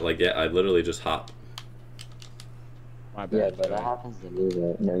 Oh my, like, yeah, I literally just hop. My bad. Yeah, but Joey. that happens to me.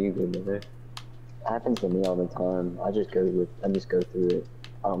 Though. No, you good, brother. It happens to me all the time. I just go through it.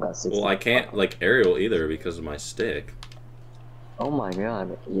 I don't got 60. Well, I can't, like, aerial either because of my stick. Oh my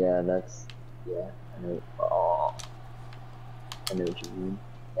God. Yeah, that's. Yeah, I know. Oh, I know what you mean.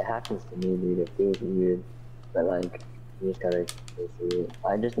 It happens to me, dude. It feels weird, but like, you just gotta go through it.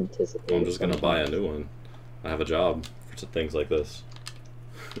 I just anticipate. I'm just gonna buy a new one. I have a job for things like this.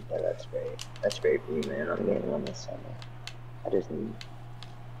 Yeah, that's great. That's great for you, man. I'm getting one this summer. I just need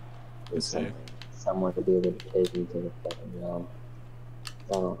someone to be able to take me to the fucking job.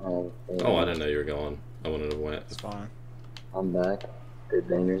 I don't have. Oh, I didn't know you were going. I wouldn't have went. It's fine. I'm back. Good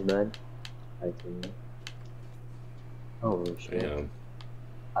bangers, bud. Right to you. Holy shit. Yeah.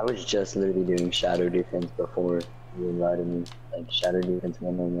 I was just literally doing shadow defense before you invited me. Like, shadow defense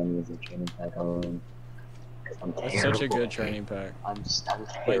 101 was a training pack on. Cause I'm terrible. That's such a good training pack. I'm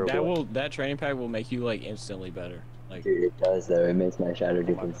Like terrible. that training pack will make you like instantly better. Like, Dude, it does though. It makes my shadow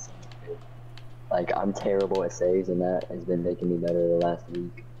defense so good. Like, I'm terrible at saves, and that has been making me better the last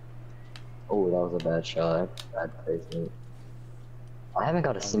week. Oh, that was a bad shot. Bad placement. I haven't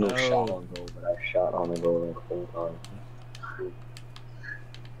got a single shot on goal, but I've shot on the goal like 4 times.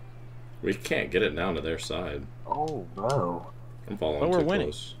 We can't get it down to their side. Oh, bro. I'm following But we're too winning.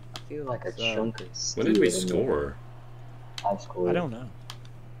 close. I feel like a chunk of steel. When did we in there. score? I scored. I don't know.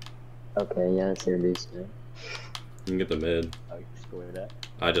 Okay, yeah, it's your beast, man. You can get the mid. Oh, you scored that?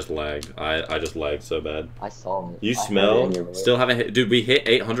 I just lagged. I just lagged so bad. I saw it. You I heard it in smell? your voice. Still haven't hit. Dude, we hit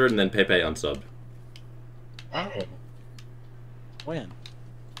 800 and then Pepe unsubbed. When?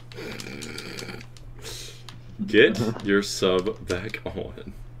 Get your sub back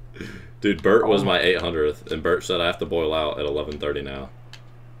on. Dude, Bert was my 800th, and Bert said I have to boil out at 11:30 now.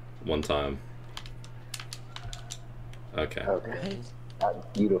 One time. Okay. Okay. That's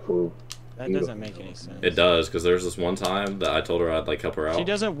beautiful. That doesn't make any sense. It does, because there's this one time that I told her I'd like help her out. She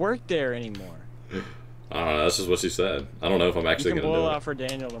doesn't work there anymore. I don't know, that's just what she said. I don't know if I'm actually You can going to boil do out for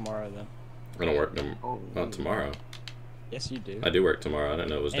Daniel tomorrow then. I'm going to work not tomorrow. Yes, you do. I do work tomorrow. I didn't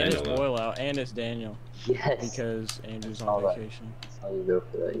know it was And Daniel it's though. boil out, and it's Daniel. Yes. Because Andrew's All on right. vacation. That's how you go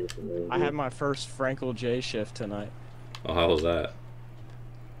for that. You're familiar I with had it. my first Frankel J shift tonight. Oh, how was that?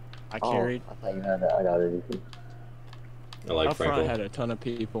 I carried. I thought you had that. I got it. I like Up front Frankel. had a ton of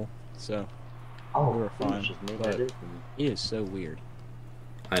people, so Oh, we were fine. just made But that he is so weird.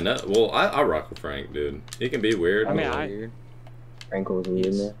 I know. Well, I rock with Frank, dude. He can be weird. I mean, but, weird. Frankel's weird,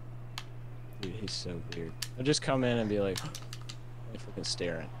 He's- man. Dude, he's so weird. I'll just come in and be like, and freaking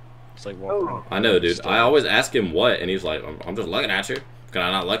staring. It's like Oh. walking around. I know, dude. I always ask him what, and he's like, I'm just looking at you. Can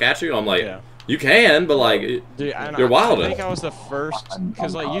I not look at you? I'm like, Yeah. you can, but like, Dude, you're wilding. I think I was the first,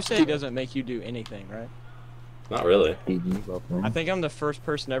 because like you said, he I'm doesn't make you do anything, right? not really. I think I'm the first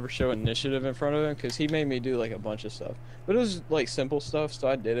person to ever show initiative in front of him, because he made me do like a bunch of stuff. But it was like simple stuff, so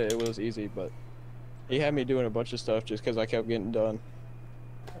I did it. It was easy, but he had me doing a bunch of stuff just because I kept getting done.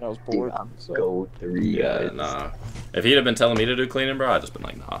 And I was Dude, bored. I'm so. gold 3, Yeah, guys. nah. If he'd have been telling me to do cleaning, bro, I'd just been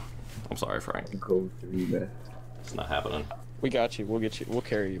like, nah. I'm sorry, Frank. Gold 3, bro. It's not happening. We got you. We'll get you. We'll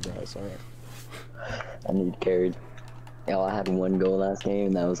carry you, bro. It's alright. I need carried. Hell, I had 1 goal last game,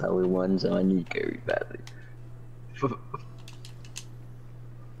 and that was how we won, so I need carried badly.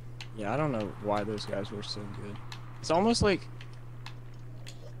 Yeah, I don't know why those guys were so good. It's almost like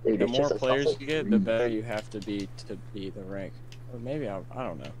Dude, the it's more just a players fucking you get, the three. better you have to be the rank. Or maybe I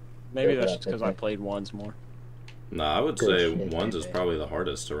don't know. Maybe Yeah, that's but just because I played ones more. Nah, I would Good say shit, ones is man. probably the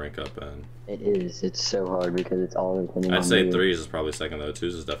hardest to rank up in. It is. It's so hard because it's all depending on I'd say you. threes is probably second though.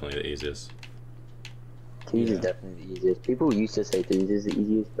 Twos is definitely the easiest. Twos is Yeah. definitely the easiest. People used to say threes is the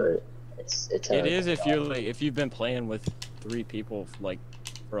easiest, but it's It is if you're like if you've been playing with 3 people like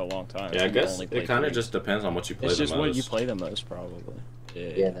for a long time. Yeah, I You guess only play it kind of threes. just depends on what you play It's the just most. what you play the most, probably.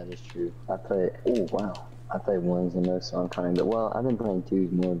 Yeah, that is true. I play. Oh wow, I play ones the most, so I'm kind of good. Well, I've been playing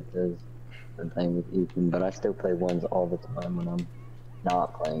twos more because I've been playing with Ethan, but I still play ones all the time when I'm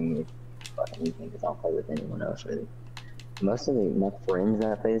not playing with fucking Ethan because I don't play with anyone else really. Most of my friends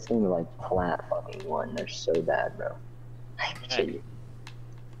that play this game are like plat fucking one. They're so bad, bro. I'm kidding.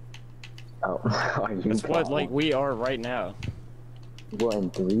 Oh, are you? That's what plat like one? we are right now. Well, in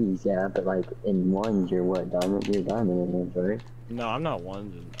threes, yeah, but like in ones, you're what? Diamond? You're diamond in ones, right? No, I'm not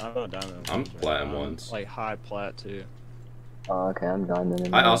ones. I'm not diamond. I'm ones right plat in now. I'm, ones. Like high plat too. Oh, okay, I'm diamond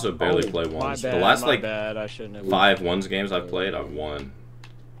in I ones. also barely play My ones. bad. The last my like bad. I shouldn't have. 5 ones games I've played, I've won.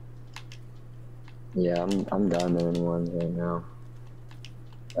 Yeah, I'm diamond in ones right now.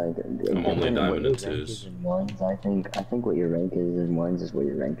 Like, I'm only depending on diamond what in your rank twos. is in ones, I think what your rank is in ones is what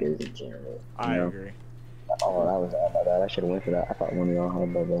your rank is in general. I you know? agree. Oh, that was all my bad. I should have went for that. I thought one of y'all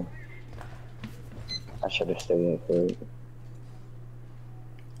had Bobo. I should have still went for it.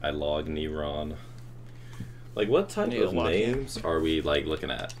 I log Neuron. Like, what type of names are we, like,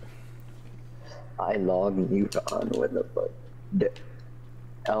 looking at? I log Neuron. What the fuck?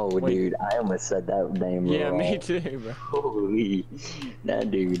 Oh, wait. Dude, I almost said that name wrong. Yeah, me too, bro. Holy, that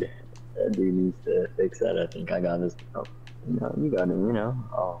dude needs to fix that. I think I got this. Oh, no, you got it. You know.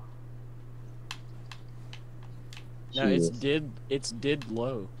 Oh. No, it's did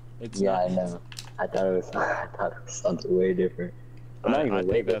low. It's yeah, not, I know. I thought it was something way different. I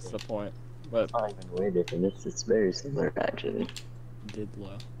think that's the point. But it's not even way different. It's very similar actually. Did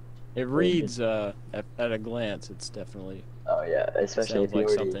low. It reads at a glance. It's definitely. Oh yeah, especially if sounds like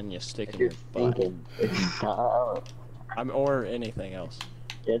you something you stick in your butt. Or anything else.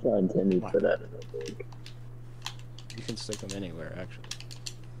 It's not intended for that. I think. You can stick them anywhere, actually.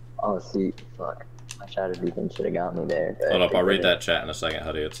 Oh, see, fuck. My shadow defense should have got me there. Hold up, I'll read that chat in a second,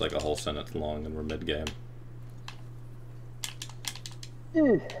 Huddy. It's like a whole sentence long and we're mid-game.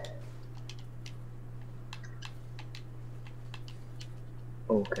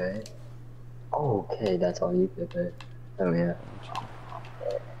 Okay. Okay, that's all you could do. Oh, yeah.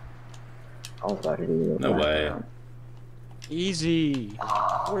 I was about to do it. No way. Easy.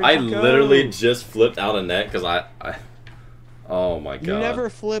 I literally just flipped out a net because I... Oh my god. You never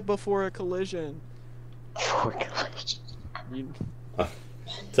flip before a collision.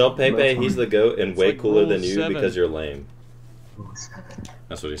 Tell Pepe he's the GOAT and way like cooler than Rule you 7. because you're lame.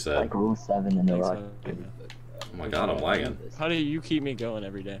 That's what he said. Like Rule 7 in the rock. Oh my god, I'm lagging. How do you keep me going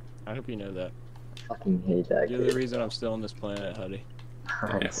every day? I hope you know that. I fucking hate that. You're the reason I'm still on this planet, Huddy.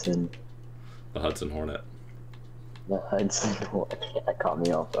 Hudson. The Hudson Hornet. The Hudson Hornet. That caught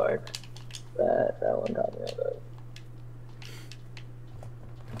me off guard. That one got me off guard.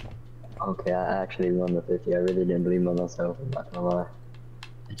 Okay, I actually won the 50. I really didn't believe in myself, I'm not gonna lie.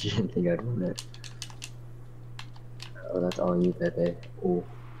 I just didn't think I'd win it. Oh, that's all you, Pepe. Ooh.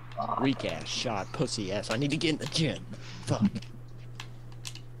 Weak ass shot, pussy ass. I need to get in the gym. Fuck.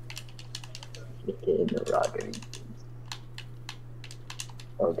 Get in the rocket.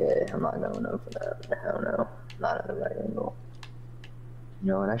 Okay, I'm not going up for that. Hell no. Not at the right angle. You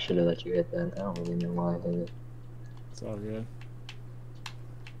know what? I should have let you hit that. I don't really know why I did it. It's all good.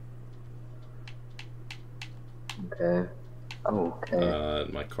 Okay. Okay.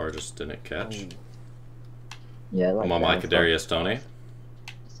 My car just didn't catch. Oh. Yeah, like I'm on my Kadarius Tony.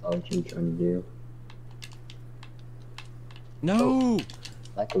 That's all you trying to do. No!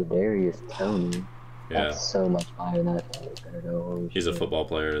 Like Darius Tony. Yeah. That's so much higher than that. Gonna go. Holy He's a shit. football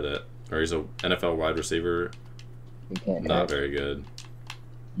player that, or he's a NFL wide receiver. He can't Not catch. very good.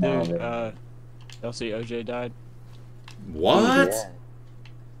 No, Dude, but- LC OJ died What?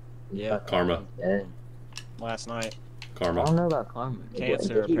 Yeah. Karma. Yeah. last night. I don't Karma. know about karma.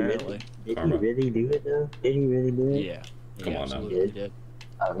 Cancer, Did he really- apparently. Did Karma. he really do it though? Did he really do it? Yeah. Come on now. absolutely did.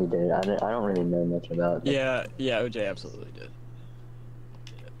 Oh, he did. I don't really know much about it. Yeah, OJ absolutely did.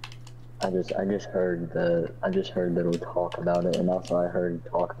 I just heard little talk about it, and also I heard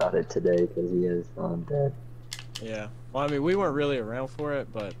talk about it today because he is dead. Yeah. Well, I mean, we weren't really around for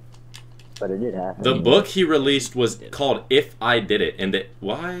it, but But it did happen. The book he released was called If I Did It, and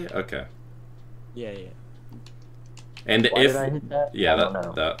why? Okay. yeah. And Why if did I hit that? yeah, I don't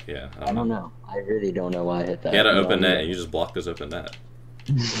know. yeah, I don't know. I really don't know why I hit that. He had an You open know, net, and you just blocked his open net.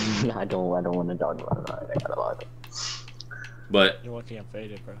 I don't want to talk about it. I gotta log it. But You're lucky I'm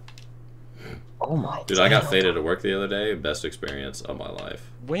faded, bro. Oh my. dude, I got faded at work the other day. Best experience of my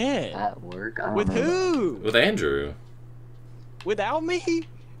life. When? At work. I don't With know. who? With Andrew. Without me?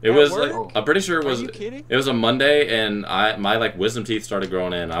 It At was work? like, I'm pretty sure it was. Are you kidding? It was a Monday, and my like wisdom teeth started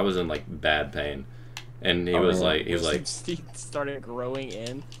growing in. I was in like bad pain, and he Oh, was man. like, His teeth started growing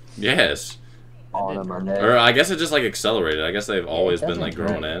in. yes, On a Monday. or I guess it just like accelerated. I guess they've always It been like doesn't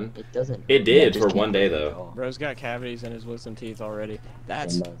growing hurt. in. It doesn't. It did just for one can't day, hurt though. at all. Bro's got cavities in his wisdom teeth already.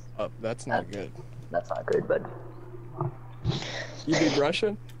 That's It does. that's not good. That's not good, but. You be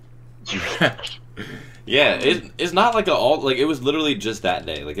brushing? Yeah, it's not like it was literally just that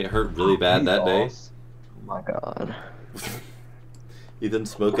day. Like it hurt really bad that day. Oh my god. Ethan,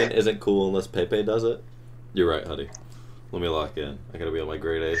 smoking isn't cool unless Pepe does it. You're right, Huddy. Let me lock in. I gotta be on my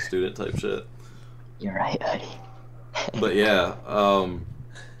grade A student type shit. You're right, Eddie. But yeah,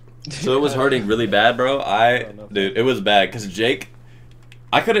 so it was hurting really bad, bro. Dude, it was bad because Jake,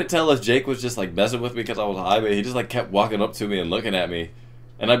 I couldn't tell if Jake was just like messing with me because I was high, but he just like kept walking up to me and looking at me,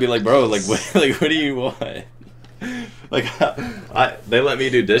 and I'd be like, bro, like what do you want? Like, they let me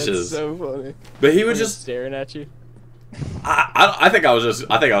do dishes. That's so funny. But he would Was he just staring at you. I think I was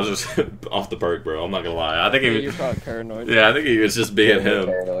just off the perk, bro. I'm not gonna lie. I think Yeah, he, you're probably paranoid. yeah, I think he was just being him.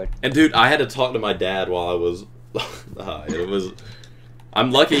 Paranoid. And dude, I had to talk to my dad while I was. It was.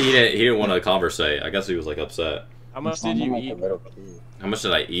 I'm lucky he didn't want to conversate. I guess he was like upset. How much did you eat? How much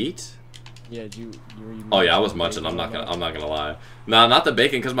did I eat? Yeah, you Oh yeah, I was munching. I'm not gonna lie. No, not the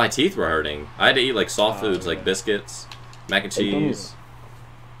bacon, because my teeth were hurting. I had to eat like soft foods, like biscuits, mac and cheese.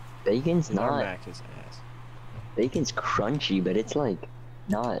 Bacon's Our not. Mac is ass. Bacon's crunchy, but it's like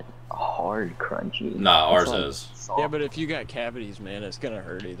not hard crunchy. Nah, ours It's, like, is. soft. Yeah, but if you got cavities, man, it's gonna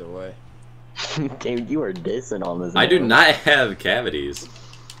hurt either way. Dude, you are dissing on this. I do man. not have cavities.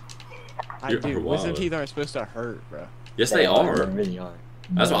 You're Dude, wisdom wild. teeth aren't supposed to hurt, bro. Yes, they They are. really are.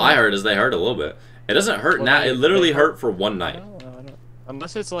 That's what I heard. Is they hurt a little bit. It doesn't hurt Well, now. they- It literally they hurt for one night. No, I don't.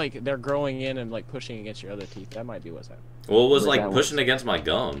 Unless it's like they're growing in and like pushing against your other teeth, that might be what's happening. Well, it was Where's like that pushing against my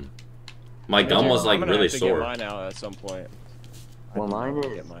gum. My gum was like I'm gonna really have to sore. Get mine out at some point. Well, I do mine wanna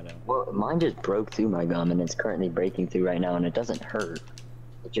is. Get mine out. Well, mine just broke through my gum, and it's currently breaking through right now, and it doesn't hurt.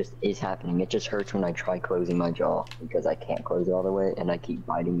 It just is happening. It just hurts when I try closing my jaw because I can't close it all the way, and I keep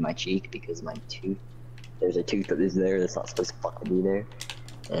biting my cheek because my tooth. There's a tooth that is there that's not supposed to fucking be there,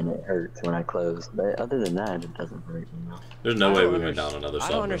 and it hurts when I close. But other than that, it doesn't hurt. You know. There's no I way don't we went underst- down another I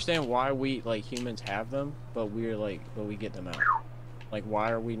sub. don't understand why we like humans have them, but we get them out. Like,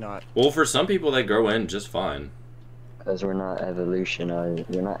 why are we not? Well, for some people, they grow in just fine. Because we're not evolutionized.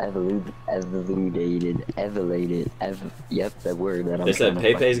 We're not yep, that word that I'm They said trying to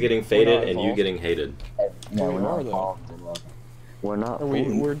Pepe's fucking- getting faded not and you evolved. getting hated. No, We we're not are, though. evolved enough. We're not. Are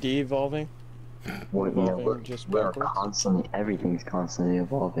we're de-evolving. We're, you know, evolving we're, just we're backwards? constantly. Everything's constantly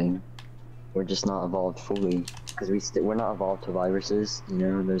evolving. We're just not evolved fully because we're not evolved to viruses. You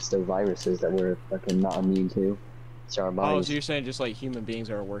know, there's still viruses that we're fucking not immune to. So our Oh, bodies. so you're saying just like human beings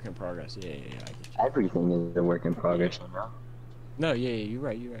are a work in progress? Yeah. I get you. Everything is a work in progress. You know. No, yeah, you're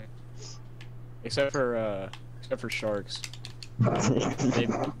right. Except for sharks.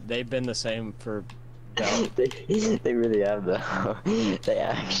 They've been the same for. they really have though. They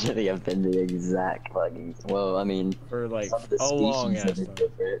actually have been the exact fucking. Well, I mean, For like some of the a long species ass have time. been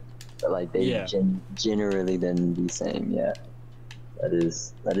different, but like they've Yeah. generally been the same. Yeah, that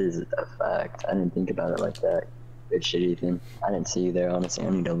is a fact. I didn't think about it like that. Good shit, Ethan. I didn't see you there. Honestly, I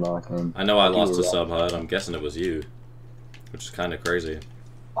need to lock in. I know I You lost were a right. sub HUD. I'm guessing it was you, which is kind of crazy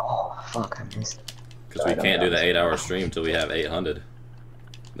Oh fuck! I missed it. because we I don't can't do know. the 8-hour stream till we have 800.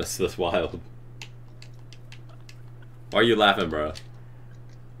 That's wild. Why are you laughing, bro?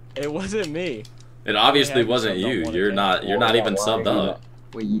 It wasn't me. It obviously have you wasn't subbed on you. one You're account? not. You're not even Why subbed are you up. not-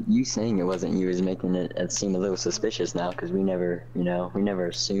 Well, you saying it wasn't you is making it seem a little suspicious now because we never, you know, we never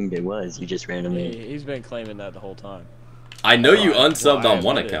assumed it was. You just randomly. He's been claiming that the whole time. I know you Well, unsubbed I on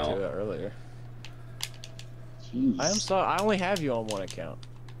one admitted to account. it earlier. Jeez. I only have you on one account.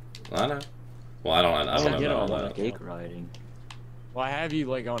 I know. Well, I don't I know get about on one that. account. Dick riding. Well, I have you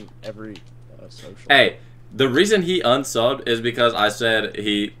like on every social. Hey, the reason he unsubbed is because I said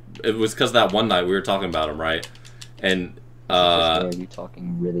it was because that one night we were talking about him, right? And You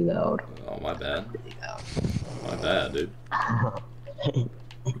talking really loud. oh my bad, Really loud. my bad, dude.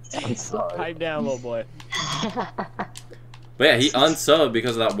 I'm sorry. Pipe down, little boy. But yeah, he unsubbed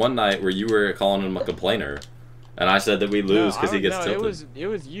because of that one night where you were calling him a complainer, and I said that we lose because he gets tilted. it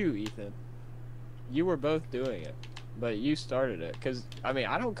was you, Ethan. You were both doing it, but you started it. Cause I mean,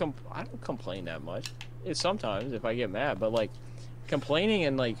 I don't complain that much. It's sometimes if I get mad, but like complaining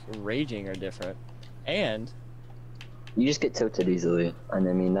and like raging are different. And You just get tilted easily, and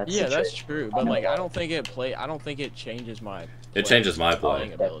I mean that's. yeah, the that's trick. true. But like, I don't think it changes my. It changes my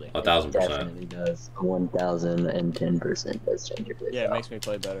playing play. ability. 1000%. Definitely does. 1010% does change your play. Yeah, it makes me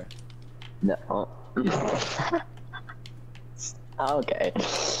play better. No. Okay.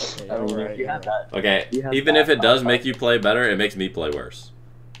 Yeah, I mean, alright, if you have yeah. that. Okay, You have even that if it does thought. make you play better, it makes me play worse.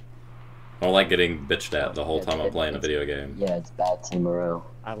 I don't like getting bitched at the whole time I'm playing a video game. Yeah, it's bad team morale.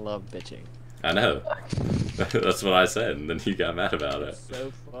 I love bitching. I know. That's what I said, and then you got mad about it. It's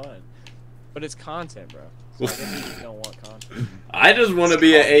so fun. But it's content, bro. So I guess you don't want content. I just want to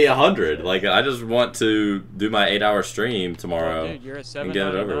be at 800. Like, I just want to do my 8-hour stream tomorrow. Dude, you're at and get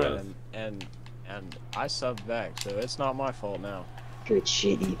it over 799 with. and I subbed back, so it's not my fault now. Good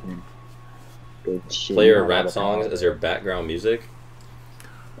shit, Ethan. Good shit. Play your You know rap how to songs balance as your background music.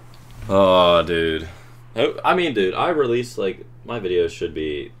 Oh, dude. I mean, dude, I release, like, my videos should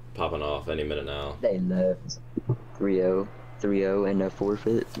be popping off any minute now. They left 3-0, 3-0, and a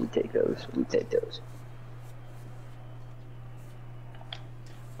forfeit. We take those. We take those.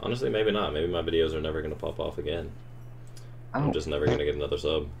 Honestly, maybe not. Maybe my videos are never going to pop off again. I'm just never going to get another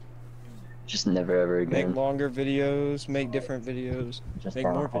sub. Just never ever again. Make longer videos, make different videos, Just make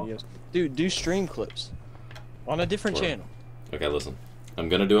more videos. Dude, do stream clips on a different channel. Okay, listen. I'm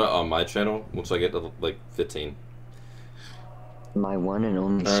gonna do it on my channel once I get to like 15. My one and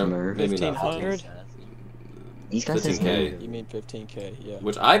only Smurf. Maybe not 1500? These guys 15K. You mean 15K? Yeah.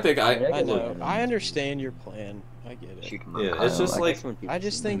 Which I think I know. I understand your plan. I get it. Yeah, it's just like I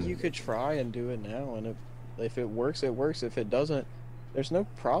just think you could try and do it now, and if it works, it works. If it doesn't, there's no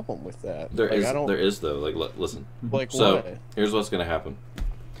problem with that. there is though. Like, listen. Like So what? here's what's gonna happen.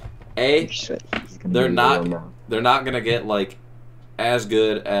 They're not gonna get like as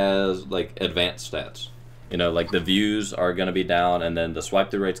good as like advanced stats. You know, like the views are gonna be down, and then the swipe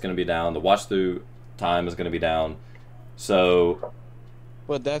through rate's gonna be down. The watch through time is gonna be down. So.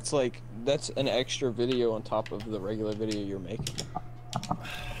 But that's an extra video on top of the regular video you're making.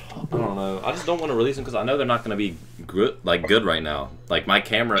 I don't know. I just don't want to release them because I know they're not going to be good right now. Like my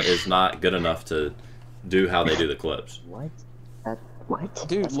camera is not good enough to do how they do the clips. What? What?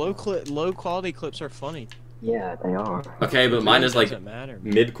 Dude, low quality clips are funny. Yeah, they are. Okay, but mine is like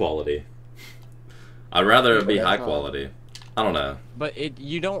mid quality. I'd rather it be high quality. I don't know. But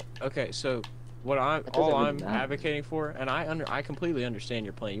you don't. Okay, so what I'm advocating for, and I completely understand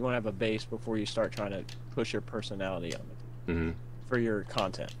your plan. You want to have a base before you start trying to push your personality on it for your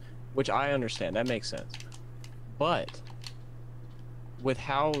content, which I understand. That makes sense. But with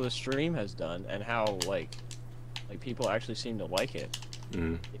how the stream has done and how like people actually seem to like it,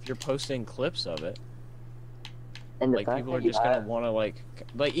 if you're posting clips of it, and like people are just gonna want to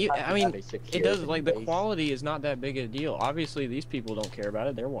I mean, it does like the quality is not that big a deal. Obviously, these people don't care about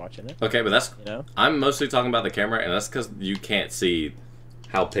it; they're watching it. Okay, but that's you know. I'm mostly talking about the camera, and that's because you can't see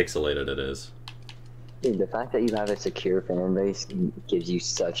how pixelated it is. Dude, the fact that you have a secure fan base gives you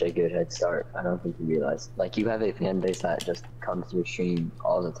such a good head start. I don't think you realize. Like, you have a fan base that just comes to your stream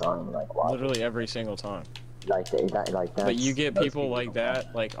all the time, like literally every single time. Like that. But you get people like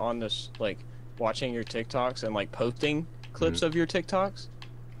that, like on this, like watching your TikToks and like posting clips of your TikToks.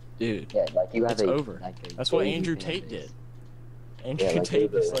 Dude, yeah, like you have it's over. That's what Andrew Tate did. Andrew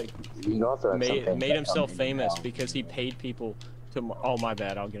Tate was like made himself famous because he paid people to. Oh my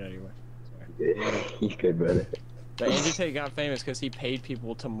bad, I'll get out of your way. You good, brother. But Andrew Tate got famous because he paid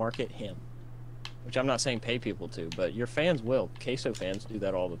people to market him. Which I'm not saying pay people to, but your fans will. Queso fans do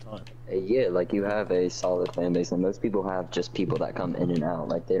that all the time. Yeah, like you have a solid fan base, and most people have just people that come in and out.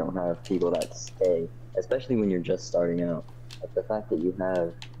 Like they don't have people that stay, especially when you're just starting out. Like the fact that you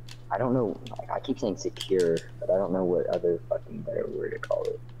have, I don't know, like, I keep saying secure, but I don't know what other fucking better word to call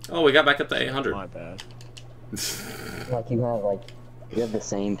it. Oh, we got back up to 800. My bad. Like you have the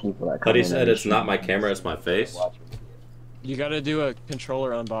same people that come But he in said it's not my camera, it's my face. You gotta do a controller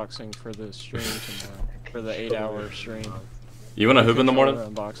unboxing for the stream tomorrow. For the 8-hour stream. You wanna hoop in the morning?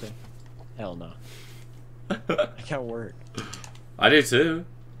 Unboxing. Hell no. I got work. I do too.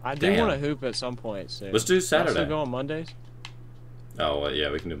 I do want to hoop at some point soon. Let's do Saturday. Also go on Mondays? Oh, well,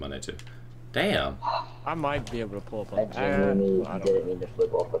 yeah, we can do Monday too. Damn. I might be able to pull up on I genuinely didn't mean to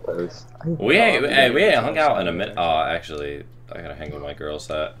flip off the post. We ain't hung out in a minute. Oh, actually, I gotta hang with my girl.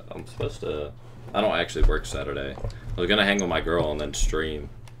 I'm supposed to. I don't actually work Saturday. I was gonna hang with my girl and then stream.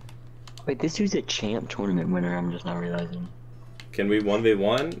 Wait, this dude's a champ tournament winner. I'm just not realizing. Can we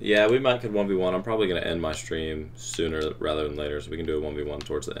 1v1? Yeah, we might could 1v1. I'm probably gonna end my stream sooner rather than later, so we can do a 1v1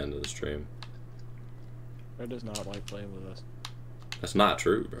 towards the end of the stream. Fred does not like playing with us. That's not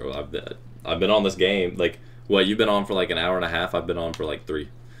true, bro. I've been on this game like what? You've been on for like an hour and a half. I've been on for like 3.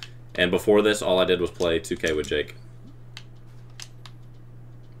 And before this, all I did was play 2K with Jake.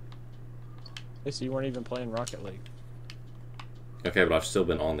 Hey, so you weren't even playing Rocket League. Okay, but I've still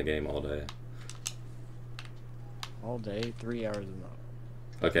been on the game all day. All day, 3 hours a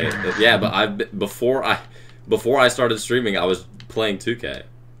night. Okay, yeah, but before I started streaming, I was playing 2K.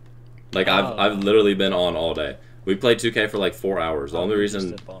 Like I've literally been on all day. We played 2K for like 4 hours. The only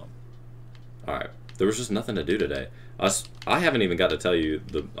reason. All right, there was just nothing to do today. I haven't even got to tell you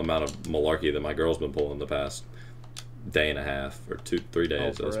the amount of malarkey that my girl's been pulling the past day and a half or 3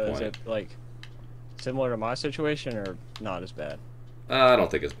 days at this point. Is it like similar to my situation or not as bad? I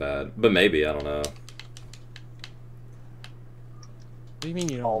don't think it's bad, but maybe, I don't know. What do you mean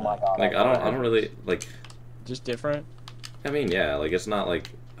you don't? Oh my god! Like I don't really like. Just different. I mean, yeah, like it's not like.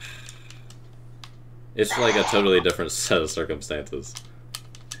 It's like a totally different set of circumstances.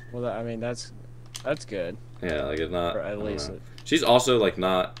 Well, I mean that's good. Yeah, like it's not. Or at least she's also like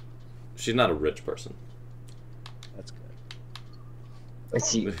not. She's not a rich person. That's good. Wait,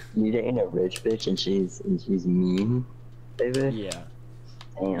 so you dating a rich bitch and she's mean, baby? Yeah.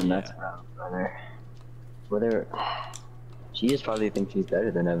 Damn, that's rough, brother. She just probably thinks she's better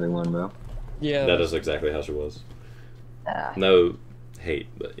than everyone, bro. Yeah. That is exactly how she was. Ah, No hate,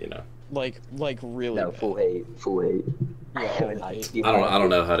 but you know. Like really. no, bad. full hate, full hate. Yeah, I would full not hate. steal I don't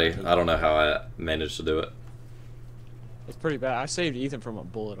know it. I don't know how I managed to do it. It's pretty bad. I saved Ethan from a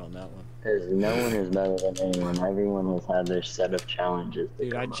bullet on that one. Because no one is better than anyone. Everyone has had their set of challenges. to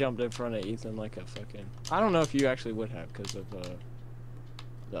Dude, I come up. jumped in front of Ethan like a fucking. I don't know if you actually would have because of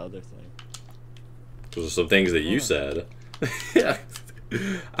the other thing. Those are some things that you Yeah. said. Yeah.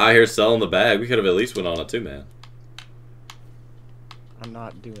 Out here selling the bag. We could have at least went on a 2-man. I'm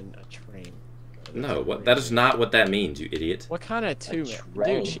not doing a train. No, what? That is not what that means, you idiot. What kind of 2-man?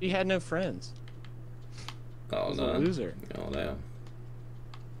 train. Dude, she had no friends. Oh She's no. a loser. Oh damn.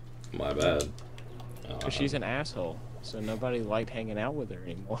 My bad. But she's an asshole, so nobody liked hanging out with her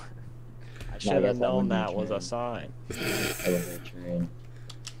anymore. I I should have guess that known would be that was true. a sign. I was a train.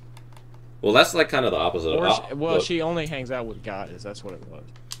 Well, that's like kind of the opposite. Or of, well, look, she only hangs out with guys. That's what it was.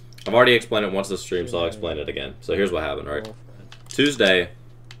 I've already explained it once this stream, so I'll explain it again. So here's what happened, right? Girlfriend. Tuesday,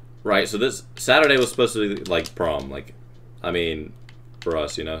 right? So this Saturday was supposed to be like prom, like, I mean, for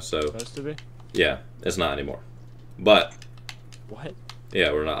us, you know. So Supposed to be? yeah, it's not anymore. But What?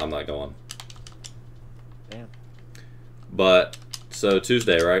 yeah, we're not. I'm not going. Damn. But so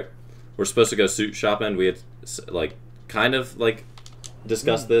Tuesday, right? We're supposed to go suit shopping. We had like kind of like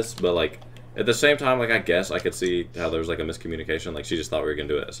discussed this, but like at the same time, like I guess I could see how there was like a miscommunication. Like she just thought we were gonna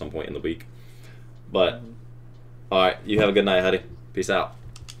do it at some point in the week. But all right, you have a good night, Huddy. Peace out.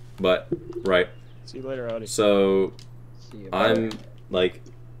 But right, See you later, Audie. so See you I'm later. like,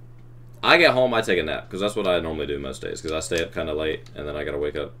 I get home, I take a nap because that's what I normally do most days because I stay up kind of late and then I gotta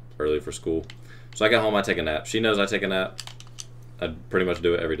wake up early for school. So I get home, I take a nap. She knows I take a nap. I pretty much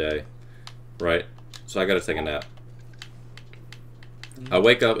do it every day, right? So I gotta take a nap. I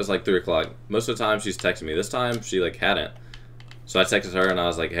wake up, it's like 3 o'clock. Most of the time she's texting me. This time she like hadn't. So I texted her and I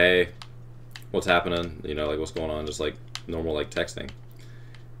was like, hey, what's happening? You know, like what's going on? Just like normal like texting.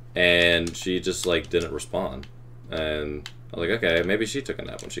 And she just like didn't respond. And I was like, okay, maybe she took a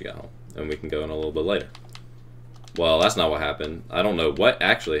nap when she got home. And we can go in a little bit later. Well, that's not what happened. I don't know what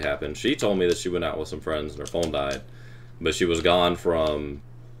actually happened. She told me that she went out with some friends and her phone died. But she was gone from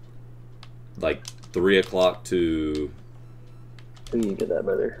like 3 o'clock to Who you get that,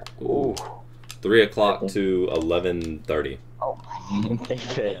 brother? ooh, 3 o'clock to 11:30. Oh my they Yeah,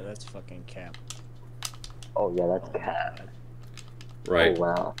 fit. that's fucking cap. Oh yeah, that's cat. Right. Oh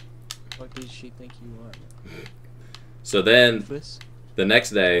wow. What did she think you were? So then This? the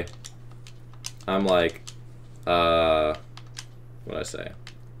next day, I'm like, what'd I say?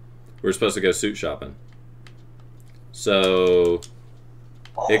 We were supposed to go suit shopping. So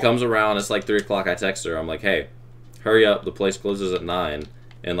it comes around, it's like 3 o'clock, I text her, I'm like, hey, hurry up, the place closes at 9.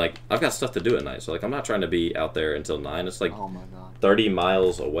 And like, I've got stuff to do at night, so like, I'm not trying to be out there until 9. It's like Oh my god. 30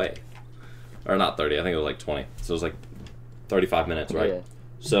 miles away. Or not 30, I think it was like 20. So it was like 35 minutes, right? Yeah.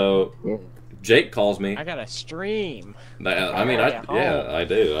 So Yeah. Jake calls me. I got a stream. I mean, Get home. yeah, I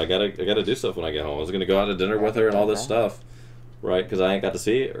do. I gotta do stuff when I get home. I was gonna go out to dinner with her and all this stuff, right? Because I ain't got to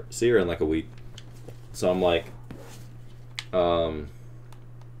see her in like a week. So I'm like, I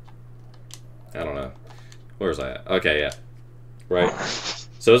don't know. Where's I at? Okay, yeah, right.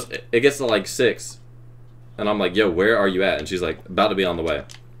 So it gets to like 6, and I'm like, yo, where are you at? And she's like, about to be on the way,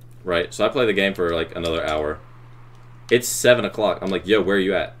 right? So I play the game for like another hour. It's 7 o'clock. I'm like, yo, where are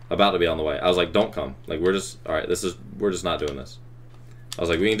you at? About to be on the way. I was like, don't come. Like, we're just, all right, we're just not doing this. I was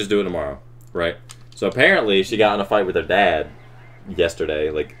like, we can just do it tomorrow, right? So apparently she got in a fight with her dad yesterday,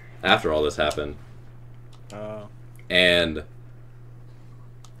 like, after all this happened. And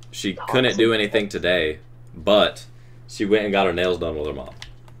she couldn't do anything today, but she went and got her nails done with her mom.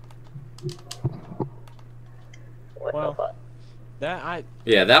 What Well, the fuck? That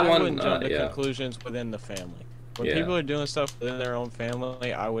That I one, wouldn't jump to yeah. conclusions within the family. When Yeah. people are doing stuff within their own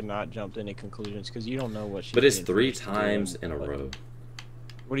family, I would not jump to any conclusions because you don't know what she's But it's being 3 forced to do times and in a what- row.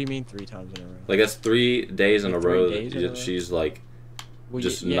 What do you mean 3 times in a row? Like, that's 3 days in a Like 3 row days in a row? that she's like, Well,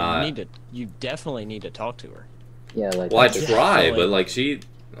 just you, not- You definitely need to talk to her. Yeah, like. well, I that's- try, Definitely. but like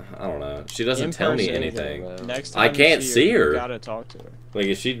I don't know. She doesn't In tell me person, anything. Next I time can't you see her. You gotta talk to her. Like,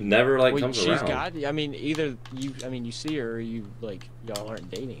 if she never like Well, comes she's around. got. I mean, either you. I mean, you see her, or you like y'all aren't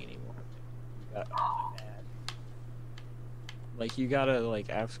dating anymore. You got- Like you gotta like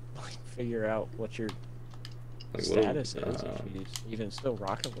figure out what your Like, what do- status is. If she's even still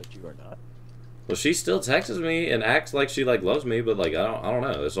rocking with you or not. Well, she still texts me and acts like she like loves me, but like I don't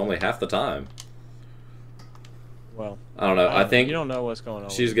know. It's only half the time. Well, I don't know. I think you don't know what's going on.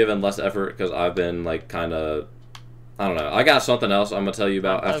 she's with given less effort because I've been like kind of. I don't know. I got something else I'm gonna tell you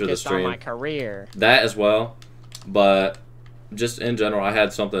about her. after the Focused on stream. my career. That as well, but just in general, I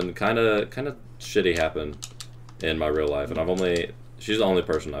had something kind of shitty happen in my real life, and she's the only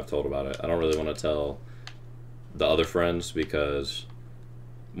person I've told about it. I don't really want to tell the other friends because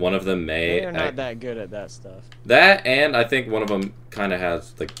one of them they're not that good at that stuff. That, and I think one of them kind of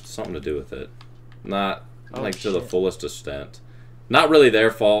has like something to do with it, not to the fullest extent. Not really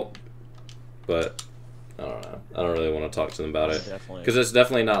their fault, but I don't know. I don't really want to talk to them about it because it's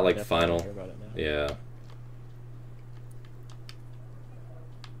definitely not like final. Yeah.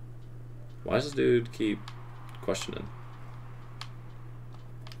 Why does this dude keep questioning?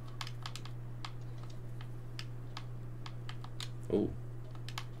 Oh.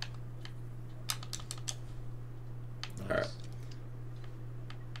 Alright.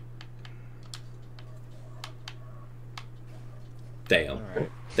 Damn.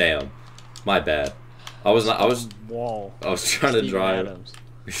 Alright. Damn. My bad. I was trying to drive. God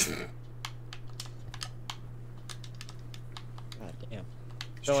damn.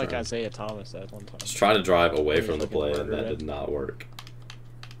 I feel like Isaiah Thomas at one time. I was trying to drive away from the play and that did not work.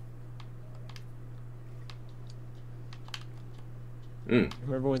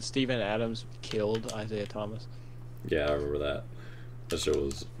 Remember when Steven Adams killed Isaiah Thomas? Yeah, I remember that. That shit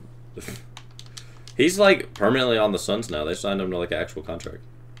was... He's like permanently on the Suns now. They signed him to like an actual contract.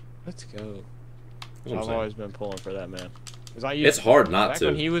 Let's go. I've always been pulling for that man. It's hard not to.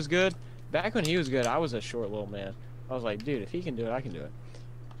 Back when he was good, I was a short little man. I was like, dude, if he can do it, I can do it.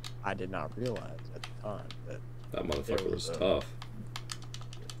 I did not realize at the time that motherfucker was tough.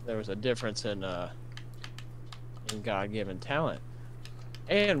 There was a difference in God-given talent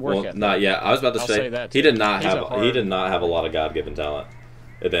and work ethic. Not yet. I was about to say that he did not have a lot of God-given talent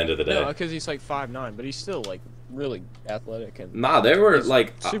at the end of the day. No, because he's like 5'9", but he's still like really athletic and they were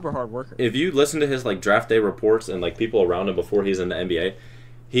like super hard worker. If you listen to his like draft day reports and like people around him before he's in the NBA,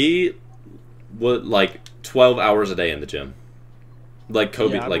 he would like 12 hours a day in the gym. Like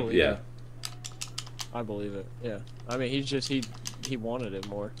Kobe, I believe it. Yeah. I mean, he's just he wanted it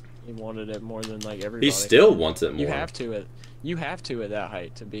more. He wanted it more than like everybody. He still wants it more. You have to at that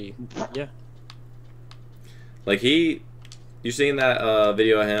height to be. Yeah. Like you seen that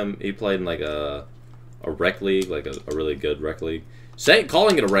video of him? He played in like a rec league, like a really good rec league.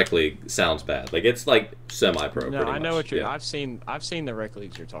 Calling it a rec league sounds bad. Like it's like semi-pro. No, I know what you're. Yeah. I've seen the rec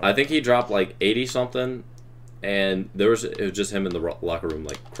leagues you're talking. I think he dropped like 80 something, and it was just him in the locker room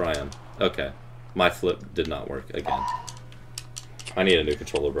like crying. Okay, my flip did not work again. I need a new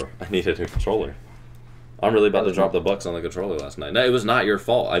controller, bro. I need a new controller. I'm really about to drop the bucks on the controller last night. No, it was not your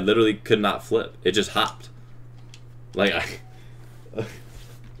fault. I literally could not flip. It just hopped. Like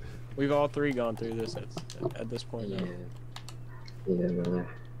We've all three gone through this at this point now. Yeah, brother.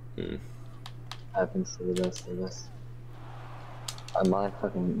 Happens to the best of us. My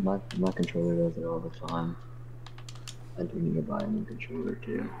controller does it all the time. I do need to buy a new controller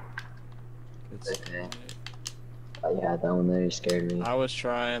too. It's okay. Yeah, that one there scared me. I was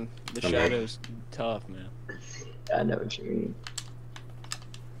trying. The shadow's tough, man. I know what you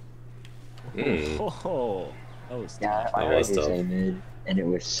mean. Oh, that was tough. I heard you say mid, and it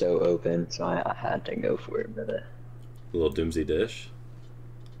was so open, so I had to go for it, brother. A little Doomsy Dish?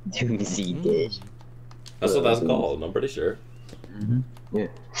 Doomsy Dish. That's what that's called, I'm pretty sure. Yeah.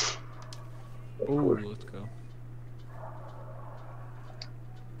 Ooh, let's go.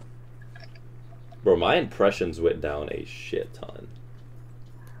 Bro, my impressions went down a shit ton.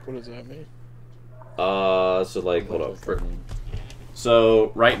 What does that mean? So like, hold up.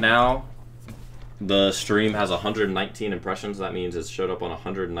 So right now, the stream has 119 impressions. That means it's showed up on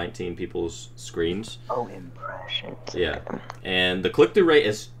 119 people's screens. Oh, impressions. Yeah, and the click-through rate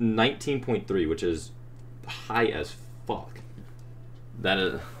is 19.3, which is high as fuck. That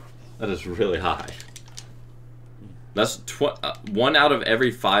is really high. That's 1 out of every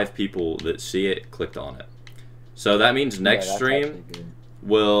 5 people that see it clicked on it. So that means next stream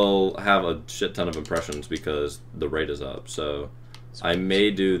will have a shit ton of impressions because the rate is up. So I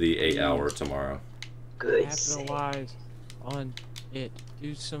may do the 8-hour tomorrow. Good. Capitalize on it.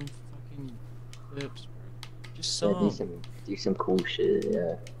 Do some fucking clips, bro. Just some. Yeah, do some cool shit.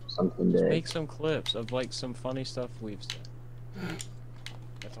 Yeah, something to make some clips of like some funny stuff we've said.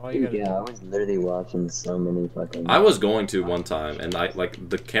 That's all you gotta do. I was literally watching so many fucking. I was going to one time, and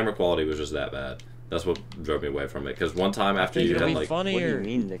the camera quality was just that bad. That's what drove me away from it. Because one time after you had like, funnier. What do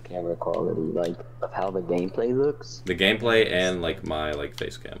you mean the camera quality? Like of how the gameplay looks? The gameplay and like my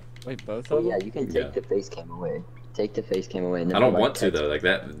face cam. Wait, both of them? Yeah, you can take the face cam away. Take the face cam away. And I don't want to though. Like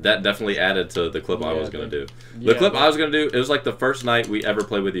that definitely added to the clip I was gonna do. The clip I was gonna do. It was like the first night we ever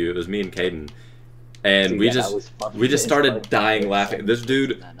played with you. It was me and Caden, and we just started dying laughing. This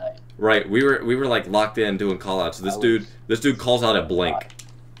dude Right, we were like locked in doing callouts. This dude calls out a blink.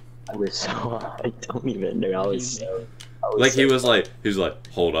 I was so I don't even know. I was so like he was like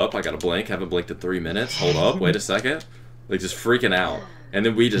hold up, I got a blink. Haven't blinked in 3 minutes. Hold up, wait a second. Like just freaking out. And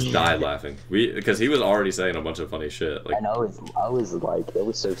then we just died laughing. Because he was already saying a bunch of funny shit. Like, and I was like, it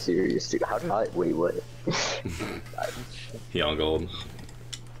was so serious too. How did I wait? What? Young gold.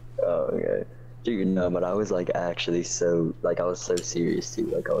 Oh, okay. Dude, no, but I was like actually so like I was so serious too.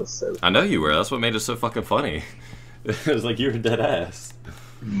 Like I was so. I know you were. That's what made it so fucking funny. It was like you were dead ass.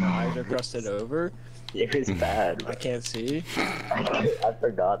 I crusted over. It was bad. I can't see. I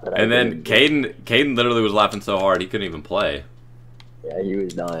forgot that. And then Caden literally was laughing so hard he couldn't even play. Yeah, he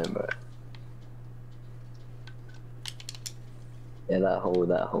was dying, but yeah, that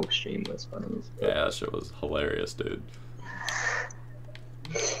whole stream was funny as well. Yeah, that shit was hilarious, dude.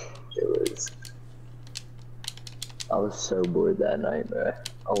 It was. I was so bored that night, bro.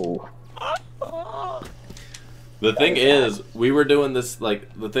 Oh. The thing is, we were doing this,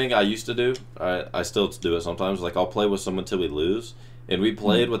 like, the thing I used to do, I still do it sometimes, like, I'll play with someone till we lose, and we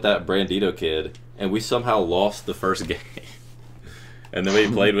played with that Brandito kid, and we somehow lost the first game. And then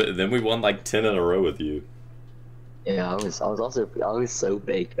we played with, then we won like 10 in a row with you. Yeah, I was so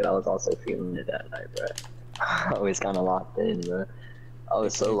baked, but I was also feeling it that night, bro. I was kind of locked in, bro. I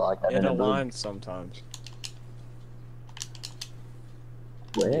was so locked in. It aligns sometimes.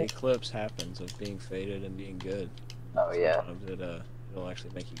 What? The eclipse happens of being faded and being good. Oh yeah. Sometimes it'll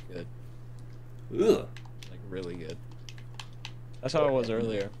actually make you good. Ugh. Like really good. That's how I was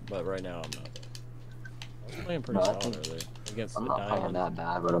earlier, but right now I'm not. I was playing pretty solid earlier against I'm the not diamond. playing that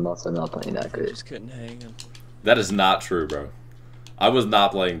bad, but I'm also not playing that I good. just couldn't hang. That is not true, bro. I was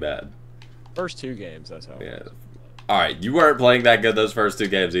not playing bad. First 2 games, that's how. Yeah. Alright, you weren't playing that good those first 2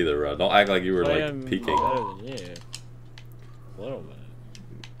 games either, bro. Don't act like you were Playing like peaking. better than you. A little bit.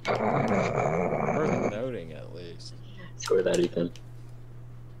 Worth noting at least. Score that, Ethan.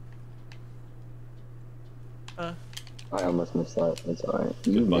 I almost missed that. It's alright.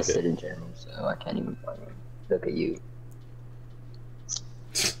 You missed it in general, so I can't even play it. Look at you.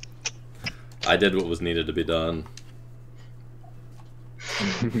 I did what was needed to be done.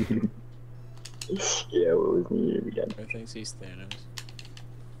 Yeah, what was needed to be done. I think he's Thanos.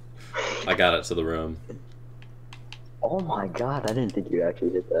 I got it to the room. Oh my god, I didn't think you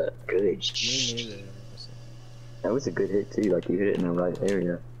actually hit that. Good. Me neither. That was a good hit too, like you hit it in the right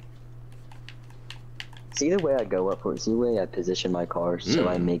area. See the way I go up for it, see the way I position my car so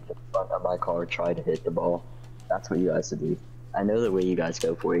I make the front of my car try to hit the ball. That's what you guys should do. I know the way you guys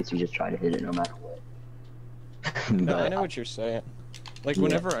go for it is you just try to hit it no matter what. No, I know what you're saying. Like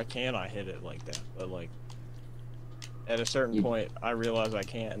whenever I can, I hit it like that. But like at a certain point, I realize I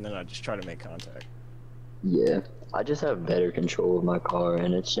can't, and then I just try to make contact. Yeah, I just have better control of my car,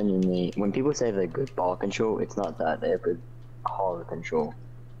 and it's genuinely when people say they have good ball control, it's not that they have good car control.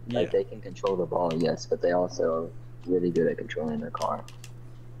 Yeah. Like they can control the ball, yes, but they also are really good at controlling their car.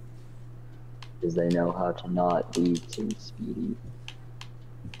 Because they know how to not be too speedy.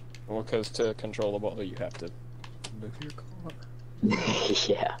 Well, because to control the ball, you have to move your car.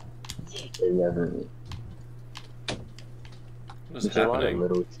 Yeah, definitely. What's There's a lot of happening?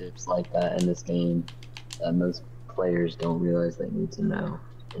 little tips like that in this game that most players don't realize they need to know.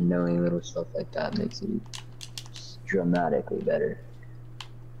 And knowing little stuff like that makes you dramatically better.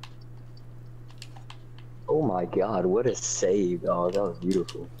 Oh my god, what a save, dog. That was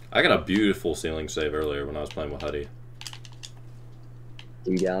beautiful. I got a beautiful ceiling save earlier when I was playing with Huddy.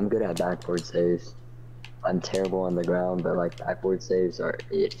 Dude, yeah, I'm good at backboard saves. I'm terrible on the ground, but like backboard saves are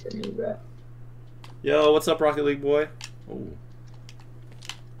it for me, bro. Yo, what's up, Rocket League boy? Oh.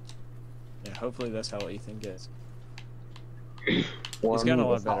 Yeah, hopefully that's how Ethan gets. Well, He's gotten a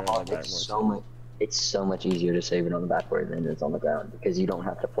lot better on the backboard. It's so much easier to save it on the backboard than it is on the ground because you don't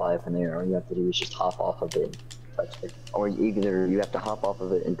have to fly up in the air. All you have to do is just hop off of it and touch it. Or either you have to hop off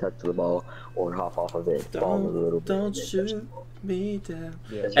of it and touch the ball, or hop off of it, fall a little bit. Don't shoot me down.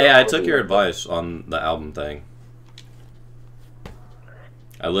 Yeah. Hey, I took your advice on the album thing.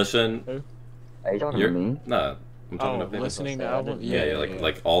 I listened. Who? Are you talking to me? No, I'm talking about listening to album? Yeah,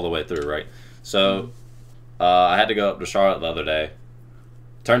 like all the way through, right? So, I had to go up to Charlotte the other day.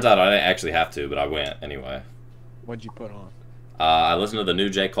 Turns out I didn't actually have to, but I went anyway. What'd you put on? I listened to the new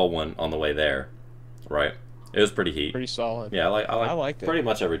J. Cole one on the way there, right? It was pretty heat. Pretty solid. Yeah, I liked it. Pretty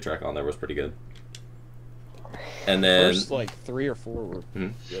much every track on there was pretty good. And then First, like 3 or 4 were.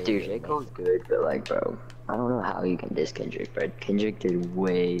 Really Dude, good, J. Cole's good, but like, bro, I don't know how you can diss Kendrick, bro. Kendrick did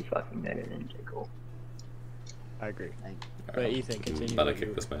way fucking better than J. Cole. I agree. But Alright, Ethan, continue. I'm about to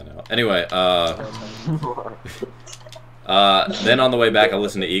kick this man out. Anyway, Then on the way back, I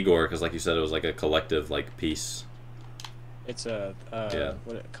listened to Igor because, like you said, it was like a collective like piece. It's a Yeah.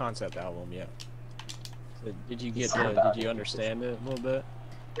 concept album, yeah. So did you understand it a little bit?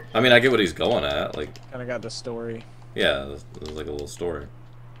 I mean, I get what he's going at. Like, Kind of got the story. yeah, it was like a little story.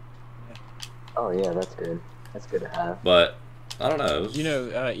 Oh yeah, that's good. That's good to have. But I don't know. It was... You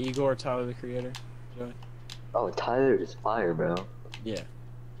know Igor, Tyler the Creator, Joey? Oh, Tyler is fire, bro. Yeah.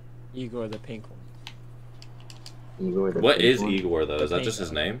 Igor the pink one. Igor the What pink is one? Igor though? The Is that pink just his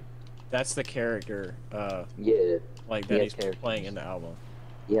one. name? That's the character, Yeah, like He that has he's characters. playing in the album.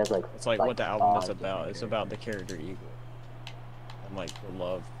 he has like. It's like what the album is 5 about. It's different about the character Igor. And like the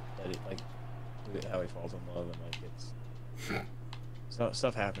love that he, like how he falls in love and like it's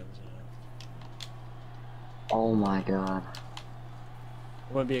stuff happens, you know. Oh my god.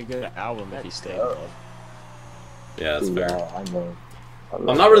 It wouldn't be a good album if he stayed in dope. love. Yeah, that's fair. Yeah, I know. I'm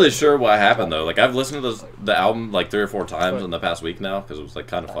not really sure what happened though. Like I've listened to the album like 3 or 4 times in the past week now because it was like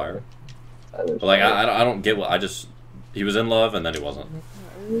kind of fire. But like I don't get what he was in love and then he wasn't.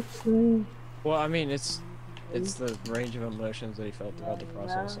 Well, I mean, it's the range of emotions that he felt throughout the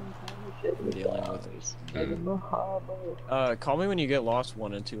process and dealing with it. Call Me When You Get Lost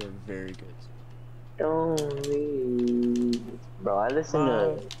 1 and 2 are very good. Don't leave. Bro, I listen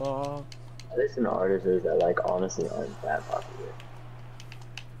to artists that like honestly aren't that popular.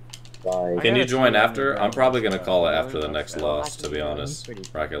 Like, Can you join after? I'm probably gonna call it after the next loss, to be honest.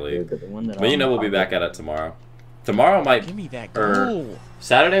 Rocket League. But you know we'll be back at it tomorrow. Tomorrow might. Give me that Or goal.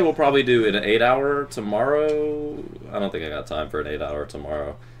 Saturday we'll probably do an 8-hour tomorrow. I don't think I got time for an 8-hour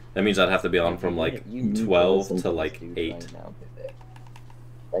tomorrow. That means I'd have to be on from like 12 to like 8.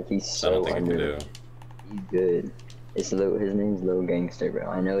 Like he's I so don't think I can do. He's good. His name's Lil Gangster, bro.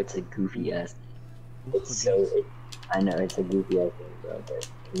 I know it's a goofy ass. I know it's a goofy ass thing, bro. But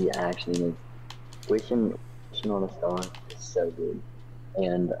he actually makes Wishing on a Star is so good.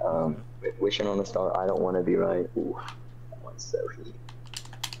 And Wishing on a Star, I Don't Want to Be Right. Ooh, that one's so heat.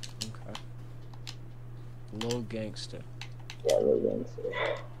 Okay. Lil Gangsta. Yeah, Lil Gangster.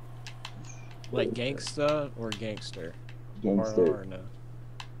 Like gangsta or gangster? Gangster. Hard R or no?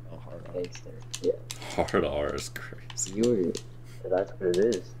 Oh, hard R. Gangster. Yeah. Hard R is crazy. That's what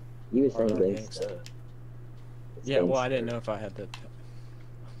it is. You were saying Hard R gangster. gangsta. Yeah, well, I didn't know if I had the.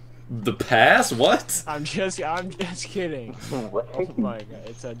 The pass? What? I'm just kidding. What? Oh my god,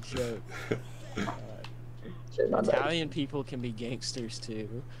 it's a joke. Shit, my bad. Italian people can be gangsters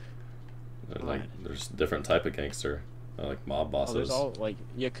too. Like, there's different type of gangster. Like mob Oh, bosses. there's all like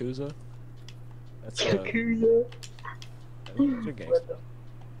yakuza. That's Yakuza. those are gangsters.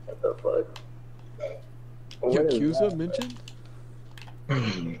 What the fuck? What is Yakuza that? mentioned?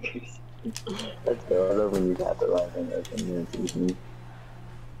 Let's go. I love when you got the right thing open. It's easy.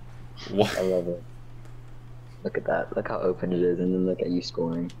 What? I love it. Look at that. Look how open it is, and then look at you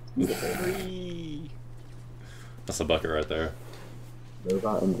scoring. That's a bucket right there.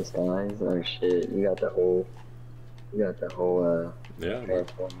 Robot in disguise. Oh shit! You got the whole. Yeah.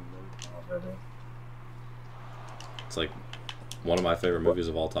 Transform. It's like one of my favorite movies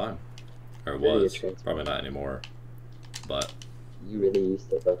of all time. Or it Really was. a Transformer. Probably not anymore. But You really used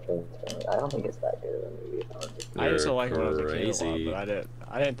to love Transformers. I don't think it's that good of a movie. I used to like it when I was a kid a crazy. lot, but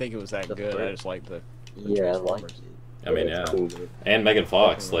I didn't think it was that The good. I first- just liked the Yeah, I like Transformers. it. I mean, It's yeah. cool, dude. And Megan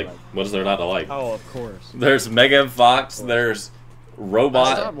Fox. Like, what is there not to like? Oh, of course. There's Megan Fox. There's I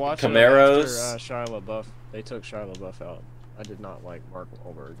robot stopped watching it Camaros. after Shia LaBeouf. They took Shia LaBeouf out. I did not like Mark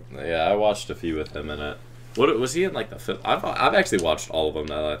Wahlberg. Yeah, I watched a few with him in it. What was he in? Like the fifth? I've actually watched all of them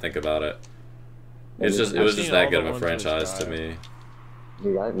now that I think about it. It was I've just seen that all good the of a ones with franchise to Shia. me.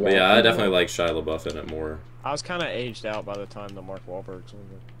 Dude, But yeah, I definitely like Shia LaBeouf in it more. I was kind of aged out by the time the Mark Wahlbergs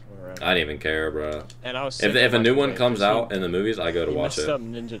were around. I didn't even care, bro. And I was If sick a of new watching one it, comes 'cause out in the movies, I go to he watch messed it. up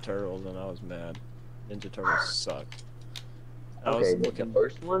Ninja Turtles, and I was mad. Ninja Turtles sucked. I was Okay, the looking.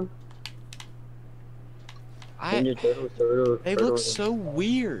 first one. Ninja Turtles. They look so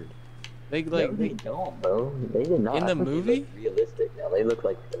weird. They No, like they they, don't, bro. They did not. In I the think they movie? look realistic now. They look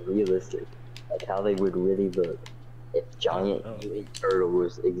like realistic, like how they would really look if giant Oh. mutant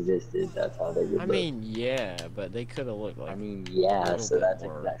turtles existed. That's how they would I look. mean, yeah, but they could have looked like I mean, yeah. little So bit that's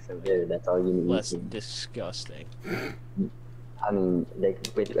more, exactly good. That's all you need. less to- disgusting. I mean, they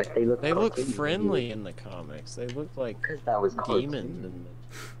look. They look cartoony, friendly in the comics. They look like because that was demons. cartoon.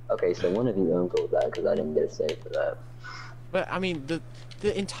 Okay, so one of you uncled that because I didn't get a say for that. But I mean,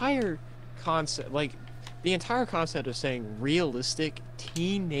 the entire concept, like the entire concept of saying realistic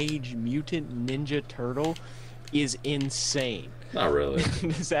teenage mutant ninja turtle, is insane. Not really.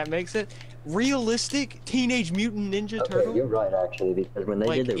 Does that make sense? Realistic Teenage Mutant Ninja Okay, Turtle? you're right actually, because when they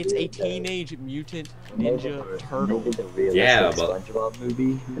Like, did the it's a real- Teenage Mutant when Ninja they Turtle. did the realistic Yeah, but- SpongeBob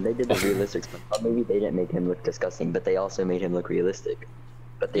movie, when they did the realistic SpongeBob movie, they didn't make him look disgusting, but they also made him look realistic.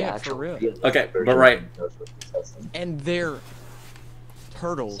 But the Yeah, for actual real. realistic Okay, but version right. does look disgusting. And they're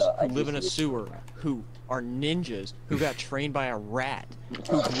turtles So, I who live in a just- sewer, who are ninjas, who got trained by a rat,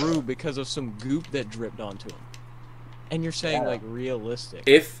 who grew because of some goop that dripped onto them. And you're saying, Yeah. like, realistic.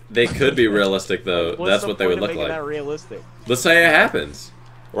 If they could be realistic, though, What's that's the what they would point of look making like. that realistic? Let's say it happens.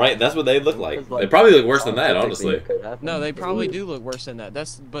 Right? That's what they look like. Because, They probably look worse than that, scientifically, honestly. it could happen. No, they probably would- do look worse than that. But they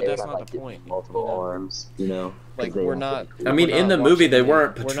that's would have, not like, the point. Multiple you know? arms, you know? 'cause Like, they we're also not- create- I mean, We're in the not movie, they watching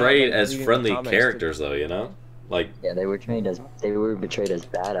weren't it. We're not, portrayed like, as reading the friendly comics. characters, though, you know? Like, Yeah, they were portrayed as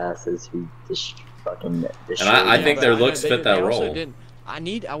badasses who just fucking destroyed. I think but their I know looks they- fit that they also role. didn't-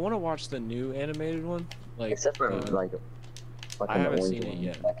 I want to watch the new animated one. Like, Except for like fucking I haven't orange seen it one,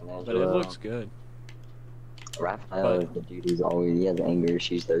 yet, Michelangelo. but it looks good. Raphael is but- the dude who's always, he has anger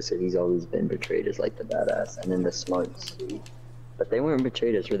issues though, so he's always been portrayed as like the badass, and then the smart sweet. But they weren't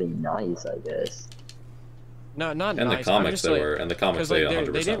portrayed as really nice, I guess. No, not in nice. the I'm comics, just they like, were. In the comics, because they like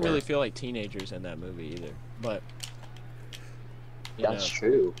 100% they didn't were. really feel like teenagers in that movie either. But you That's know.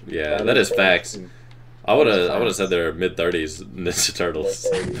 true. Yeah, that is facts. I would have said they're mid-30s Ninja Turtles.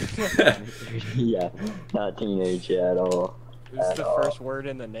 Yeah, not teenage at all. It's At the all. first word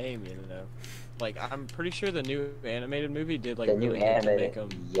in the name, you know. Like, I'm pretty sure the new animated movie did like The new really good to make animated,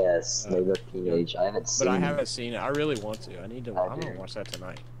 them. yes, they look teenage. I haven't seen But I haven't seen it. I really want to. I need to. I I'm gonna do. watch that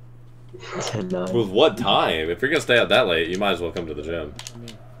tonight. tonight. With what time? If you're gonna stay out that late, you might as well come to the gym. I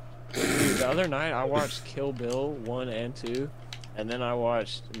mean, dude, the other night I watched Kill Bill 1 and 2, and then I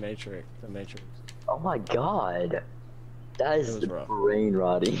watched The Matrix. Oh my god. That It is was rough. brain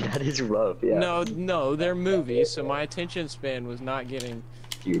rotting. That is rough, yeah. No, they're movies, so my attention span was not getting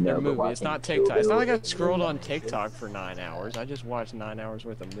You their know, but movie. It's watching not Kill TikTok. It's not like I Bill scrolled on and TikTok for 9 hours. I just watched 9 hours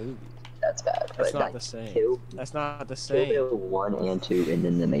worth of movies. That's bad. That's but not like, the same. Kill, That's not the Kill same. Bill 1 and 2, and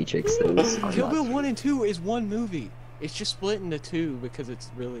then The Matrix. Those are Kill not- Bill 1 and 2 is one movie. It's just split into two because it's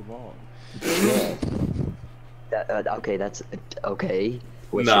really long. Yeah. Okay, that's okay.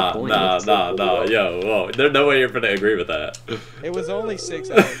 What's your Nah, point? nah, What's nah, the- nah, yo, whoa. There's no way you're gonna agree with that. It was only 6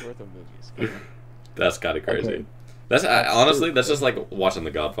 hours worth of movies. That's kind of crazy. Okay. That's honestly, that's just like watching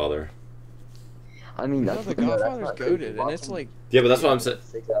The Godfather. I mean, No, that's The no, that's Godfather's not goated, crazy. and it's like Yeah, but that's what I'm saying.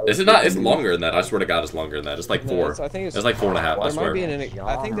 6 hours Is it not? It's movie. longer than that. I swear to God, it's longer than that. It's like no, 4. I think It's like 4.5. I There might be swear. an.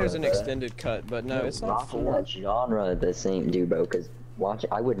 I think there's an Genre, extended cut, but no, it's not Rocking 4. that genre the same, dude, bro. Because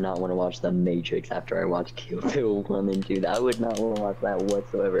I would not want to watch The Matrix after I watch Kill Bill 1 and 2. I would not want to watch that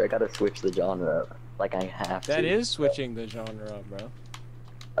whatsoever. I gotta switch the genre up. Like I have to. That is switching the genre up, bro.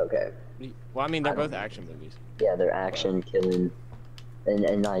 Okay. Well, I mean, they're I don't both know. action movies. Yeah, they're action, killing,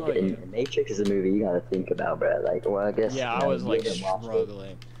 and like, Oh, yeah. and Matrix is a movie you gotta think about, bro. Like, well, I guess. Yeah, you I know, was you like haven't watched it.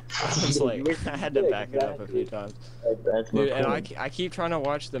 struggling. I was like, I had to back it up a few times. That's my Dude, and point. I keep trying to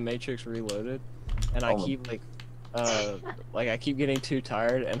watch The Matrix Reloaded, and I Oh. keep like I keep getting too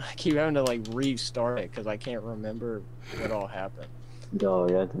tired, and I keep having to like restart it because I can't remember what all happened. Oh,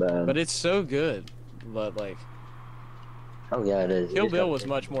 yeah, that's bad. But it's so good. But like Oh yeah, it is. You Kill just Bill gotta was think.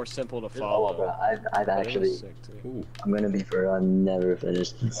 much more simple to Oh, follow. bro, I've but it was actually, sick, too. Ooh. I'm gonna be for I've never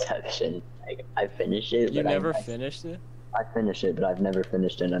finished Inception. Like, I finished it. You but never I finished it? I finished it, but I've never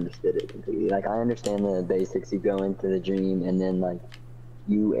finished and understood it completely. Like, I understand the basics. You go into the dream, and then like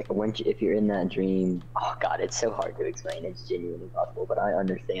if you're in that dream, oh god, it's so hard to explain. It's genuinely impossible. But I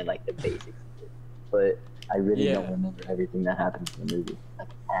understand like the basics of it. But I really Yeah. don't remember everything that happens in the movie, like,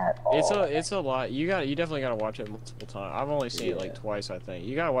 at all. It's a lot. You definitely gotta watch it multiple times. I've only seen it like Yeah. twice, I think.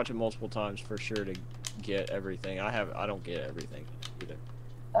 You gotta watch it multiple times for sure to get everything. I don't get everything either.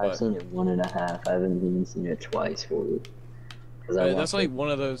 I've but- seen it 1.5. I haven't even seen it twice fully. Because But that's like one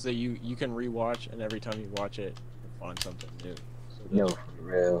of those that you can rewatch, and every time you watch it, you find something new. So No, that's- for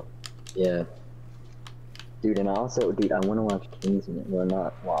real. Yeah. Dude, and I also, dude, I want to watch Kingsman. Well,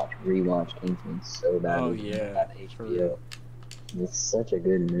 not watch, rewatch Kingsman so bad. Oh, yeah, At for HBO. real. It's such a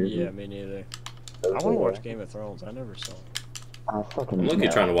good movie. Yeah, me neither. So I want to good. watch Game of Thrones. I never saw it. I fucking I'm looking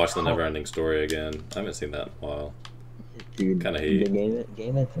know. trying to watch the Neverending Story again. I haven't seen that in a while. Dude, Kinda the hate.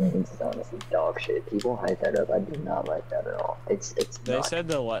 Game of Thrones is honestly dog shit. People hype that up. I do not like that at all. It's They not. said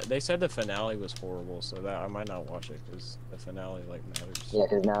they said the finale was horrible, so that I might not watch it because the finale like matters. Yeah,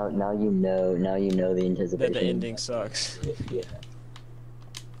 because now you know the anticipation. That the ending sucks. Yeah.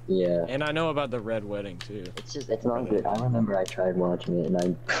 Yeah. And I know about the Red Wedding too. It's not good. I remember I tried watching it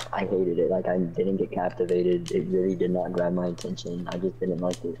and I hated it. Like, I didn't get captivated. It really did not grab my attention. I just didn't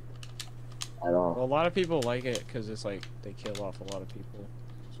like it. at all. Well, a lot of people like it because it's like they kill off a lot of people.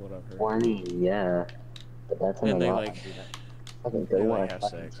 Is what I've heard. Well, I mean, yeah, but that's And a they lot. like, Fucking they go like watch have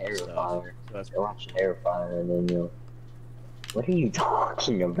fucking sex and stuff. Terrifier. So that's Go watch Terrifier, and then you'll. What are you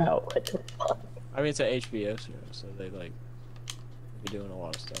talking about? What the fuck? I mean, it's an HBO show, so they like be doing a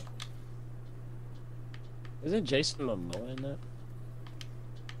lot of stuff. Isn't Jason Momoa in that?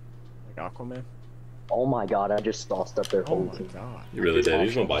 Like Aquaman? Oh my god, I just sauced up their Oh whole my team. god. You really did.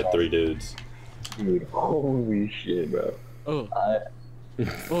 He's gonna buy 3 dudes. Dude, holy shit, bro. Oh. I.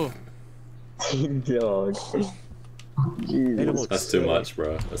 Oh. Dog. Jesus. That's too much,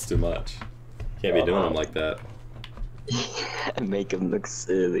 bro. That's too much. Can't be doing them like that. Make him look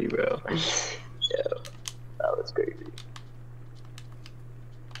silly, bro. Yeah, that was crazy.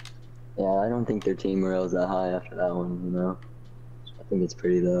 Yeah, I don't think their team morale is that high after that one, you know? I think it's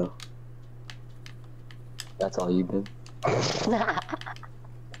pretty low. That's all you did. I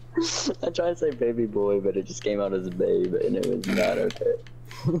tried to say baby boy, but it just came out as babe, and it was not okay.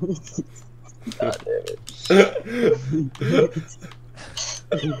 God damn it.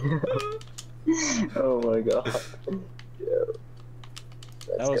 Oh my god. Yeah.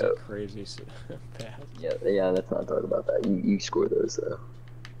 That was a crazy pass. Yeah, let's not talk about that. You score those though.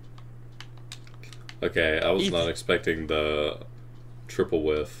 Okay, I was Ethan. not expecting the triple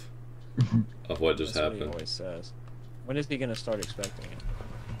whiff of what just That's what happened. he always says. When is he gonna start expecting it?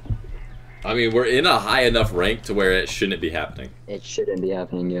 I mean, we're in a high enough rank to where it shouldn't be happening. It shouldn't be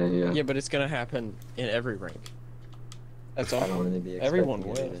happening, yeah. Yeah, but it's gonna happen in every rank. That's all. I don't really be Everyone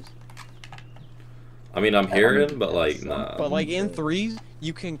expecting will. it. I mean, I'm hearing, but like, nah. But like in threes,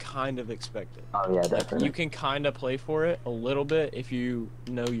 you can kind of expect it. Oh yeah, Like, definitely. you can kind of play for it a little bit if you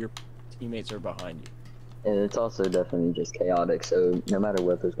know your teammates are behind you. And it's also definitely just chaotic, so no matter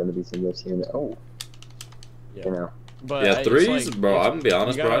what, there's going to be some risks here and there. Oh, Yeah. you know. But Yeah, it's threes, like, bro. it's- I'm gonna be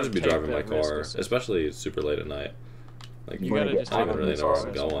honest, you bro. I gotta just be take driving my the risk car, assessment. especially super late at night. Like, You You wanna gotta get just I take don't a really risk know where I'm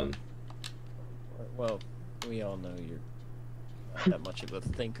assessment. going. Well, we all know you're not that much of a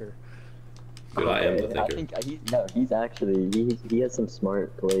thinker. Dude, I am the I thinker. think he's actually he has some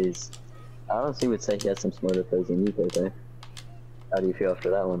smart plays. I honestly would say he has some smarter plays than you, okay? How do you feel after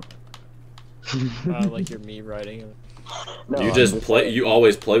that one? Like you're me writing it. No, You I'm just play. saying- You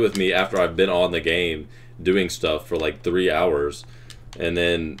always play with me after I've been on the game doing stuff for like 3 hours, and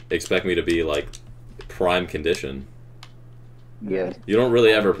then expect me to be like prime condition. Yeah, You don't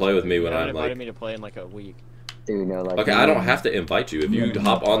really ever play with me when You haven't I'm invited like. me to play in like a week. dude, no, like. Okay, I don't have to invite you. If you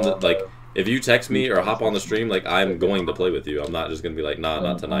hop on the like, if you text me or hop on the stream, like I'm going to play with you. I'm not just gonna be like, nah,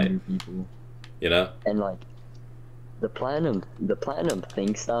 not tonight. People. You know? And like, the platinum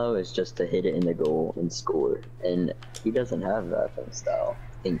think style is just to hit it in the goal and score, and he doesn't have that think style.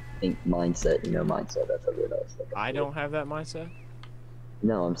 Think mindset, you know, mindset. That's a word I was thinking. I don't have that mindset.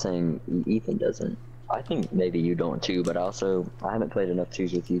 No, I'm saying Ethan doesn't. I think maybe you don't too, but also I haven't played enough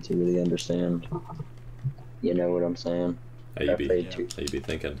twos with you to really understand. You know what I'm saying? How you I be? played yeah. two. How you be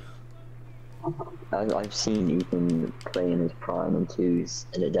thinking? I've seen Ethan play in his prime in twos,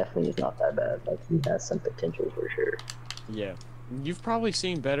 and it definitely is not that bad. Like, he has some potential for sure. Yeah. You've probably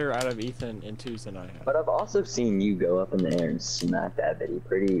seen better out of Ethan in twos than I have. But I've also seen you go up in the air and smack that bitty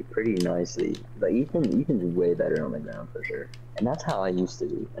pretty nicely. But Ethan's way better on the ground for sure. And that's how I used to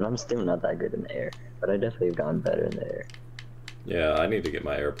be. And I'm still not that good in the air, but I definitely have gotten better in the air. Yeah, I need to get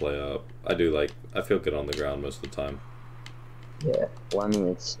my airplay up. I do like. I feel good on the ground most of the time. Yeah. Well, I mean,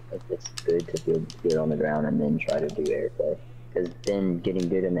 it's good to feel good on the ground and then try to do airplay. Because then getting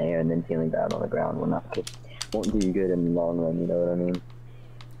good in the air and then feeling bad on the ground won't do you good in the long run. You know what I mean?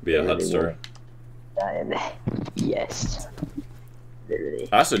 Be a It really hudster. won't. Yes. Literally.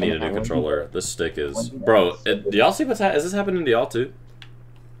 I also need a new controller. This stick is, bro. Do y'all see what's is this happening to y'all too?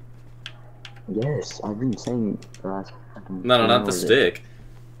 Yes, I've been saying the last fucking No, few not the hours. stick.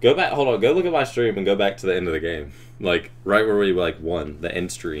 Go back. Hold on. Go look at my stream and go back to the end of the game. Like right where we like won the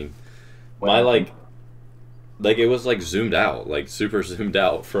end stream. My like it was like zoomed out, like super zoomed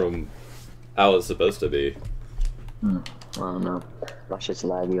out from how it's supposed to be. I don't know. My shit's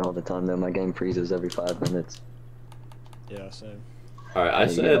laggy all the time though. My game freezes every 5 minutes. Yeah, same. All right, I Yeah,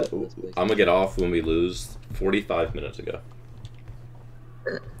 you said get off this place. I'm gonna get off when we lose 45 minutes ago.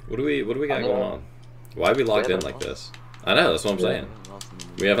 What do we got I know. going on? Why are we locked in like this? I know, that's what I'm saying.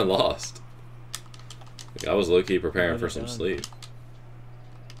 We haven't lost. Like, I was low-key preparing for some sleep.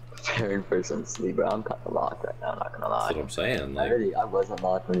 Preparing for some sleep, bro. I'm kind of locked right now. I'm not gonna lie. That's what I'm saying. Like, I wasn't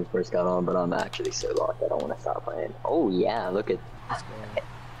locked when we first got on, but I'm actually so locked. I don't want to stop playing. Oh yeah, look at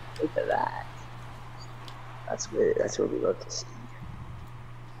that. That's good. That's what we love to see.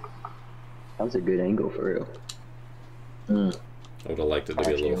 That was a good angle for real. I would have liked it to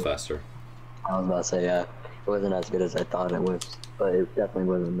be a little faster. I was about to say, yeah, it wasn't as good as I thought it was, but it definitely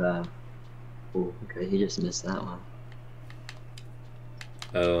wasn't bad. Ooh, okay, he just missed that one.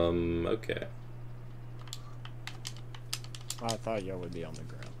 Okay. I thought y'all would be on the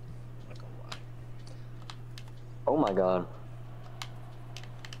ground. I'm not gonna lie. Oh my god.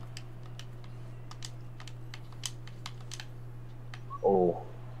 Oh.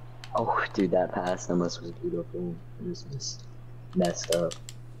 Oh, dude, that pass almost was beautiful. It was just messed up.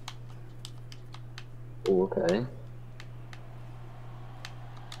 Oh, okay.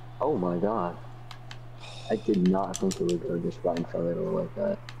 Oh my god. I did not think it would go just right in front of it like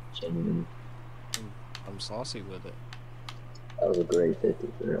that. Genuinely. I'm saucy with it. That was a great 50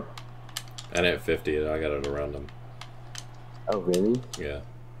 for real. I didn't 50 it, I got it around him. Oh, really? Yeah.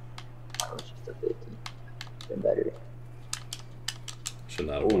 That was just a 50. Been better. Should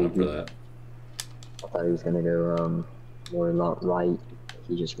not have went up for that. I thought he was gonna go more right.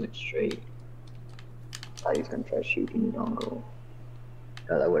 He just went straight. I thought he was gonna try shooting it on goal.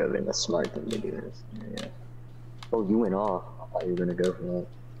 Oh, that would have been the smart thing to do in this scenario. Oh, you went off. I thought you were gonna go for that.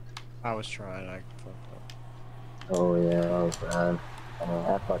 I was trying. I fucked up. Oh yeah, that was bad.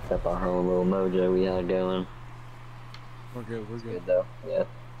 That fucked up our whole little mojo we had going. We're good. We're good. Good though. Yeah.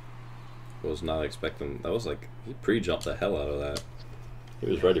 Was not expecting. That was like he pre-jumped the hell out of that. He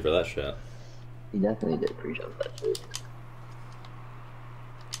was ready for that shot. He definitely did pre-jump that shit.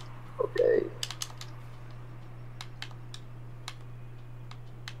 Okay.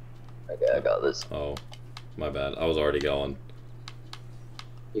 Okay, I got this. Oh, my bad. I was already going.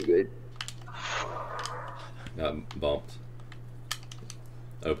 You good? Got bumped.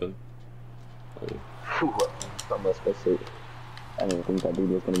 Open. Oh. Whew, almost supposed to. I didn't think that dude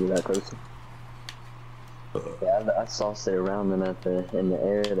was gonna be that close. Yeah, I saw stay around them in the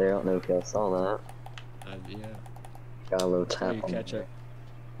air there. I don't know if y'all saw that. Yeah. Got a little tap You on catch it.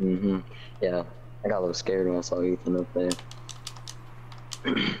 Yeah, I got a little scared when I saw Ethan up there.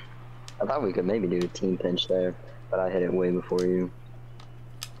 I thought we could maybe do a team pinch there, but I hit it way before you.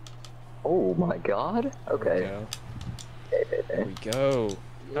 Oh my god. Okay. There we go.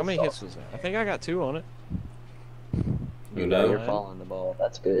 How many hits was that? I think I got 2 on it. You No, know? you're following the ball.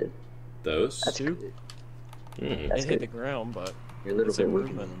 That's good. Those? That's 2? good. Mm. That's It hit good. the ground, but You're a little it's bit weaker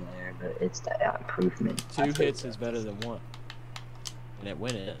improvement. in there, but it's that improvement. 2 hits is better than 1. And it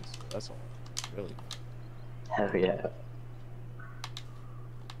win is. That's all. Really. Hell yeah.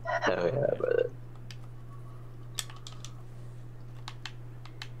 Hell yeah, brother.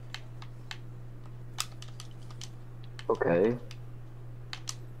 Okay.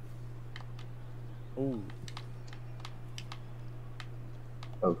 Ooh.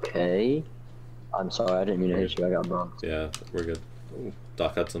 Okay. I'm sorry, I didn't mean to hit you. I got bumped. Yeah, we're good. Ooh,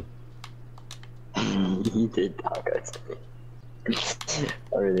 Doc Hudson. You did talk us to me.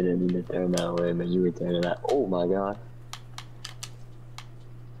 I really didn't mean to turn that way, but you were turning that. Oh my god.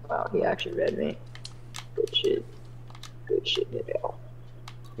 Wow, he actually read me. Good shit. Good shit, Miguel.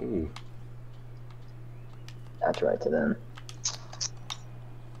 Ooh. That's right to them.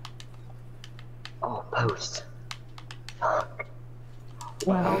 Oh, post. Fuck.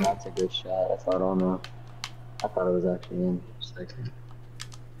 Wow, that's a good shot. That's not on though. I thought it was actually in for a second.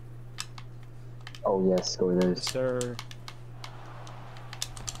 Oh yes, score Yes, those. sir.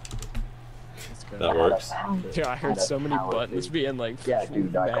 Let's go. That works. Yeah, I heard so many buttons being like Yeah,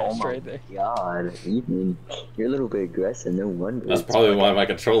 dude, like, oh mashed my right there. god, Ethan, you're a little bit aggressive, no wonder. That's probably why my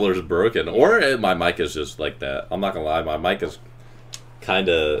controller's broken. Or my mic is just like that. I'm not gonna lie, my mic is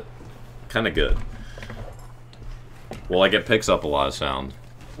kinda good. Well, like it picks up a lot of sound.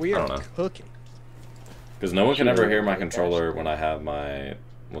 We I are don't know. cooking. Because no one can ever hear my controller when I have my,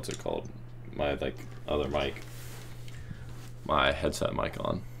 what's it called? My, like, other mic. My headset mic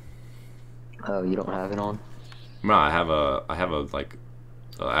on. Oh, you don't have it on? No, I have a like,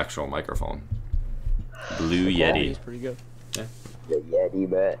 actual microphone. Blue Quality's Yeti. pretty good. Yeah. The Yeti,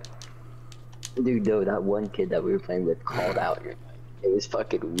 but dude, though, that one kid that we were playing with called out your mic. It was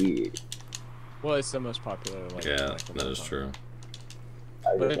fucking weird. Well, it's the most popular. Like, Yeah, microphone that is on. true.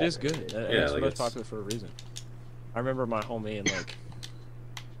 But it is good. It's the like most it's- popular for a reason. I remember my homie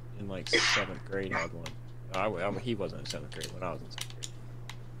in like 7th grade had one. He wasn't in 7th grade when I was in 7th grade.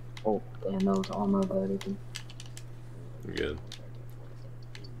 Oh, damn, that was all my bad, Ethan. Good.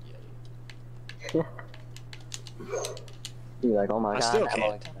 You're like, oh my I god, still I'm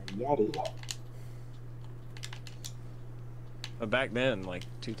can't. on a Yeti. But back then, like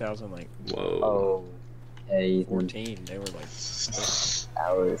 2000, like Whoa. Oh, hey, Ethan. 14, they were like.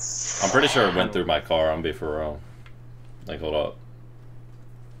 I was. I'm pretty sure it went through my car, I'm be for real. Like, hold up.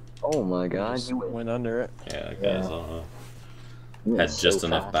 Oh my god, just you went under it. Yeah, guys, Yeah. I don't know. you Had went just so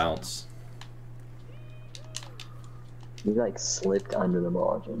enough fast. bounce. He like slipped under the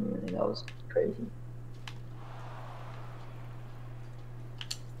ball genuinely. That was crazy.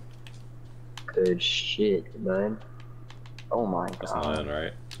 Good shit, bud. Oh my god. That's mine,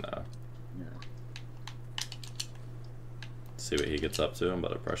 right? No. No. See what he gets up to. I'm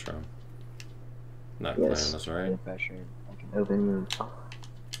about to pressure him. Not Yes. clearing this, right? Pressure. I can open move. Oh.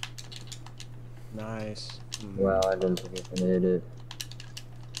 Nice. Wow, I didn't think I can hit it.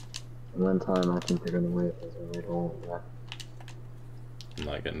 One time I think they're gonna win as a little. Yeah. I'm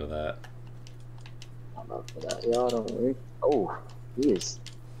not getting to that. I'm up for that. Y'all don't worry. Oh, he is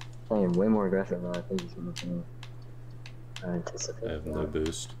playing way more aggressive than I think he's gonna play. I anticipate. I have that. no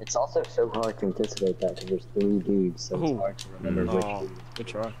boost. It's also so hard to anticipate that because there's 3 dudes, so it's hard to remember which Oh, dude. good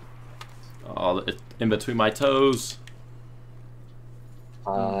try. Oh, it's in between my toes.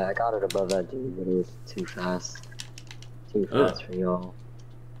 I got it above that dude, but it was too fast. Too fast for y'all.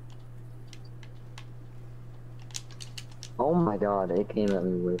 Oh my god, it came at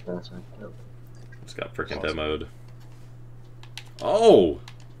me way faster. Just got freaking Awesome. demoed. Oh!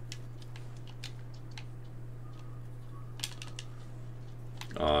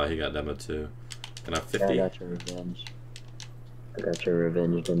 Oh, he got demoed too. Can I have 50? I Yeah, got your revenge. I got your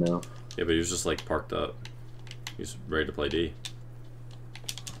revenge, to know. but he was just like parked up. He's ready to play D.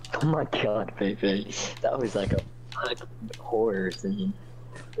 Oh my god, baby. That was like a fucking horror scene.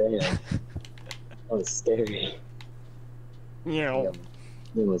 Damn. That was scary. Yeah.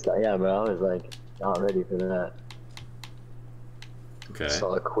 Yeah, bro, I was like, not ready for that. Okay.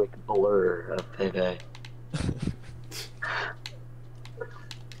 Saw a quick blur of Pepe.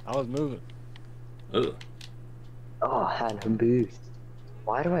 I was moving. Ugh. Oh, I had him boost.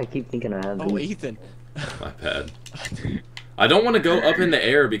 Why do I keep thinking I have Oh, boost? Ethan. My bad. I don't want to go up in the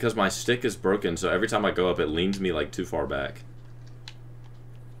air because my stick is broken, so every time I go up, it leans me like too far back.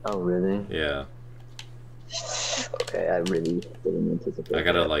 Oh, really? Yeah. Okay, I really didn't anticipate I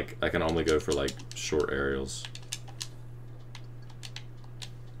gotta that. like, I can only go for like short aerials.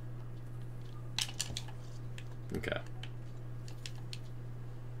 Okay.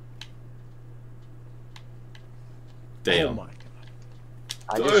 Damn. Oh my god.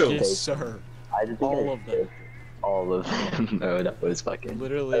 I Damn. just Yes, faked sir. I just All think I of them. faked all of them. No, that was fucking...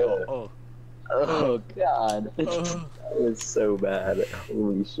 Literally. Oh. Oh, God. Oh. That was so bad.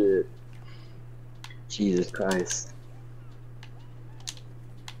 Holy shit. Jesus Christ.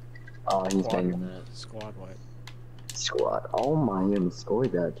 Oh, he's Squad, banging that. squad wipe. Squat. Oh my goodness,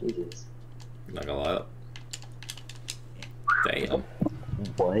 scored that. Jesus. Not gonna lie. Damn.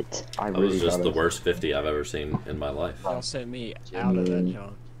 What? I That really was just thought the it worst 50 I've ever seen in my life. Y'all sent me out of that,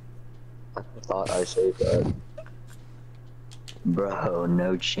 John. I thought I saved that. Bro,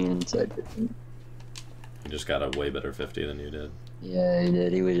 no chance I didn't. You just got a way better 50 than you did. Yeah, he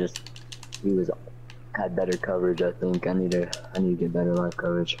did. He had better coverage. I think I need to get better life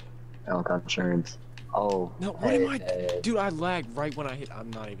coverage. I don't got insurance. Oh. No, what am I? Dude, I lagged right when I hit.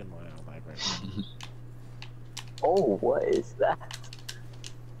 I'm not even lying. I lagged right now. Oh, what is that?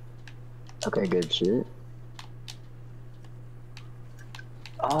 Okay, good shit.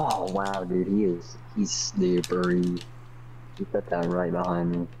 Oh wow, dude, he's slippery. He put that right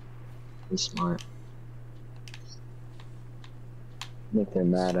behind me. He's smart. Make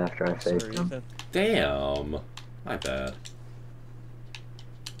them mad after I Sorry, faced them. Ethan. Damn. My bad.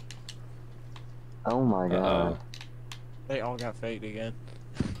 Oh my god. They all got faked again.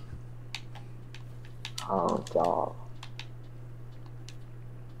 Oh god.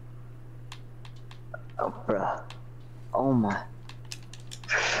 Oh bruh. Oh my.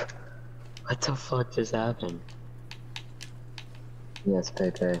 What the fuck just happened? Yes,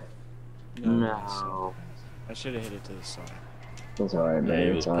 Pepe. No. I should have hit it to the side. It's alright, Yeah, man. he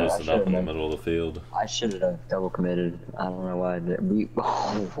was It's alright. posted up in the middle of the field. I should have double committed. I don't know why I did.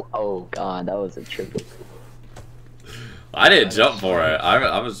 Oh god, that was a triple. I didn't jump for it. I I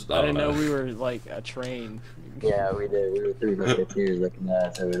don't didn't know know. we were like a train. Yeah, we did. We were 3 musketeers looking at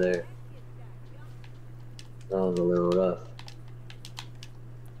us over there. That was a little rough.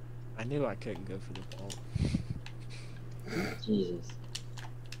 I knew I couldn't go for the ball. Jesus.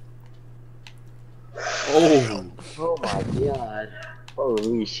 Oh. Oh my god.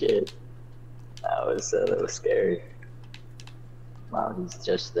 Holy shit. That was scary. Wow, he's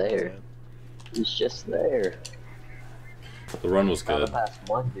just there. He's just there. The run was Got good. past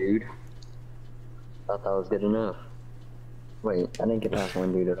one dude. Thought that was good enough. Wait, I didn't get past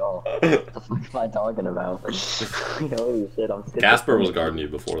one dude at all. What the fuck am I talking about? Holy shit, I'm schizophrenic. Casper was guarding you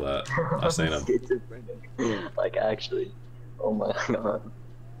before that. I seen him. Schizophrenic. Like, actually. Oh my god.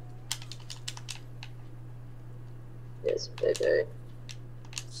 Yes, baby.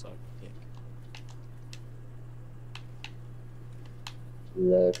 Suck dick.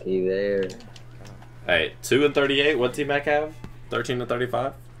 Lucky there. Hey, 2 and 38. What T Mac have? 13 to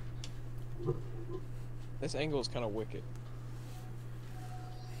 35. This angle is kind of wicked.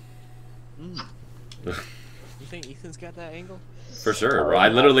 You think Ethan's got that angle? For sure, bro. I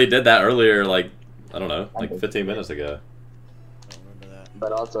literally did that earlier, like, I don't know, like 15 minutes ago. I don't remember that.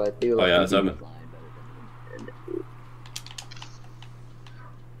 But also, I feel like. Oh, yeah, it's open.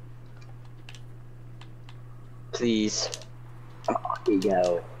 Please. Oh, here you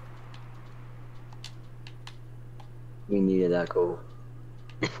go. We needed that goal.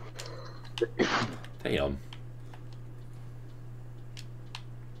 Damn.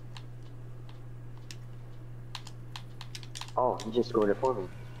 Oh, you just scored it for me.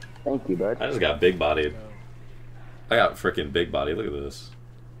 Thank you, bud. I just got big bodied. I got freaking big body. Look at this.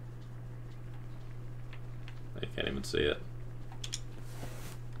 You can't even see it.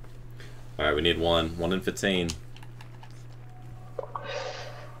 Alright, we need 1. 1 in 15.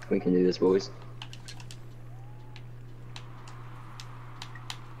 We can do this, boys.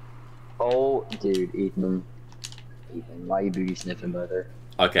 Oh, dude, Ethan. Ethan, why you booty sniffing, brother?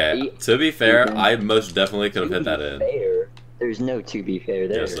 Okay, to be fair, Ethan, I most definitely could have hit that in. Fair. There's no to be fair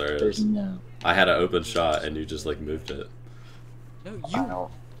there. Yes, there is. There's no. I had an open shot and you just like moved it. No, you,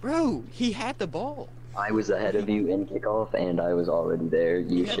 bro. He had the ball. I was ahead of you in kickoff, and I was already there.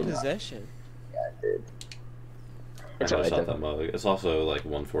 You had should. possession. Yeah, I did. I It's could have alright shot though. that mug. It's also like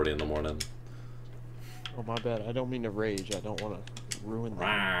 1:40 in the morning. Oh my bad. I don't mean to rage. I don't want to ruin the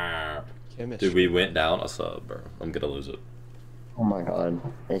Rawr. chemistry. Dude, we went down a sub, bro. I'm gonna lose it. Oh my god,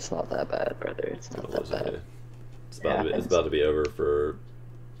 it's not that bad, brother. It's I'm not gonna that lose it. bad. Dude. It's about to be over for,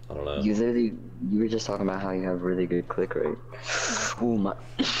 I don't know. You were just talking about how you have really good click rate. Oh my.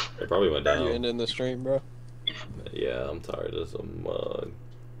 It probably went You down. ending the stream, bro? Yeah, I'm tired as a mug.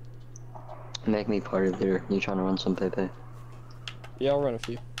 Make me part of there. You trying to run some Pepe? Yeah, I'll run a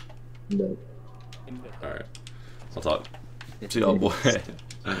few. No. Alright. I'll talk to y'all boys.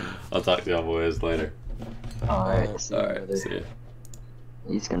 I'll talk to y'all boys later. Alright, see you, Alright, brother. see ya.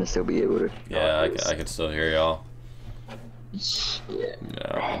 He's gonna still be able to. Yeah, I can still hear y'all. Yeah.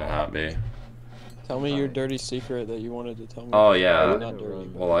 Yeah, you know how it be. Tell me your dirty secret that you wanted to tell me. Oh yeah. Not dirty.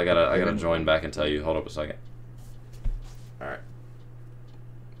 But Well, I gotta join back and tell you. Hold up a second. Alright.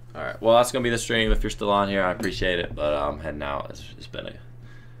 Alright. Well, that's gonna be the stream. If you're still on here, I appreciate it. But I'm heading out. It's been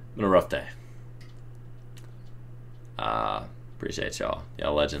a rough day. Appreciate y'all.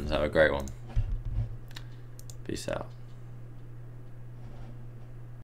 Y'all legends. Have a great one. Peace out.